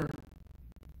laughter,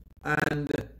 and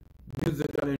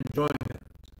musical enjoyment.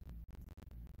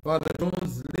 Father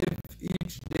Jones lived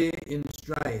each day in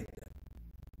stride,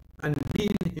 and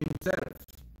being himself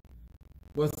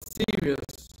was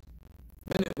serious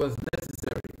when it was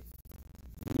necessary,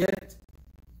 yet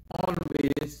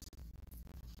always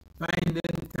finding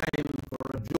time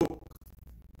for a joke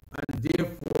and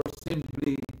therefore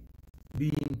simply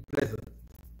being pleasant.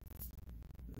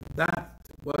 That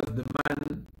was the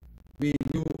man we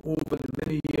knew over the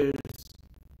many years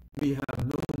we have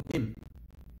known him.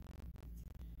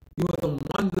 He was a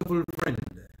wonderful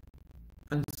friend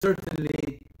and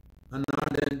certainly an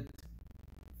ardent,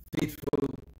 faithful,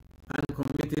 and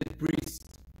committed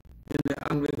priest in the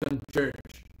Anglican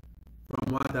Church,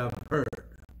 from what I've heard.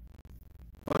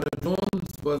 Father Jones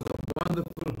was a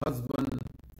wonderful husband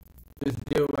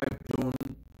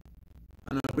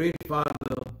great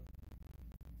father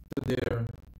to their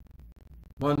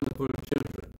wonderful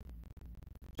children,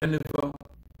 Jennifer,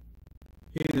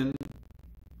 Hayden,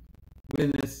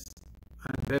 Glynis,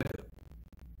 and Bethel.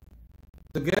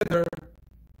 Together,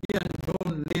 he and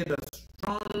Joan laid a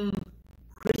strong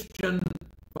Christian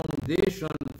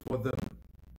foundation for them.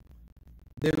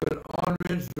 They will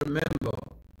always remember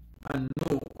and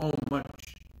know how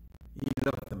much he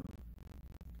loved them.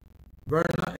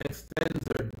 Verna extends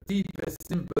her deepest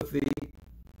sympathy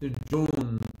to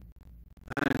Joan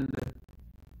and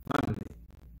family.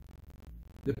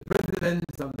 The president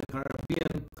of the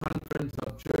Caribbean Conference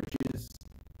of Churches,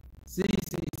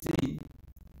 CCC,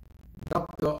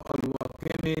 Dr.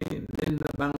 Oluwakemi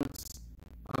Linda Banks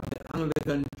of the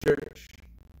Anglican Church,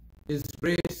 His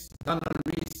Grace Donald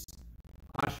Reese,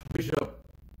 Archbishop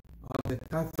of the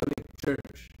Catholic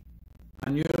Church,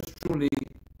 and yours truly,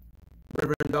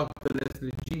 Reverend Dr.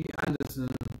 Leslie G. Anderson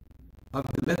of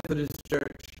the Methodist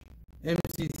Church,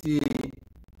 MCCA,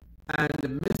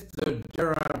 and Mr.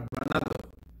 Gerard Granado,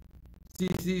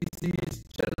 CCC's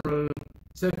General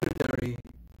Secretary,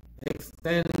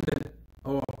 extend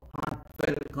our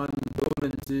heartfelt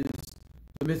condolences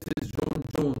to Mrs. Joan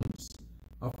Jones,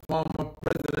 a former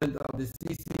president of the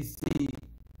CCC,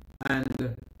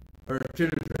 and her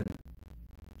children,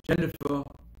 Jennifer,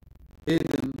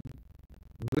 Hayden,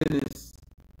 Glynis,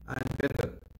 and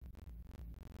Bethel.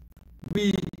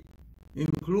 We,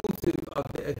 inclusive of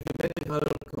the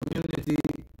ecumenical community,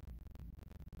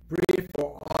 pray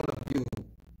for all of you,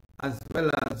 as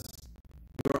well as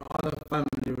your other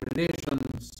family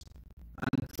relations,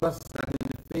 and trust that in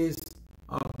the face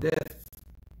of death,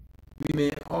 we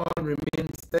may all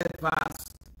remain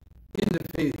steadfast in the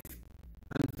faith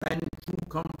and find true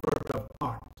comfort of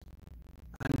heart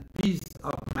and peace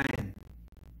of mind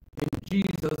in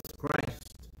Jesus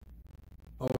Christ,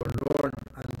 our Lord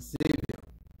and Savior,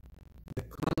 the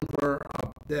conqueror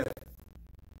of death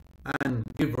and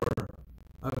giver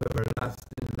of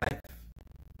everlasting life.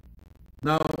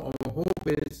 Now our hope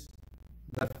is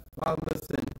that Father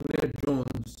St. Clair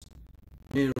Jones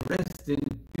may rest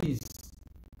in peace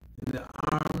in the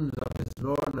arms of his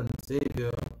Lord and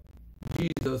Savior,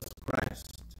 Jesus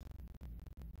Christ,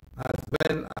 as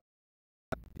well as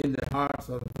in the hearts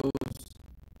of those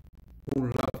who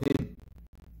love him.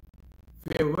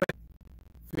 Farewell,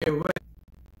 farewell,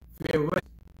 farewell,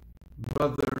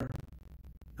 brother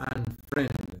and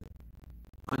friend,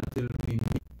 until we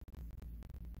meet.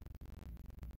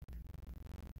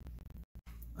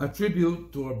 A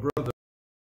tribute to a brother.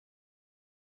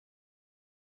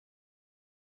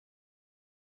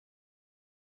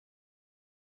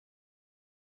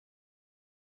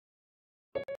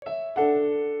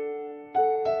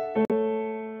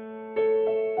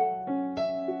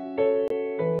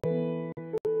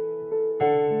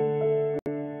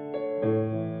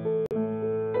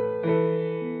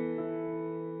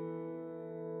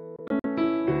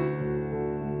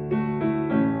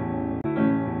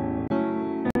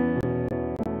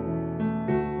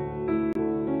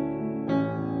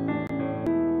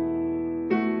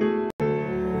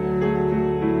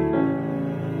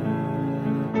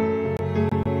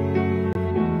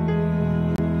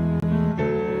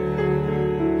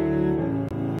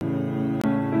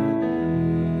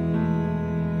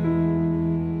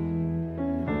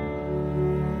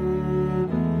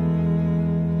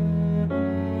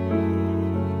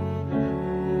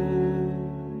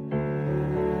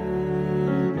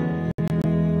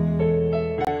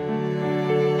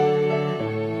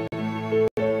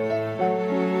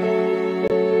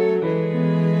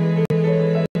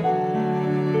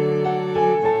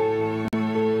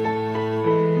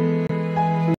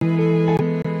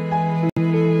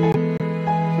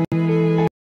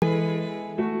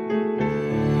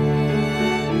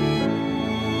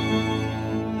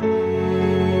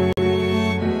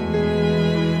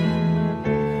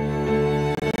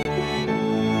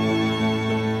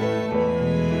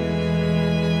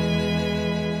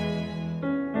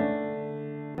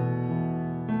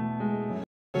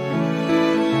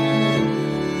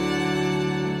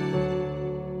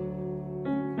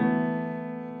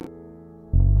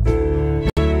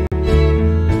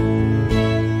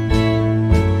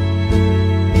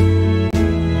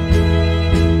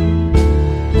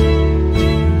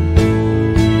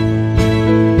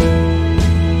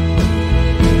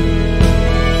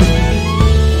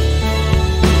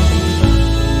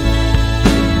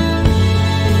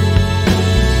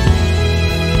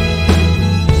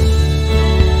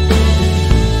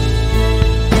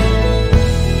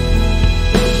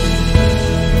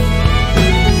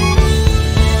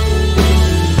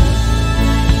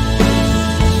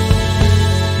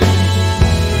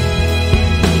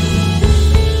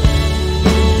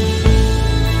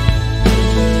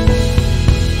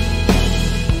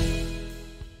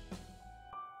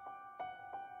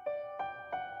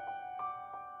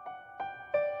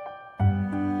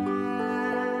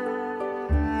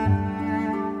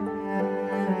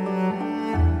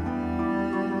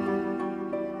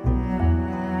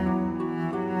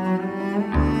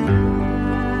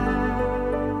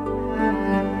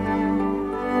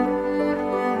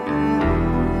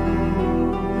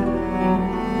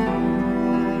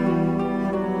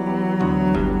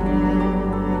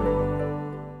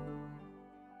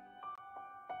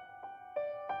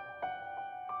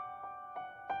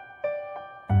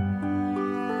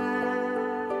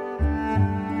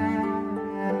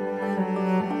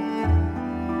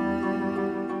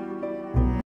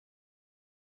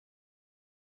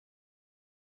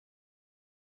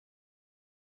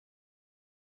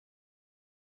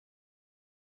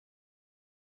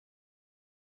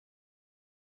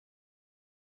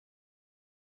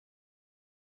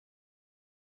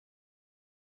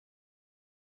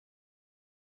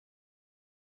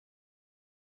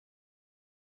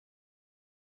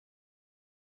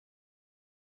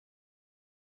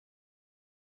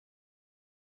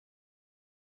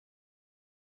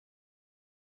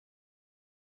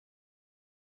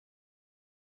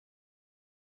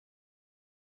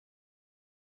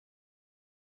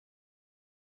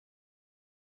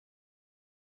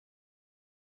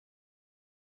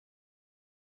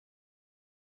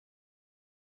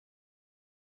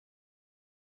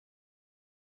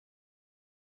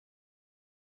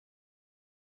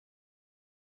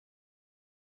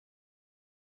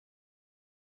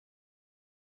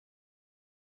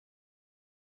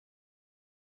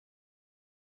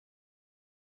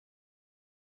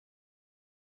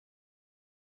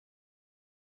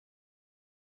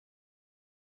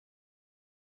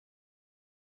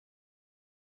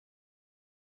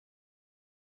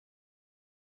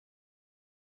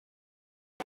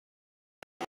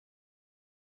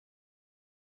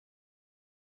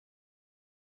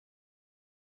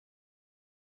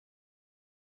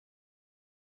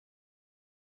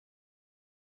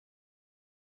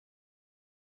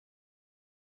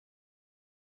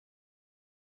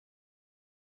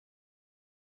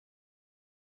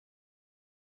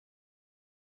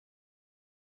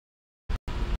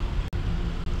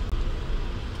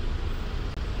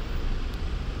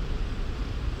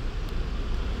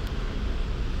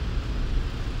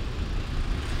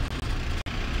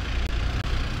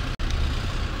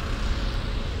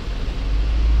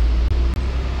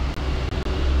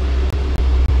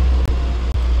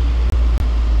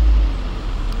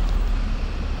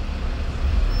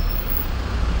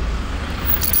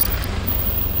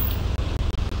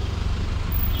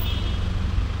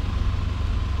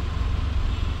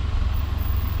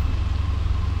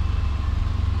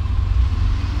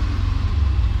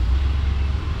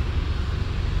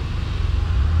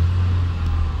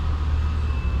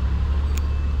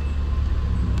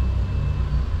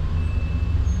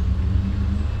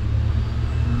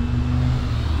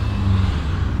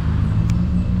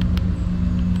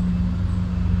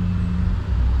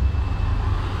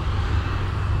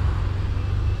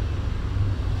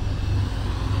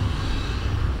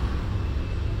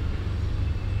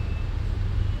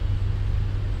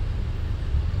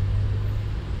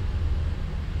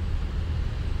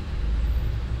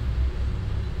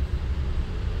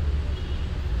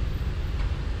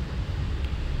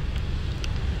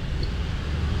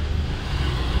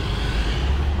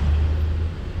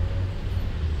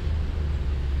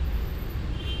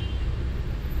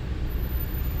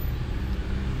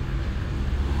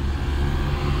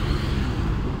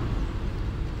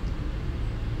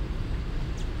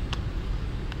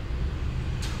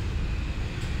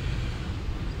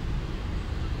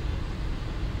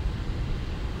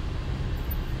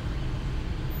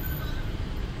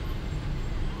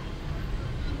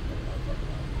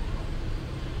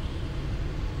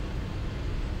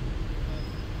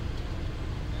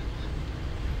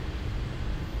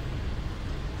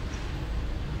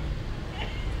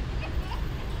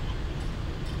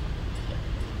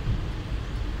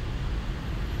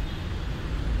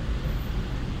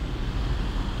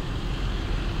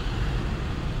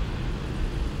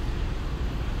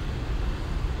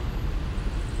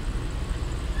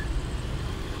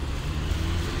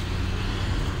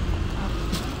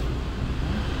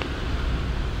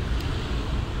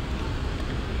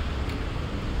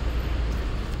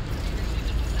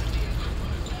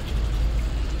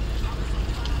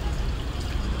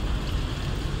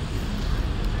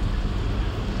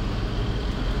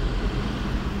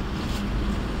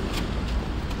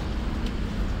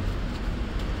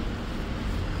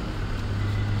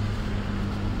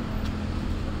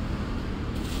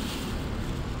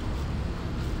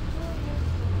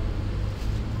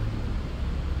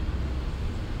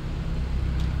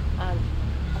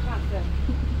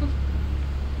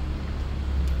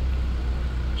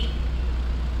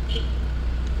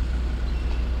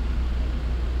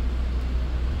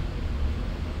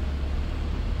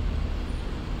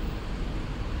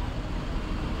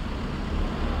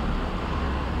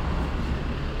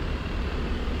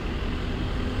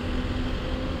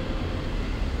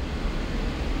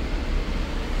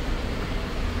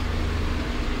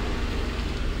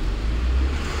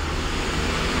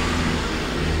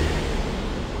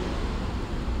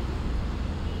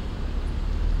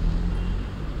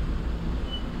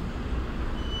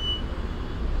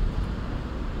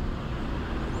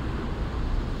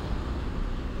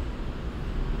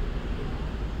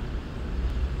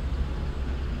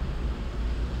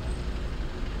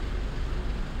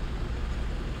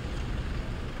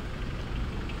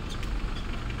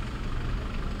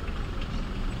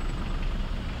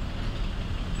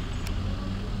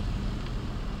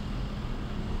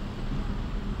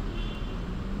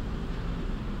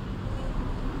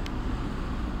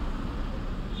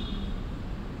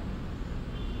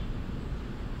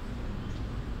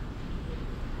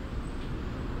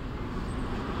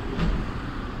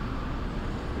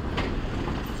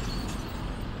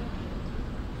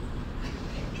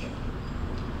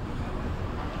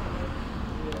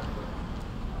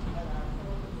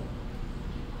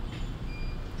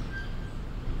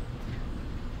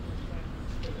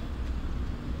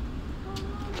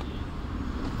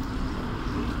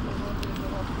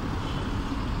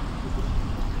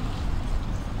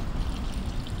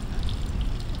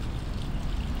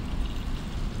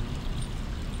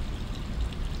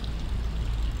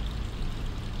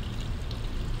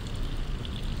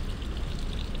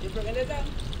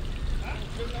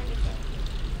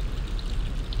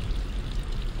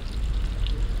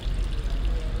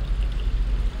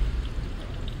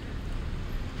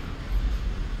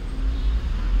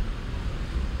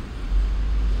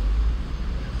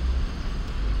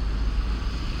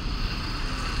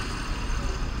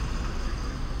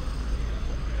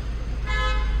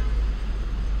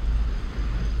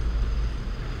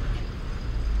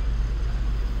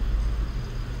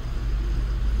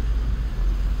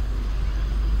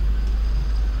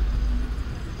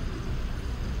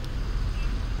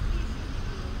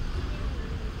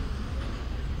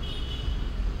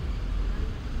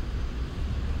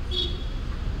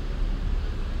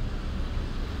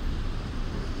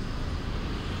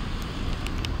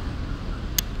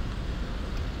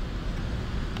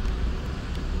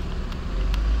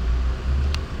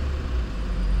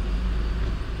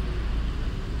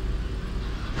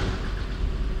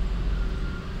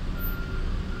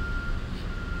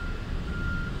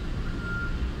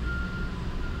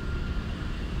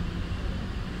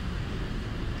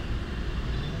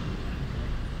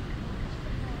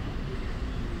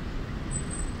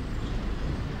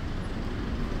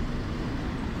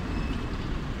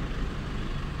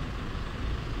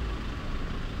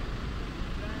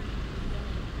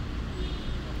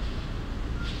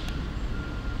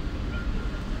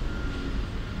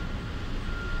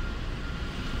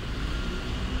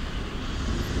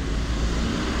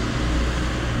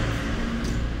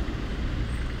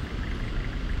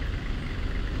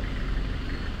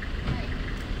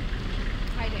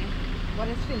 What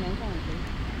is Finland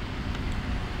currently?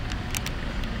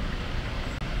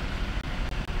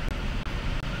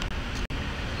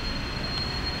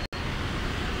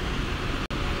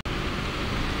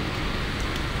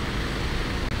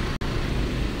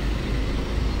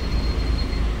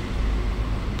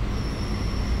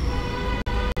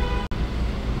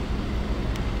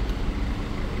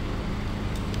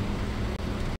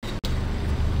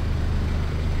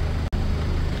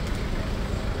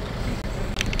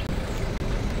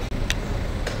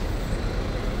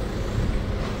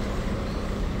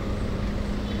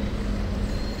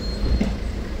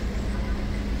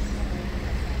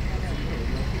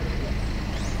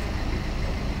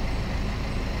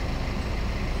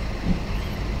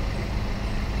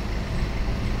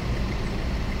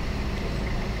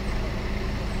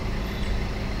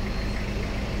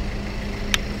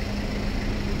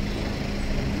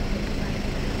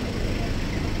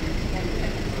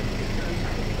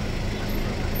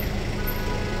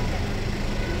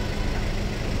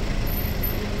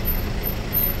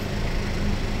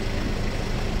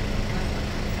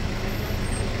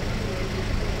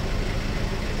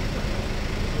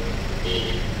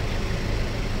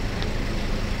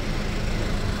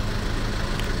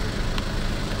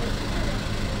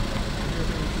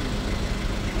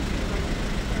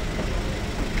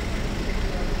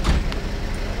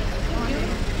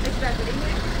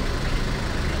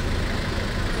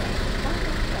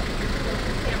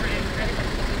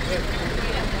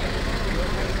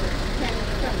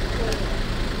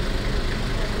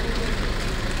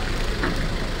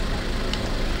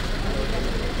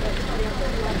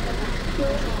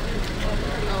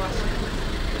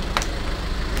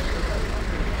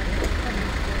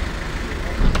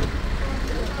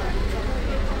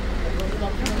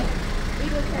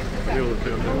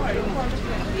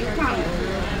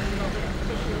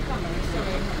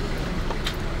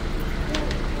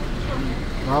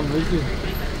 Mom, where's you?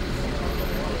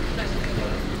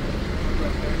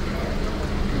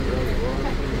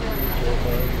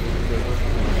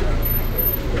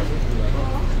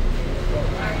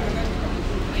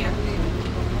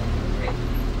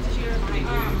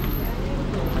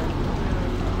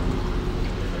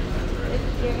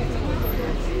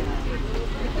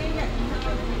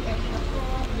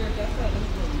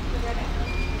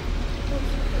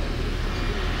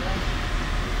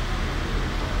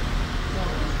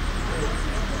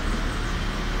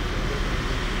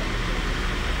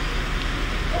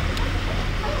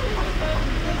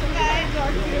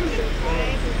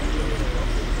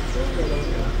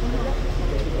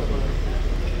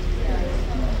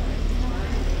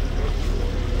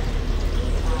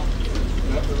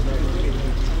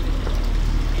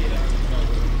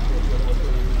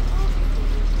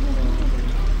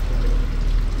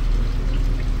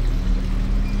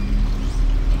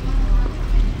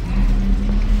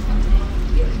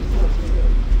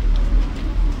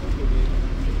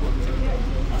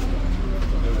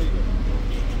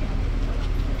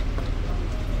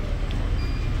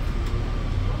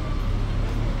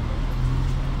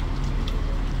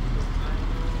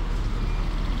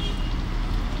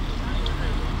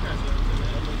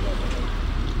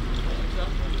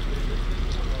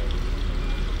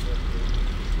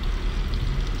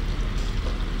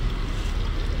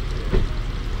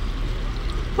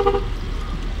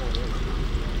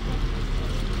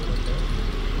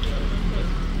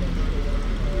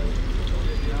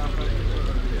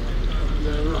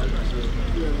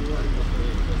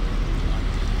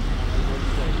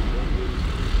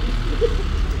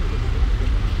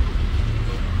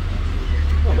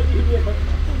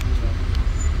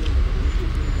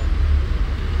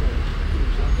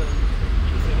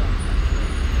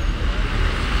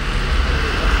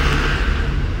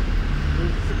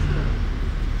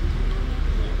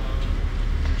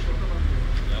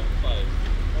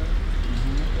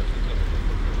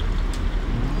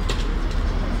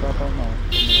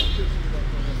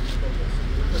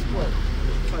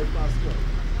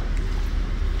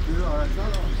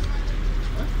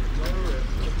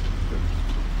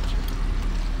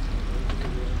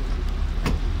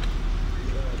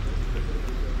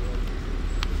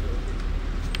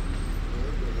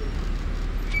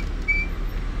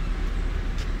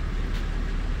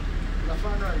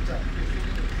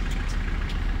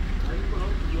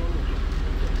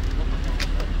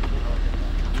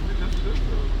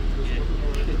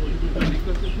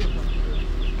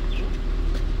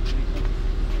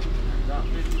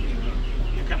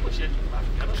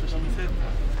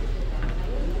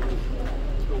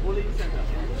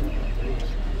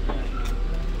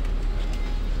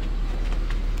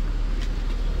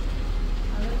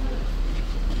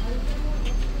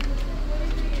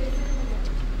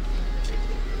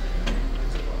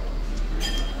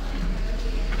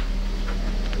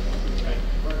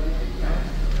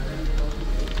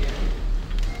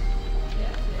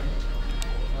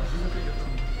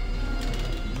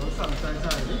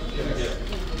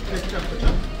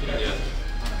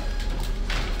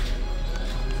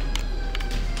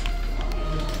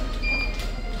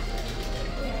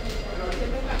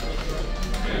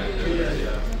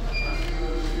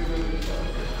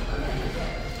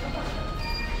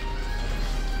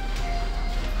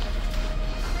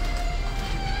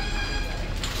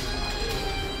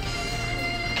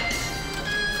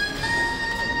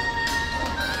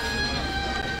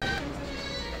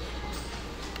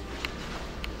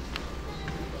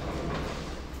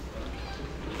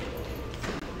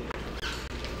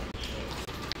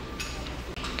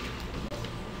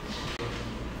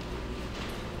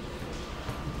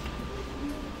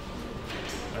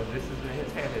 This is where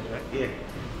his head is, right? Yeah.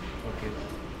 Okay.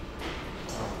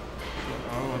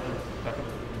 I don't want to talk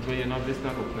about it. But you're not just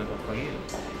not opening it up again.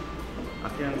 I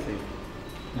can't see.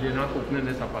 You're not opening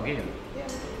this up again. Yeah.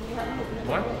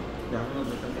 What? Yeah.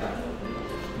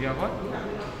 You have what?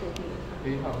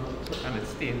 You have, and it's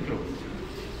staying closed.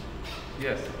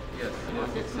 Yes, yes, yes.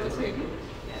 It's hidden.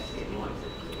 Yes, hidden.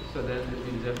 So then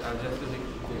you just adjust it.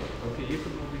 Okay, you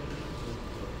can move it.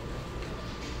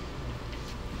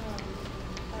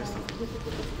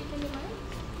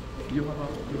 You have a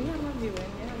we have a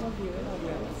viewing,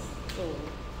 audience, so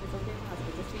it's okay for us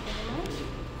to speak in the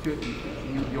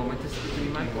mic. You want me to speak in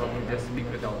the mic or just speak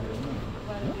without it?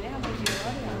 Well, they have a viewing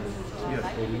audience. Yes.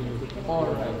 All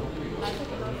right.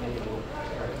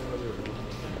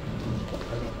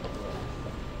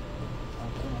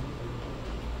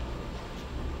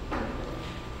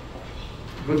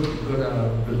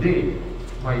 Good day,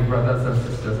 my brothers and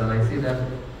sisters, and I say that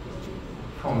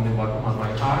from the bottom of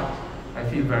my heart. I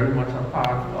feel very much a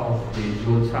part of the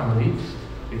Jones family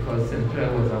because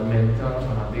Sinclair was a mentor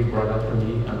and a big brother to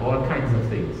me and all kinds of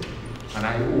things. And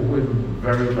I owe him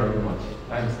very, very much.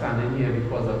 I'm standing here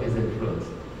because of his influence.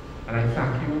 And I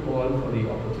thank you all for the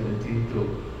opportunity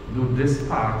to do this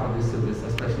part of the service,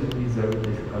 especially in these very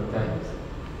difficult times.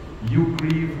 You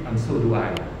grieve and so do I.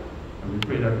 And we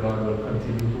pray that God will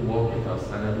continue to walk with us,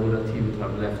 and I know that He will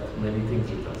have left many things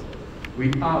with us. We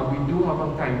do have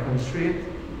a time constraint.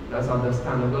 That's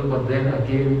understandable, but then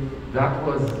again, that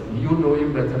was, you know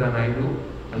him better than I do,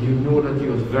 and you know that he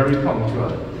was very punctual.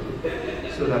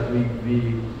 So that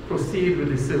we proceed with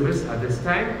the service at this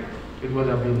time. It would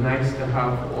have been nice to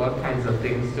have all kinds of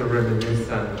things to reminisce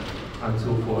and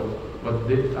so forth, but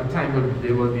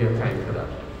there will be a time for that.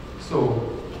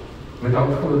 So,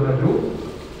 without further ado,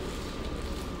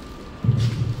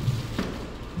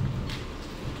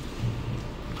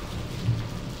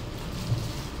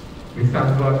 we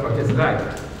thank God for his life.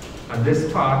 And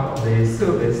this part of the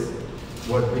service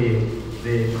would be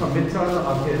the committal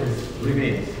of his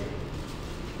remains.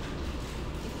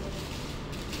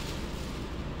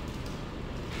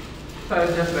 So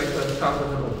I'd just like to start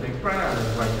with an opening prayer and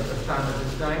invite you to stand at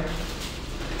this time.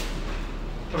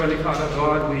 Heavenly Father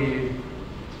God, we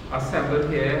assembled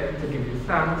here to give you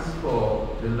thanks for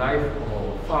the life of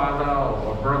our father,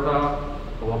 our brother,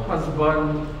 our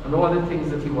husband, and all the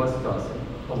things that he was to us.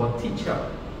 Our teacher,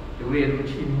 the way in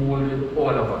which he molded all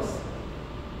of us.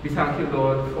 We thank you,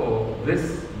 Lord, for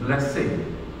this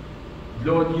blessing.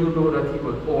 Lord, you know that he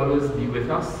will always be with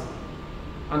us.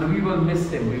 And we will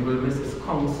miss him. We will miss his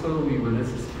counsel. We will miss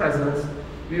his presence.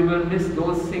 We will miss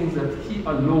those things that he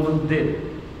alone did.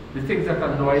 The things that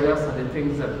annoyed us and the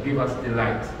things that give us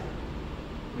delight.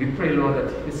 We pray, Lord,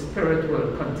 that his spirit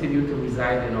will continue to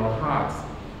reside in our hearts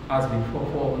as we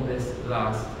perform this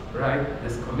last rite,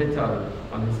 this committal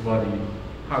on his body,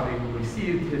 having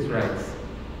received his rites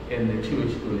in the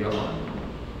church earlier on.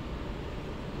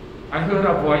 I heard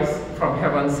a voice from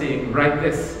heaven saying, write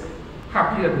this,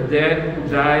 happy are the dead who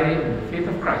die in the faith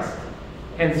of Christ.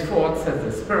 Henceforth, says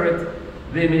the Spirit,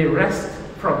 they may rest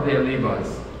from their labors,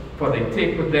 for they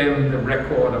take with them the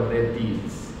record of their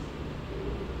deeds.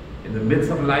 In the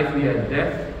midst of life we are in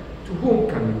death, to whom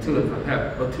can we turn for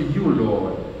help but to you,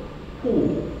 Lord,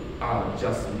 who are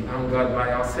justly angered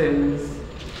by our sins.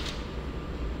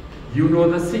 You know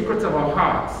the secrets of our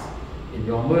hearts. In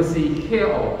your mercy, hear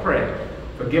our prayer.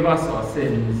 Forgive us our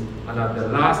sins, and at the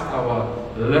last hour,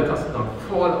 let us not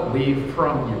fall away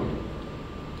from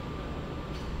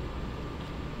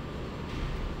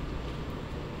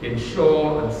you. In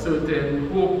sure and certain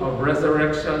hope of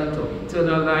resurrection to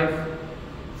eternal life,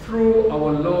 through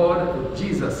our Lord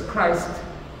Jesus Christ,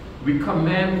 we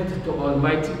commend to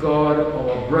Almighty God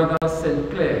our brother St.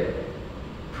 Clair,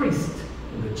 priest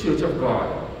in the Church of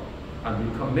God, and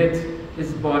we commit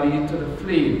his body to the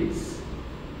flames.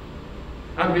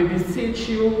 And we beseech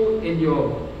you in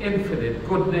your infinite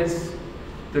goodness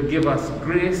to give us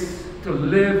grace to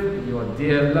live in your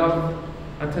dear love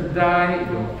and to die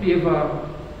in your favor,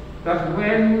 that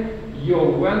when your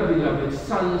well-beloved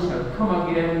Son shall come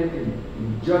again in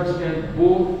judgment,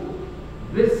 both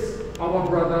this our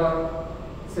brother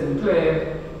St.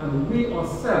 Clair and we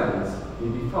ourselves may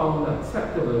be found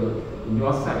acceptable in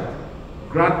your sight.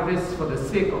 Grant this for the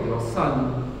sake of your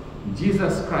Son,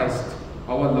 Jesus Christ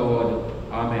our Lord.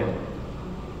 Amen.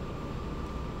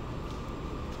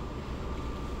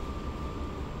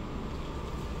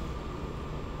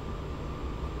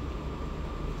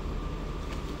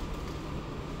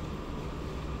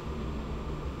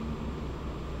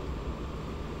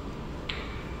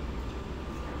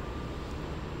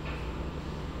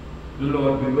 The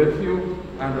Lord be with you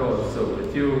and also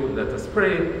with you. Let us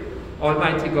pray.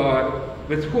 Almighty God,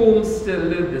 with whom still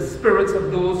live the spirits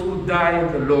of those who die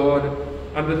in the Lord,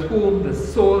 and with whom the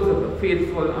souls of the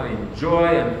faithful are in joy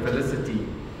and felicity,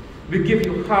 we give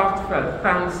you heartfelt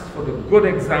thanks for the good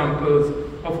examples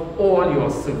of all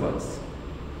your servants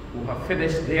who have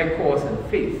finished their course in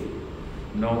faith,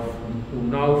 who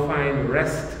now find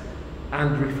rest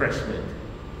and refreshment.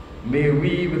 May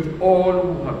we, with all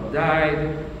who have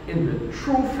died in the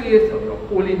true faith of your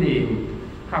holy name,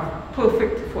 have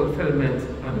perfect fulfillment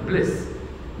and bliss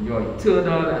in your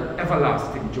eternal and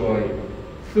everlasting joy,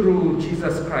 through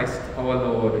Jesus Christ our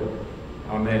Lord.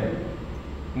 Amen.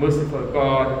 Merciful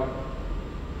God,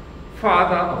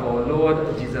 Father of our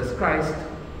Lord Jesus Christ,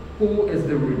 who is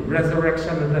the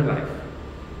resurrection and the life,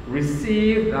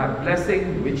 receive that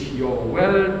blessing which your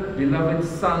well-beloved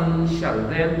Son shall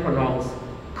then pronounce,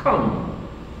 "Come,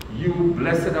 you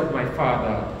blessed of my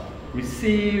Father,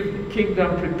 receive the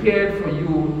kingdom prepared for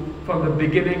you from the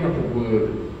beginning of the world.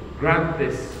 Grant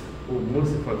this, O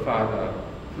merciful Father,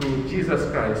 through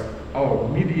Jesus Christ, our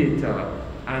mediator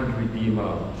and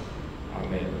redeemer.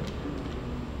 Amen.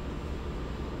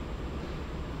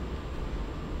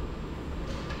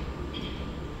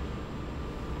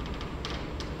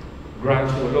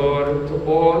 Grant, O Lord, to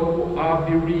all who are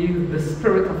bereaved the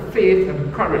spirit of faith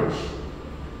and courage,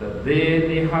 that they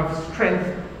may have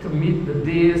strength to meet the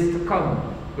days to come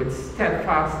with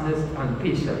steadfastness and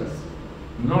patience,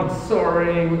 not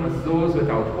sorrowing as those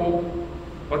without hope,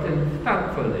 but in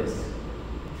thankfulness,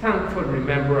 thankful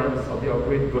remembrance of your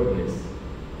great goodness,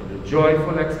 and the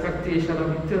joyful expectation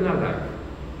of eternal life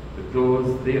with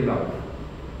those they love.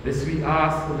 This we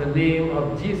ask in the name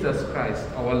of Jesus Christ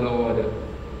our Lord.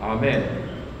 Amen.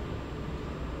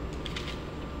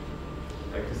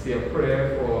 I'd like to say a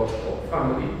prayer for our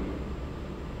family.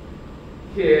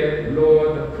 Hear,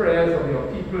 Lord, the prayers of your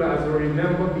people as we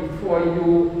remember before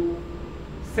you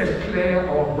St. Clair,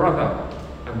 our brother,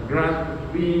 and grant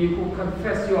that we who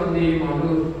confess your name on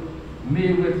earth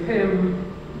may with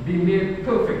him be made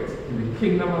perfect in the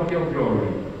kingdom of your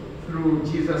glory, through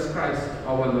Jesus Christ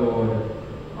our Lord.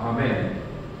 Amen.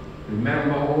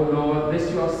 Remember, O Lord, this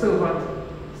your servant,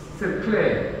 St.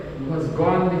 Clair, who has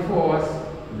gone before us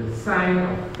with the sign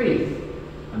of faith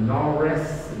and now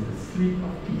rests in the sleep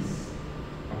of peace.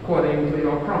 According to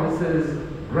your promises,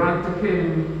 grant to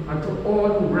him and to all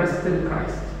who rest in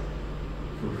Christ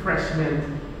refreshment,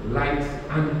 light,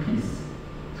 and peace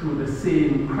through the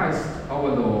same Christ our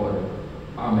Lord.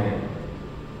 Amen.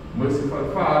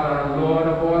 Merciful Father and Lord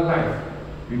of all life,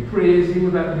 we praise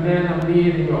you that men are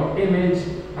made in your image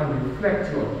and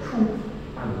reflect your truth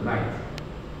and light.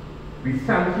 We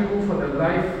thank you for the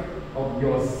life of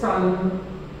your Son,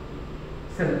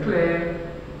 St.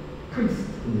 Clair, priest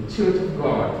in the Church of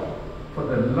God, for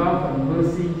the love and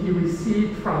mercy he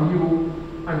received from you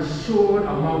and showed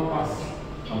among us.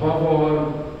 Above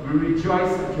all, we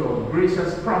rejoice at your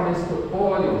gracious promise to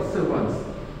all your servants,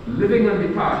 living and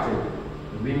departed,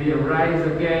 that we may rise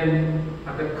again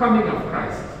at the coming of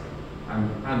Christ.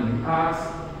 And we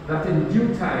ask that in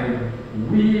due time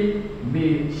we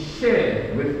may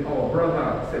share with our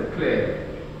brother St. Clair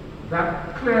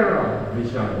that clearer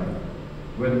vision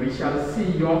when we shall see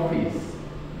your face,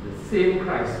 the same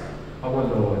Christ our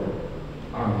Lord.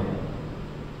 Amen.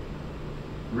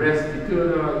 Rest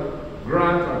eternal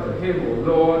grant unto him, O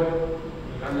Lord,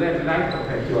 and let light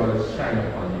perpetual shine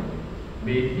upon him.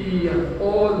 May he and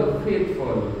all the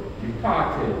faithful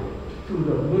departed through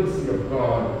the mercy of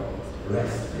God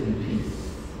rest in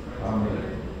peace.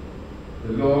 Amen.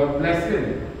 The Lord bless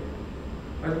him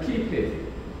and keep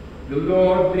him. The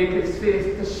Lord make his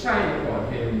face to shine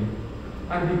upon him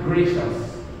and be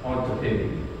gracious unto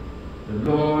him. The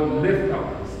Lord lift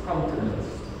up his countenance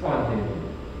upon him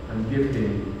and give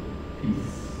him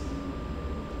peace.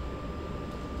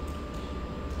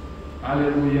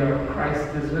 Alleluia,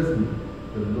 Christ is risen.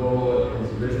 The Lord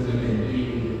is risen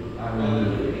indeed.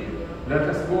 Alleluia. Let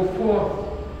us go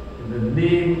forth in the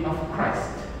name of Christ.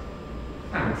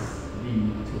 Thanks be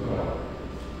to God.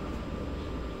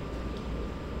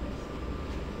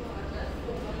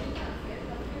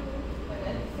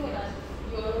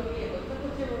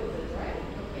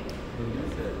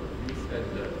 You said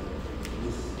that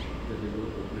the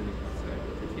local clinic outside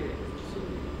of the here, so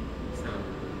it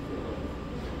sounded good.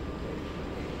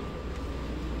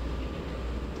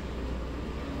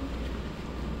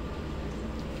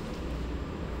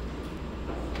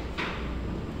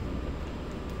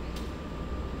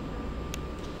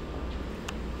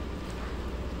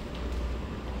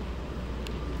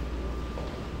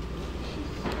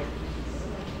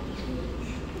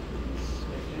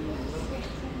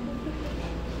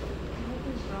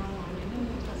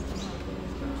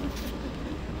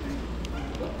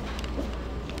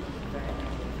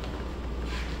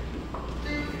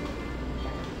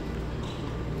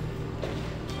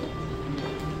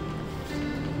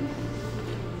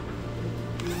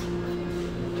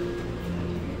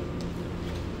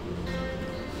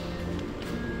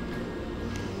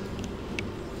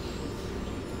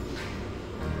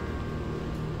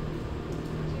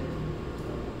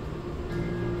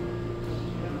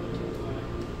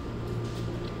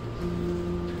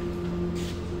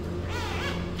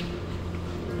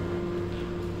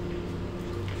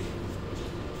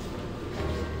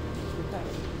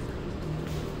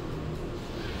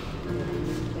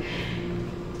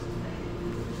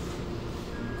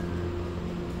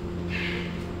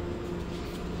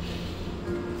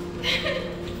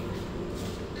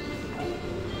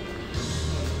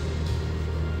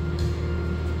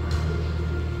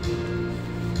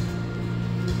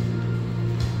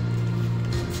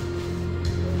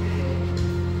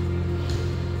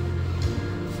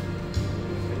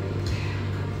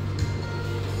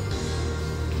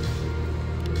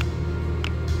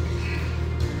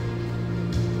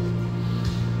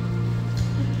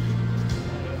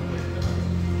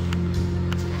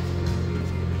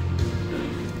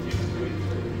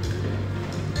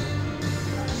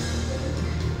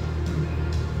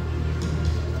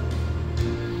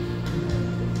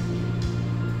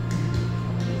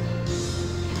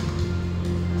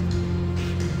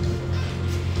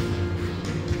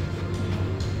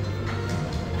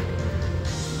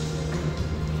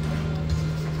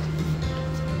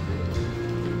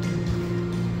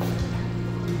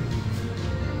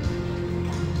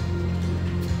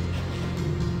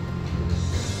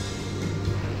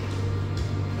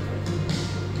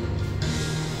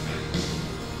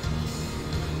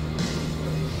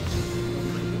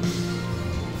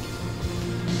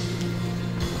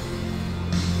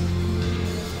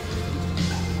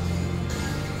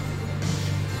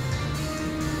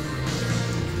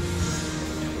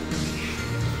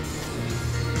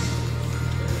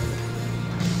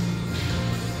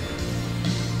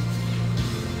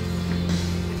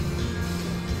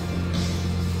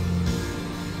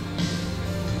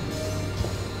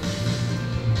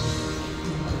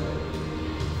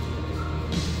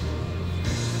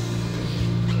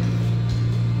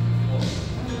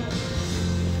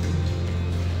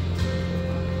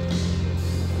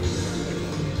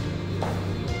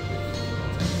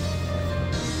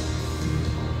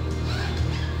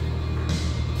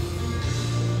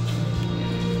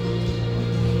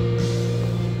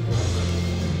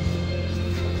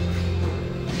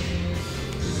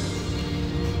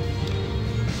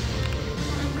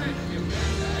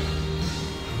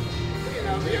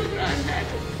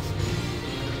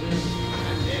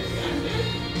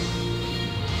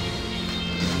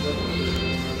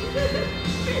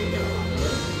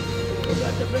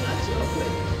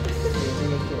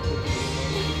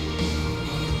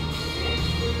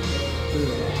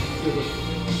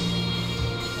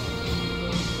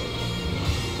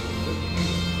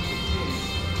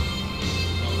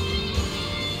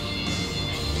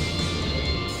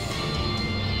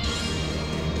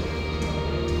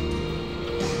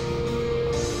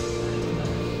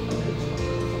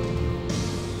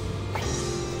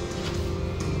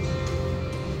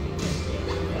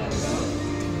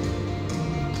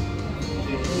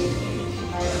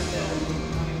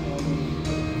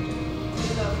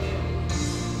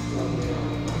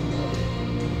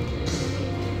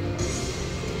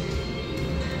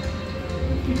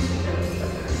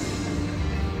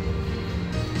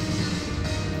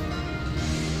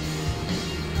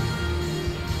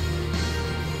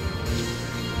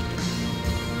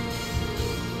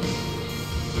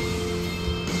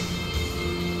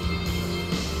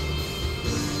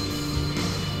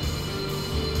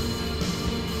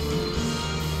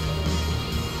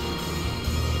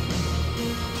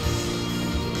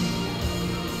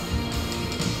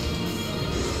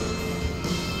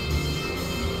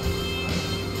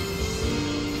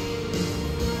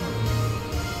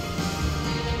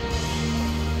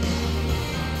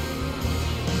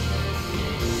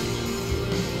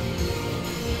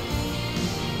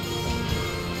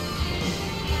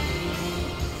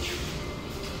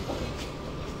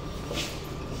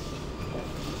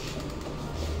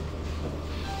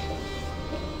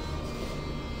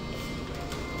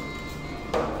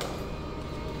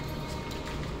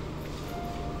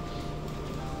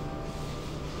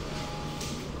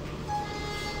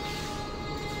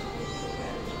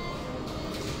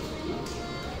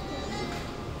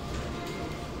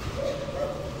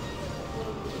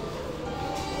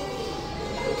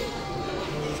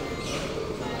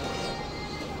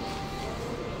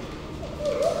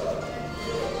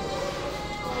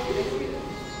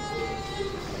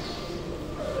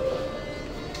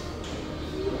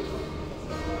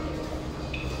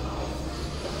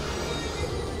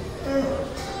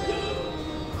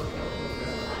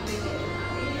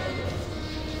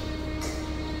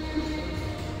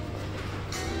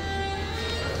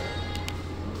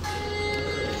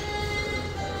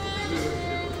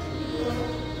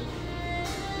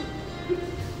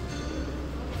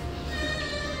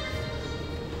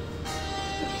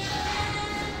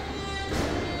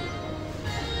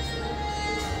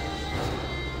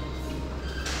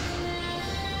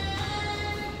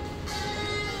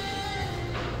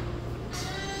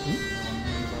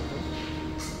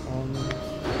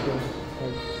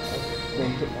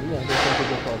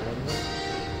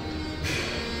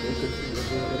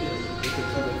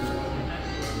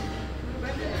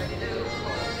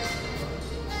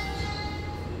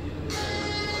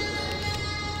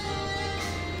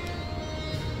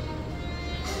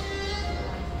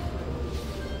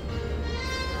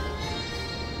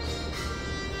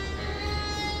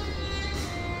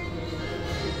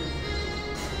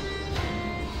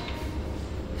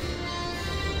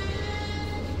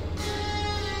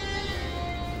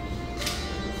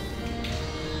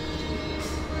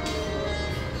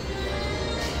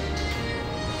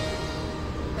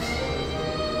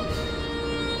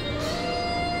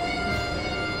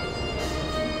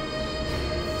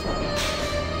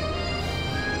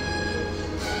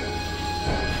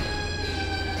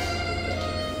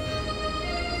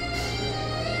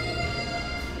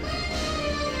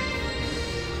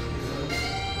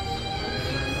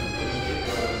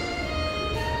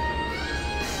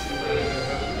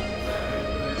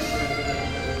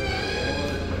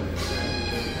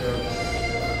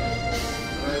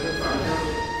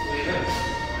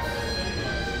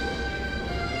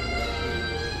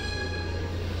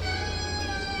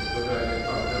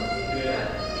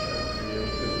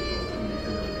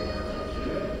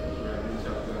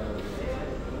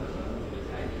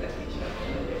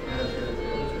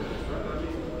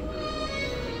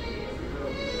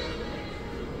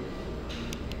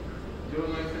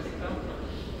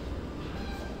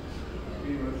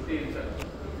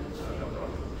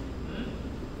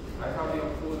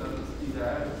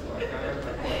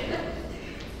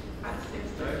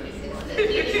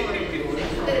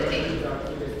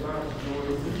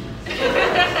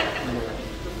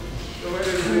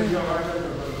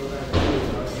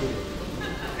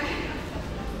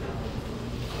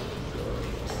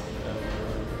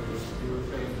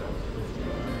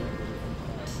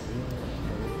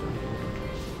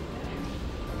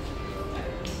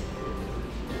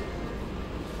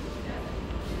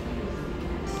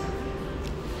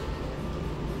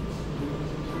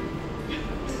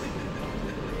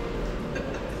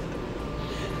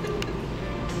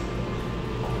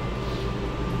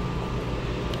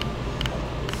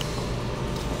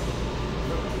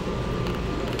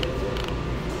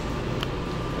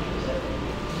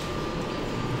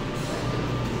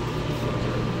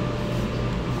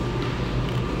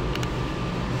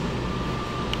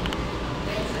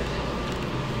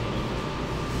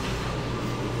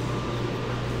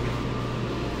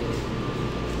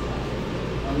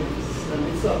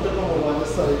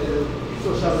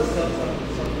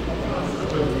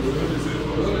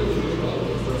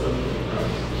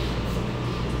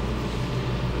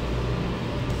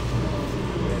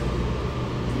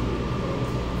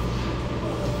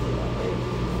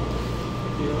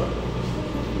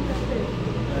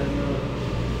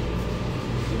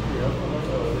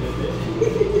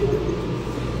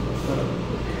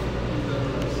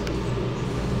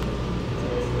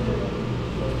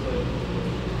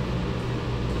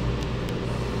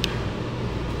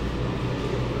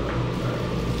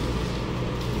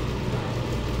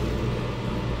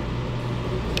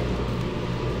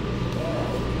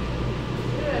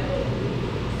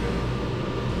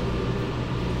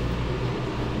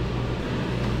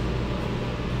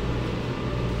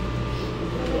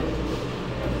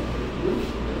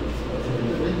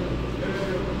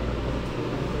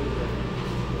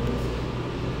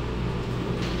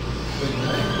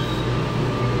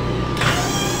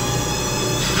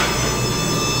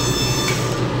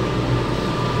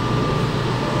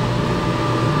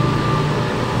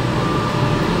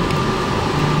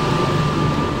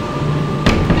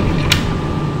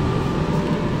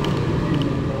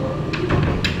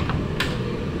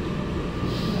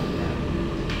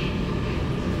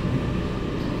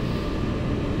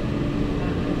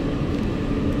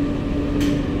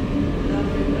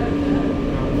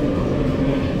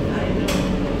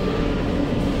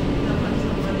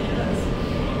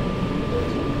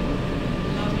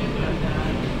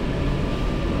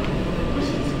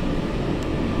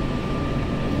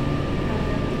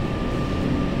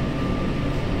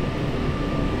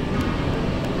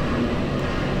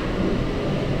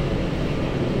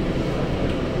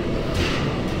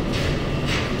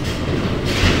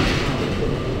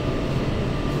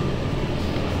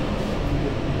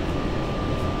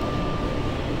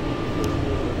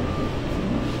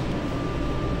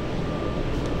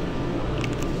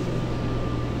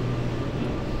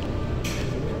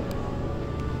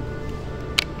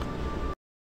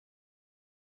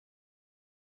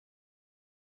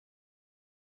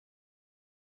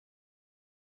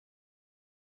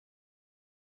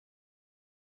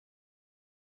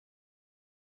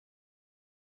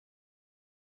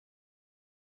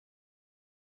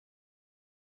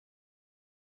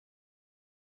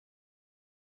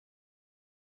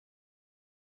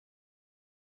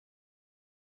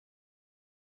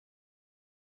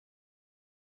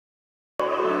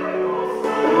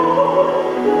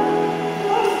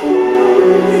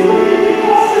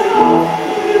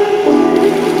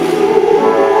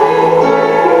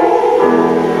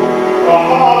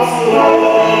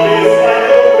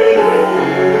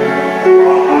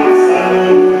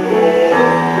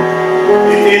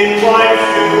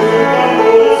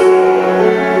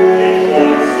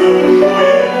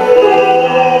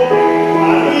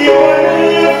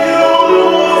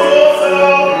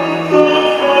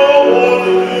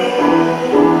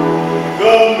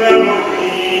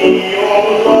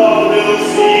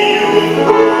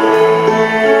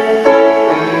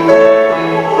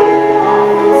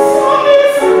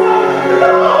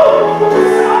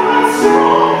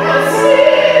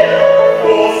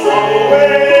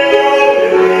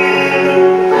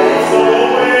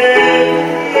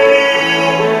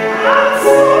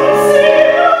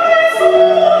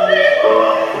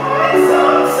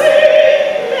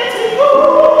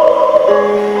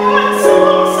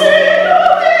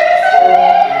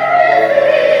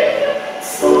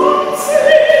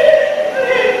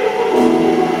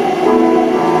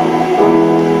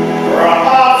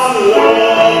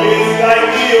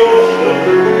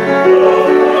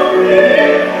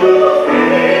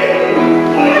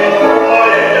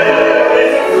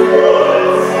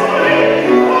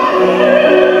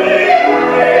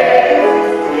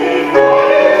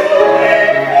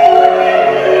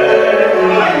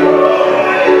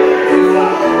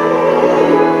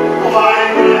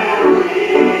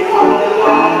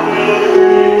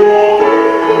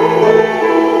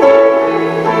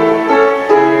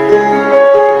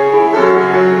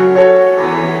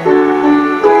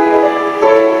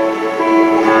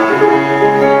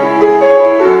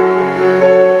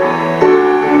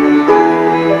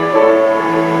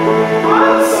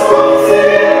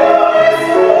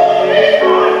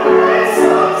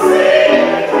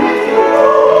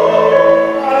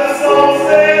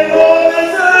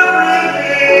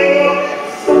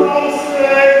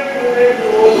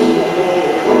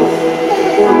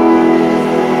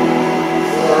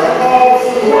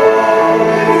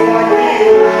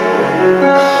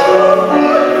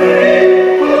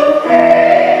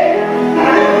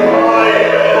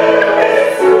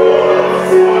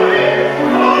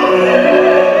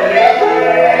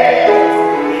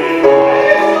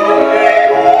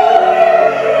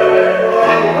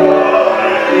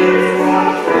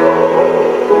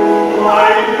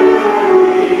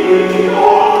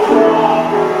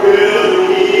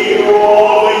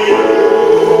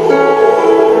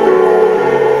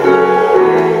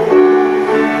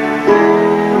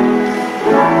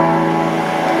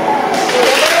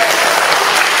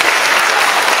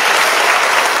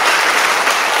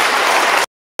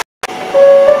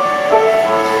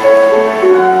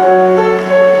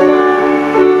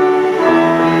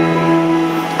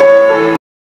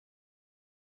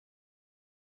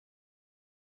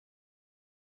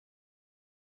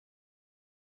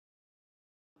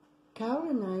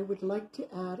 would like to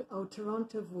add our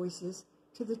Toronto voices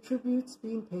to the tributes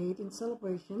being paid in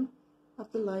celebration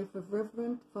of the life of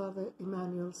Reverend Father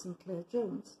Emmanuel St. Clair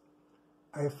Jones.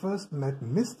 I first met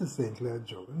Mr. St. Clair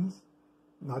Jones,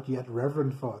 not yet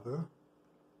Reverend Father,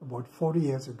 about 40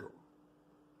 years ago.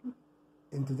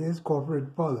 In today's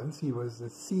corporate parlance, he was the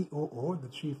COO, the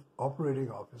Chief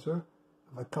Operating Officer,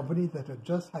 of a company that had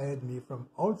just hired me from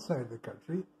outside the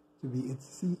country to be its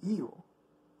CEO.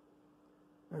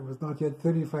 I was not yet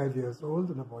 35 years old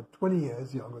and about 20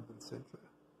 years younger than St. Clair.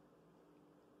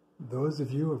 Those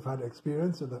of you who have had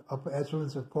experience in the upper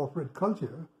echelons of corporate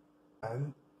culture,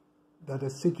 and that a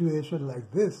situation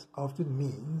like this often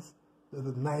means that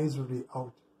the knives will be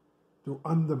out to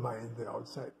undermine the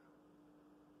outsider.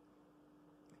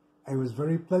 I was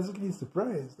very pleasantly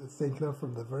surprised that St. Clair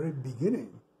from the very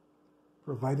beginning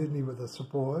provided me with the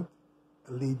support,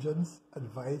 allegiance,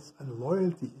 advice, and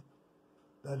loyalty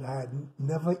that I had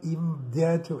never even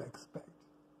dared to expect,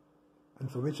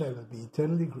 and for which I will be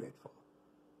eternally grateful.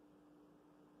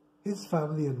 His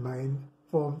family and mine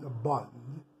formed a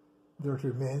bond that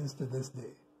remains to this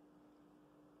day,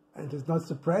 and it is not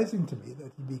surprising to me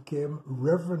that he became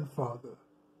Reverend Father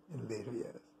in later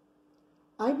years.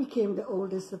 I became the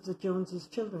oldest of the Joneses'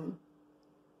 children.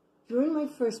 During my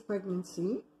first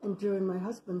pregnancy and during my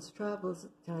husband's travels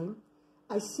at the time,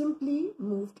 I simply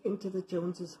moved into the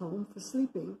Joneses' home for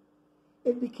sleeping.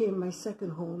 It became my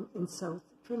second home in South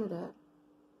Trinidad.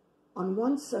 On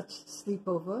one such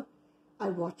sleepover, I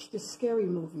watched a scary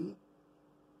movie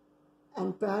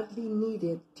and badly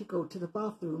needed to go to the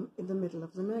bathroom in the middle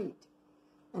of the night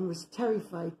and was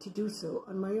terrified to do so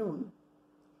on my own.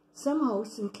 Somehow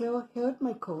St. Clair heard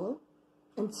my call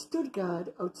and stood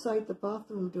guard outside the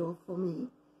bathroom door for me,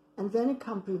 and then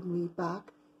accompanied me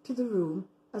back to the room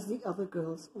as the other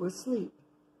girls were asleep.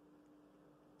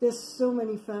 There's so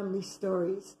many family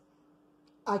stories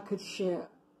I could share,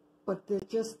 but there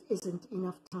just isn't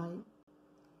enough time.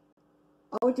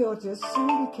 Our daughter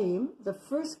soon became the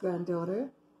first granddaughter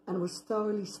and was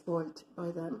thoroughly spoilt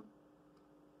by them.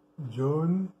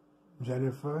 Joan,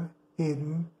 Jennifer,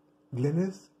 Hayden,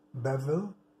 Glynis,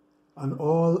 Bevel, and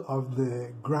all of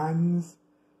the grands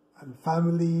and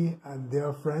family and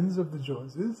their friends of the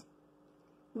Joneses.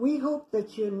 We hope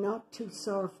that you're not too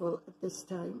sorrowful at this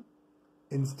time.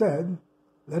 Instead,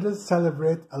 let us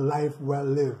celebrate a life well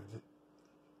lived.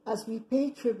 As we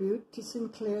pay tribute to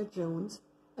St. Clair Jones,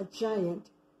 a giant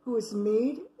who has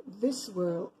made this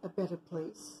world a better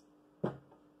place.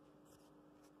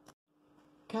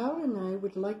 Cara and I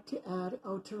would like to add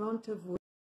our Toronto voice